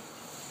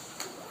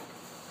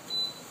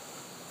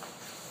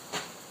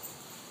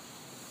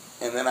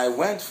then I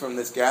went from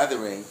this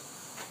gathering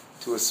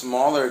to a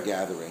smaller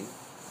gathering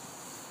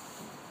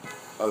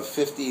of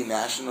 50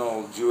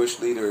 national Jewish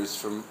leaders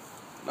from,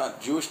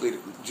 Jewish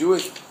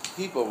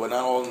people, but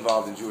not all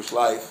involved in Jewish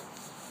life,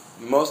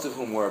 most of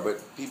whom were,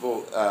 but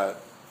people,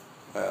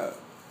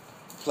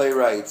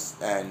 playwrights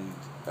and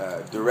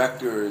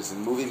directors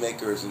and movie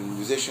makers and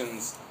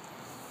musicians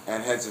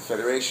and heads of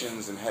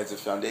federations and heads of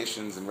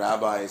foundations and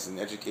rabbis and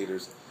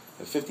educators,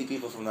 and 50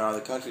 people from around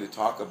the country to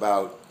talk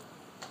about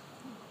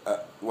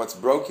what's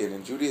broken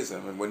in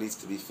Judaism and what needs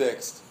to be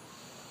fixed.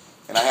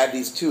 And I had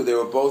these two. They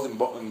were both in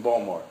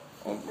Baltimore.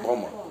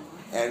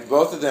 And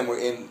both of them were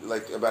in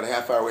like about a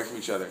half hour away from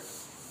each other.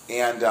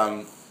 And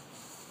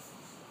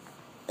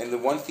the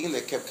one theme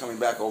that kept coming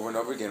back over and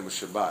over again was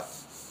Shabbat.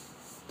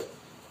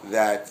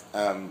 That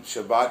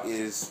Shabbat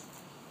is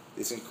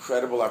this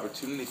incredible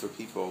opportunity for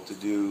people to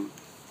do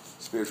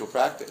spiritual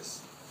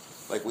practice.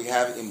 Like we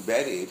have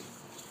embedded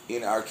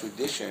in our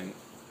tradition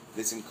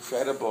this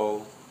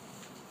incredible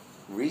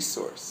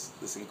resource,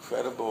 this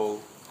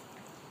incredible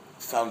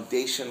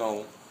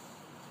foundational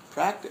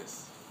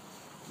practice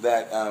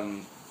that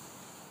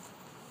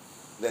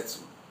that's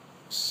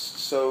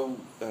so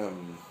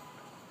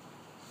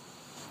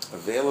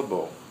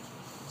available,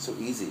 so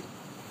easy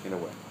in a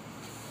way.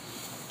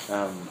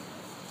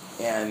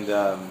 And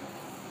I'll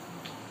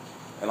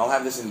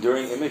have this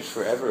enduring image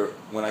forever.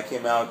 When I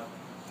came out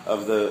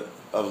of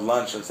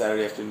lunch on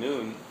Saturday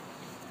afternoon,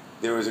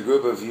 there was a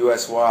group of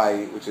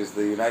USY, which is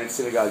the United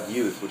Synagogue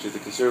Youth, which is the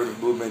conservative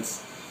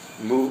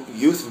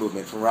youth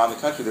movement from around the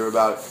country. There were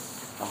about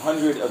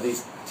 100 of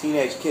these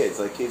teenage kids,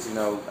 like kids,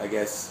 I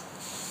guess,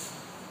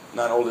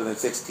 not older than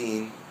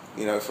 16,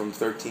 from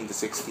 13 to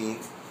 16.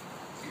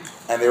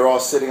 And they were all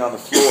sitting on the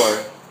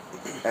floor,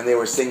 and they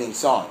were singing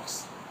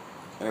songs.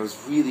 And it was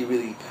really,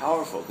 really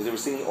powerful, because they were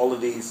singing all of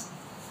these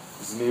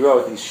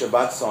Zmirot, these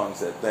Shabbat songs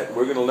that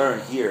we're going to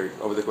learn here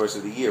over the course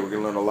of the year. We're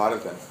going to learn a lot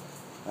of them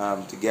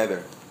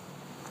together.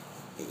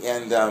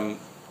 And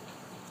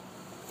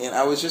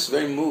I was just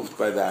very moved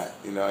by that.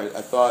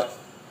 I thought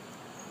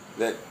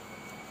that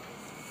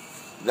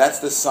that's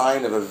the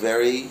sign of a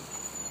very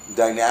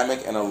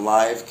dynamic and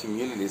alive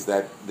community, is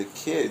that the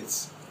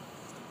kids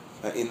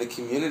in the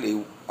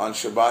community on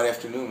Shabbat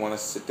afternoon want to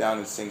sit down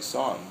and sing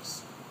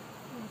songs.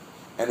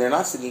 And they're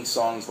not singing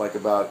songs like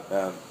about,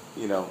 the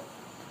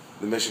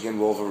Michigan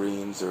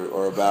Wolverines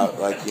or about,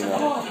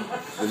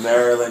 the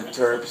Maryland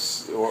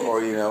Terps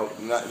or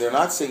they're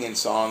not singing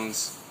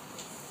songs.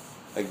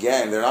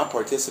 Again, they're not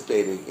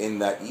participating in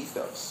that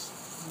ethos.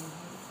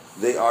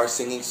 They are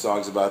singing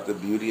songs about the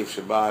beauty of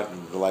Shabbat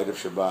and the light of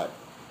Shabbat.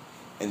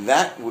 And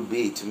that would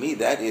be, to me,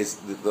 that is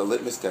the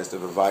litmus test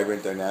of a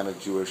vibrant, dynamic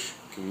Jewish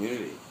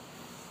community,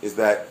 is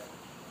that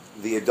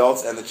the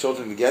adults and the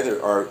children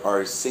together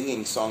are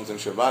singing songs on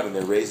Shabbat, and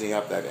they're raising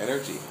up that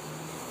energy,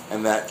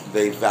 and that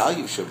they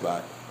value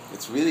Shabbat.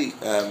 It's really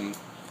an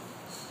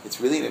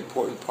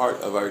important part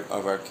of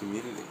our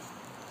community.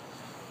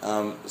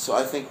 So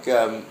I think,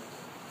 I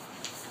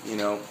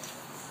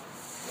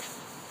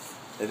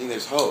think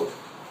there's hope.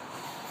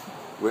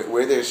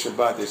 Where there's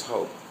Shabbat, there's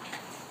hope.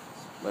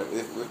 Right?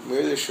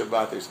 Where there's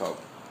Shabbat, there's hope.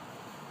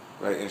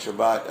 Right? In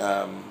Shabbat,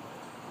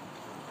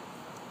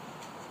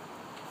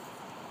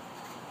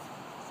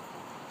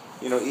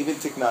 even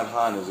Thich Nhat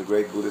Hanh, who's a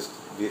great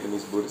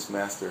Vietnamese Buddhist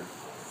master,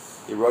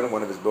 he wrote in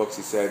one of his books,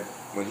 he said,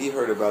 when he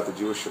heard about the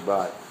Jewish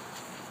Shabbat,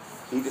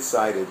 he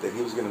decided that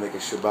he was going to make a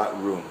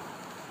Shabbat room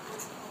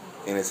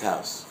in his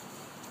house,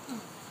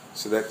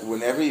 so that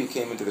whenever you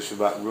came into the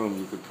Shabbat room,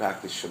 you could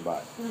practice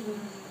Shabbat.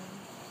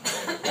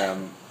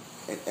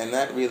 And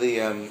that really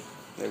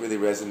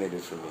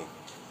resonated for me.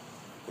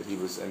 That he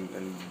was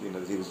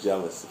that he was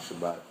jealous of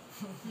Shabbat.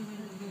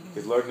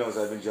 Because Lord knows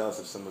I've been jealous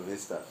of some of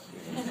his stuff.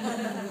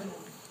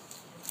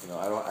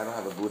 I don't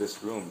have a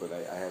Buddhist room, but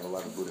I have a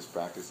lot of Buddhist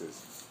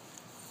practices,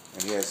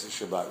 and he has a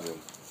Shabbat room.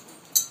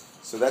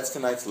 So that's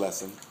tonight's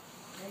lesson.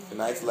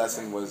 Tonight's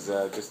lesson was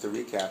just a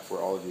recap for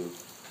all of you.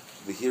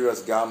 The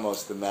Hiras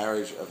Gamos, the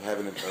marriage of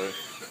heaven and earth.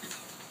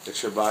 That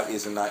Shabbat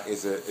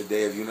is a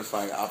day of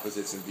unifying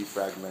opposites and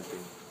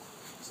defragmenting.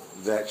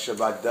 That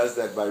Shabbat does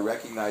that by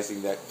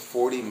recognizing that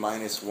 40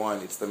 minus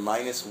 1, it's the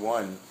minus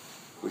 1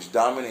 which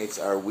dominates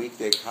our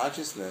weekday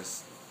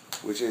consciousness,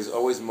 which is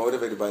always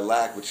motivated by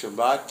lack. But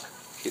Shabbat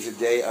is a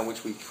day on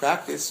which we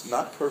practice,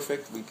 not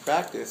perfect, we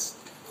practice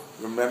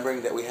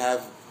remembering that we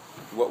have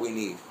what we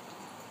need.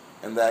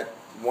 And that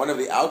one of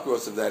the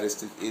outgrowths of that is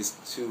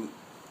to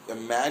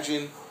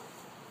imagine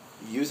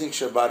using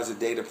Shabbat as a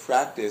day to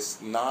practice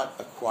not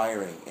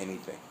acquiring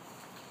anything.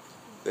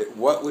 That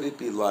what would it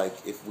be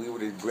like if we were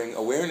to bring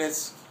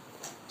awareness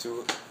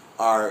to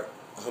our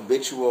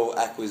habitual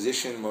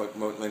acquisition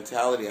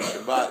mentality on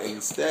Shabbat, and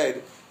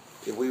instead,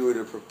 if we were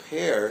to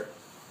prepare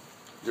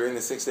during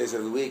the 6 days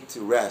of the week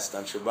to rest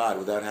on Shabbat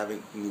without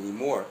having any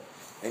more.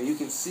 And you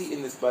can see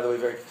in this, by the way,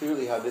 very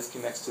clearly how this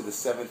connects to the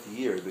 7th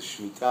year, the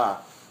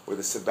Shemitah, or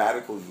the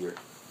sabbatical year.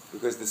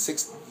 Because the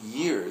 6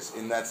 years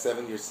in that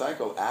 7-year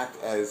cycle act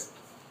as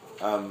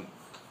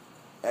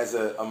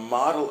a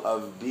model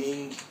of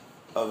being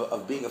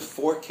a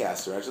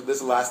forecaster. Actually, this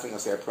is the last thing I'll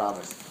say, I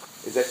promise,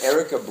 is that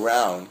Erica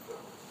Brown,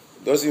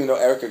 those of you who know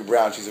Erica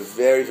Brown, she's a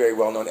very, very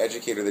well-known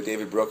educator that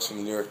David Brooks from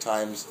the New York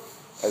Times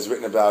has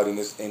written about in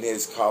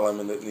his column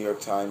in the New York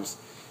Times.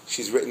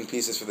 She's written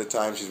pieces for the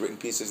Times. She's written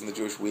pieces in the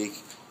Jewish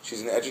Week.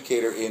 She's an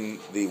educator in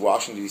the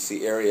Washington,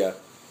 D.C. area,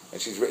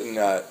 and she's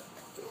written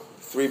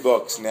 3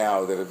 books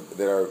now that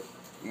are.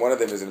 One of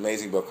them is an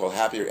amazing book called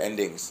Happier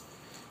Endings.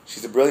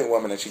 She's a brilliant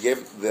woman, and she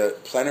gave the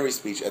plenary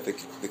speech at the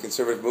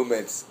conservative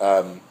movements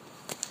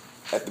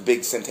at the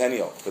big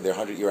centennial for their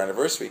 100-year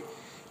anniversary.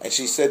 And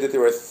she said that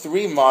there were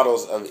 3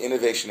 models of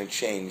innovation and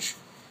change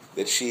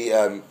that she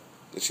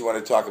wanted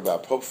to talk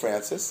about. Pope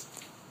Francis,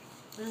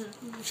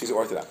 she's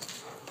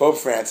Orthodox. Pope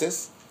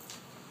Francis,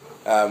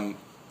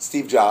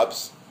 Steve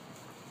Jobs,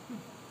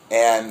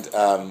 and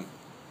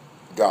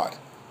God.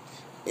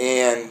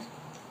 And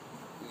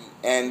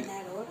In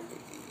that order?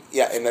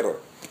 Yeah, in that order.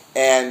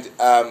 And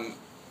I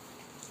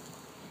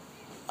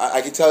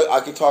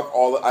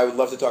would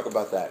love to talk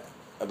about that,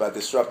 about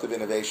disruptive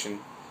innovation,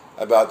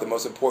 about the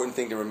most important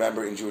thing to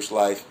remember in Jewish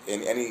life,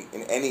 in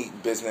any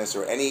business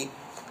or any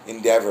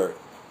endeavor,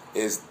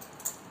 is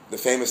the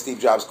famous Steve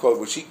Jobs quote,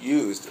 which he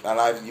used, and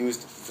I've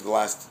used for the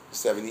last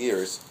 7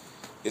 years,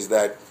 is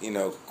that,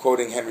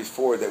 quoting Henry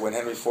Ford, that when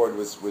Henry Ford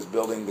was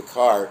building the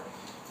car,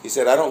 he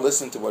said, I don't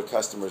listen to what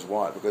customers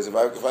want, because if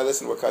I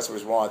listened to what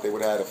customers want, they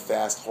would have had a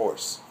fast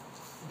horse.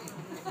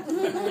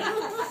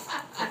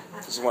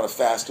 Just want a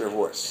faster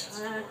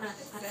horse.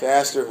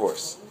 Faster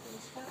horse.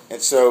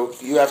 And so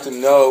you have to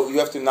know, you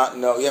have to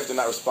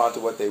not respond to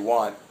what they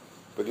want,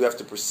 but you have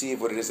to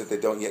perceive what it is that they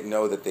don't yet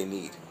know that they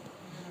need.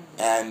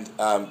 And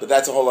but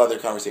that's a whole other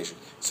conversation.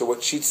 So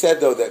what she said,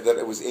 though, that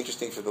it was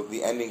interesting for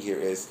the ending here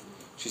is,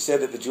 she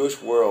said that the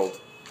Jewish world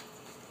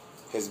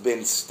has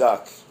been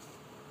stuck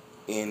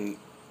in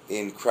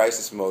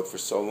crisis mode for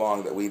so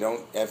long that we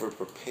don't ever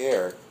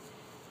prepare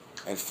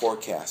and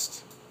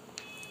forecast.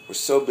 We're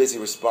so busy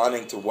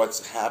responding to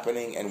what's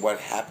happening and what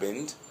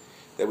happened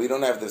that we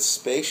don't have the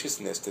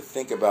spaciousness to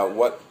think about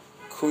what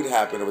could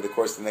happen over the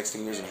course of the next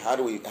 10 years and how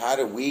do we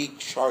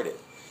chart it?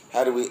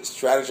 How do we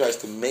strategize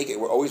to make it?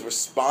 We're always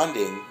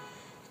responding,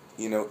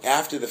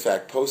 after the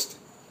fact, a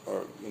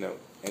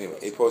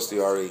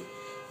posteriori,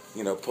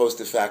 post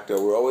de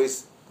facto. We're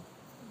always,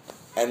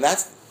 and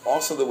that's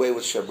also the way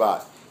with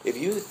Shabbat. If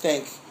you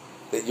think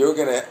that you're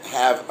going to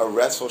have a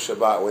restful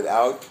Shabbat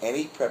without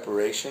any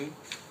preparation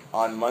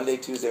on Monday,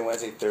 Tuesday,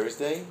 Wednesday,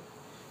 Thursday,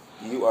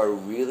 you are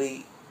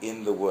really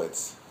in the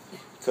woods.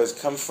 Because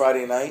come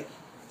Friday night,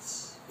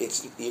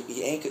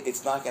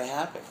 it's not going to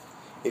happen.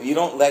 If you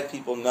don't let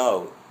people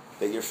know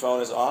that your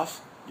phone is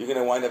off, you're going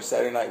to wind up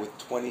Saturday night with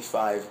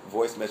 25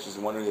 voice messages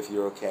wondering if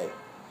you're okay.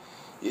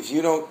 If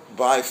you don't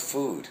buy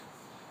food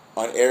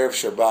on Erev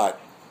Shabbat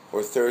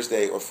or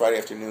Thursday or Friday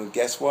afternoon,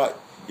 guess what?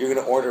 You're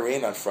going to order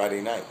in on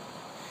Friday night.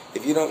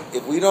 If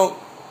we don't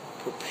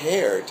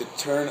prepare to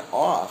turn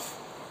off,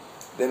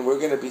 then we're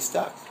going to be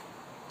stuck.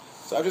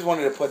 So I just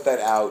wanted to put that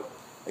out.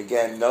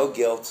 Again, no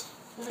guilt.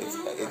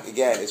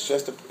 It's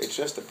just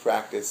a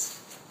practice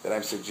that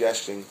I'm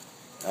suggesting.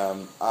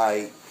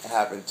 I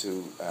happen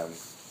to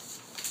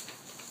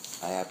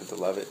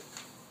love it,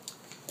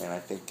 and I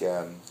think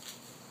our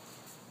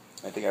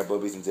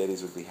boobies and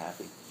zaddies would be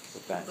happy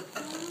with that.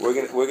 We're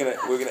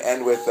gonna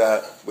end with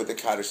the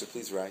Kaddish. So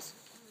please rise.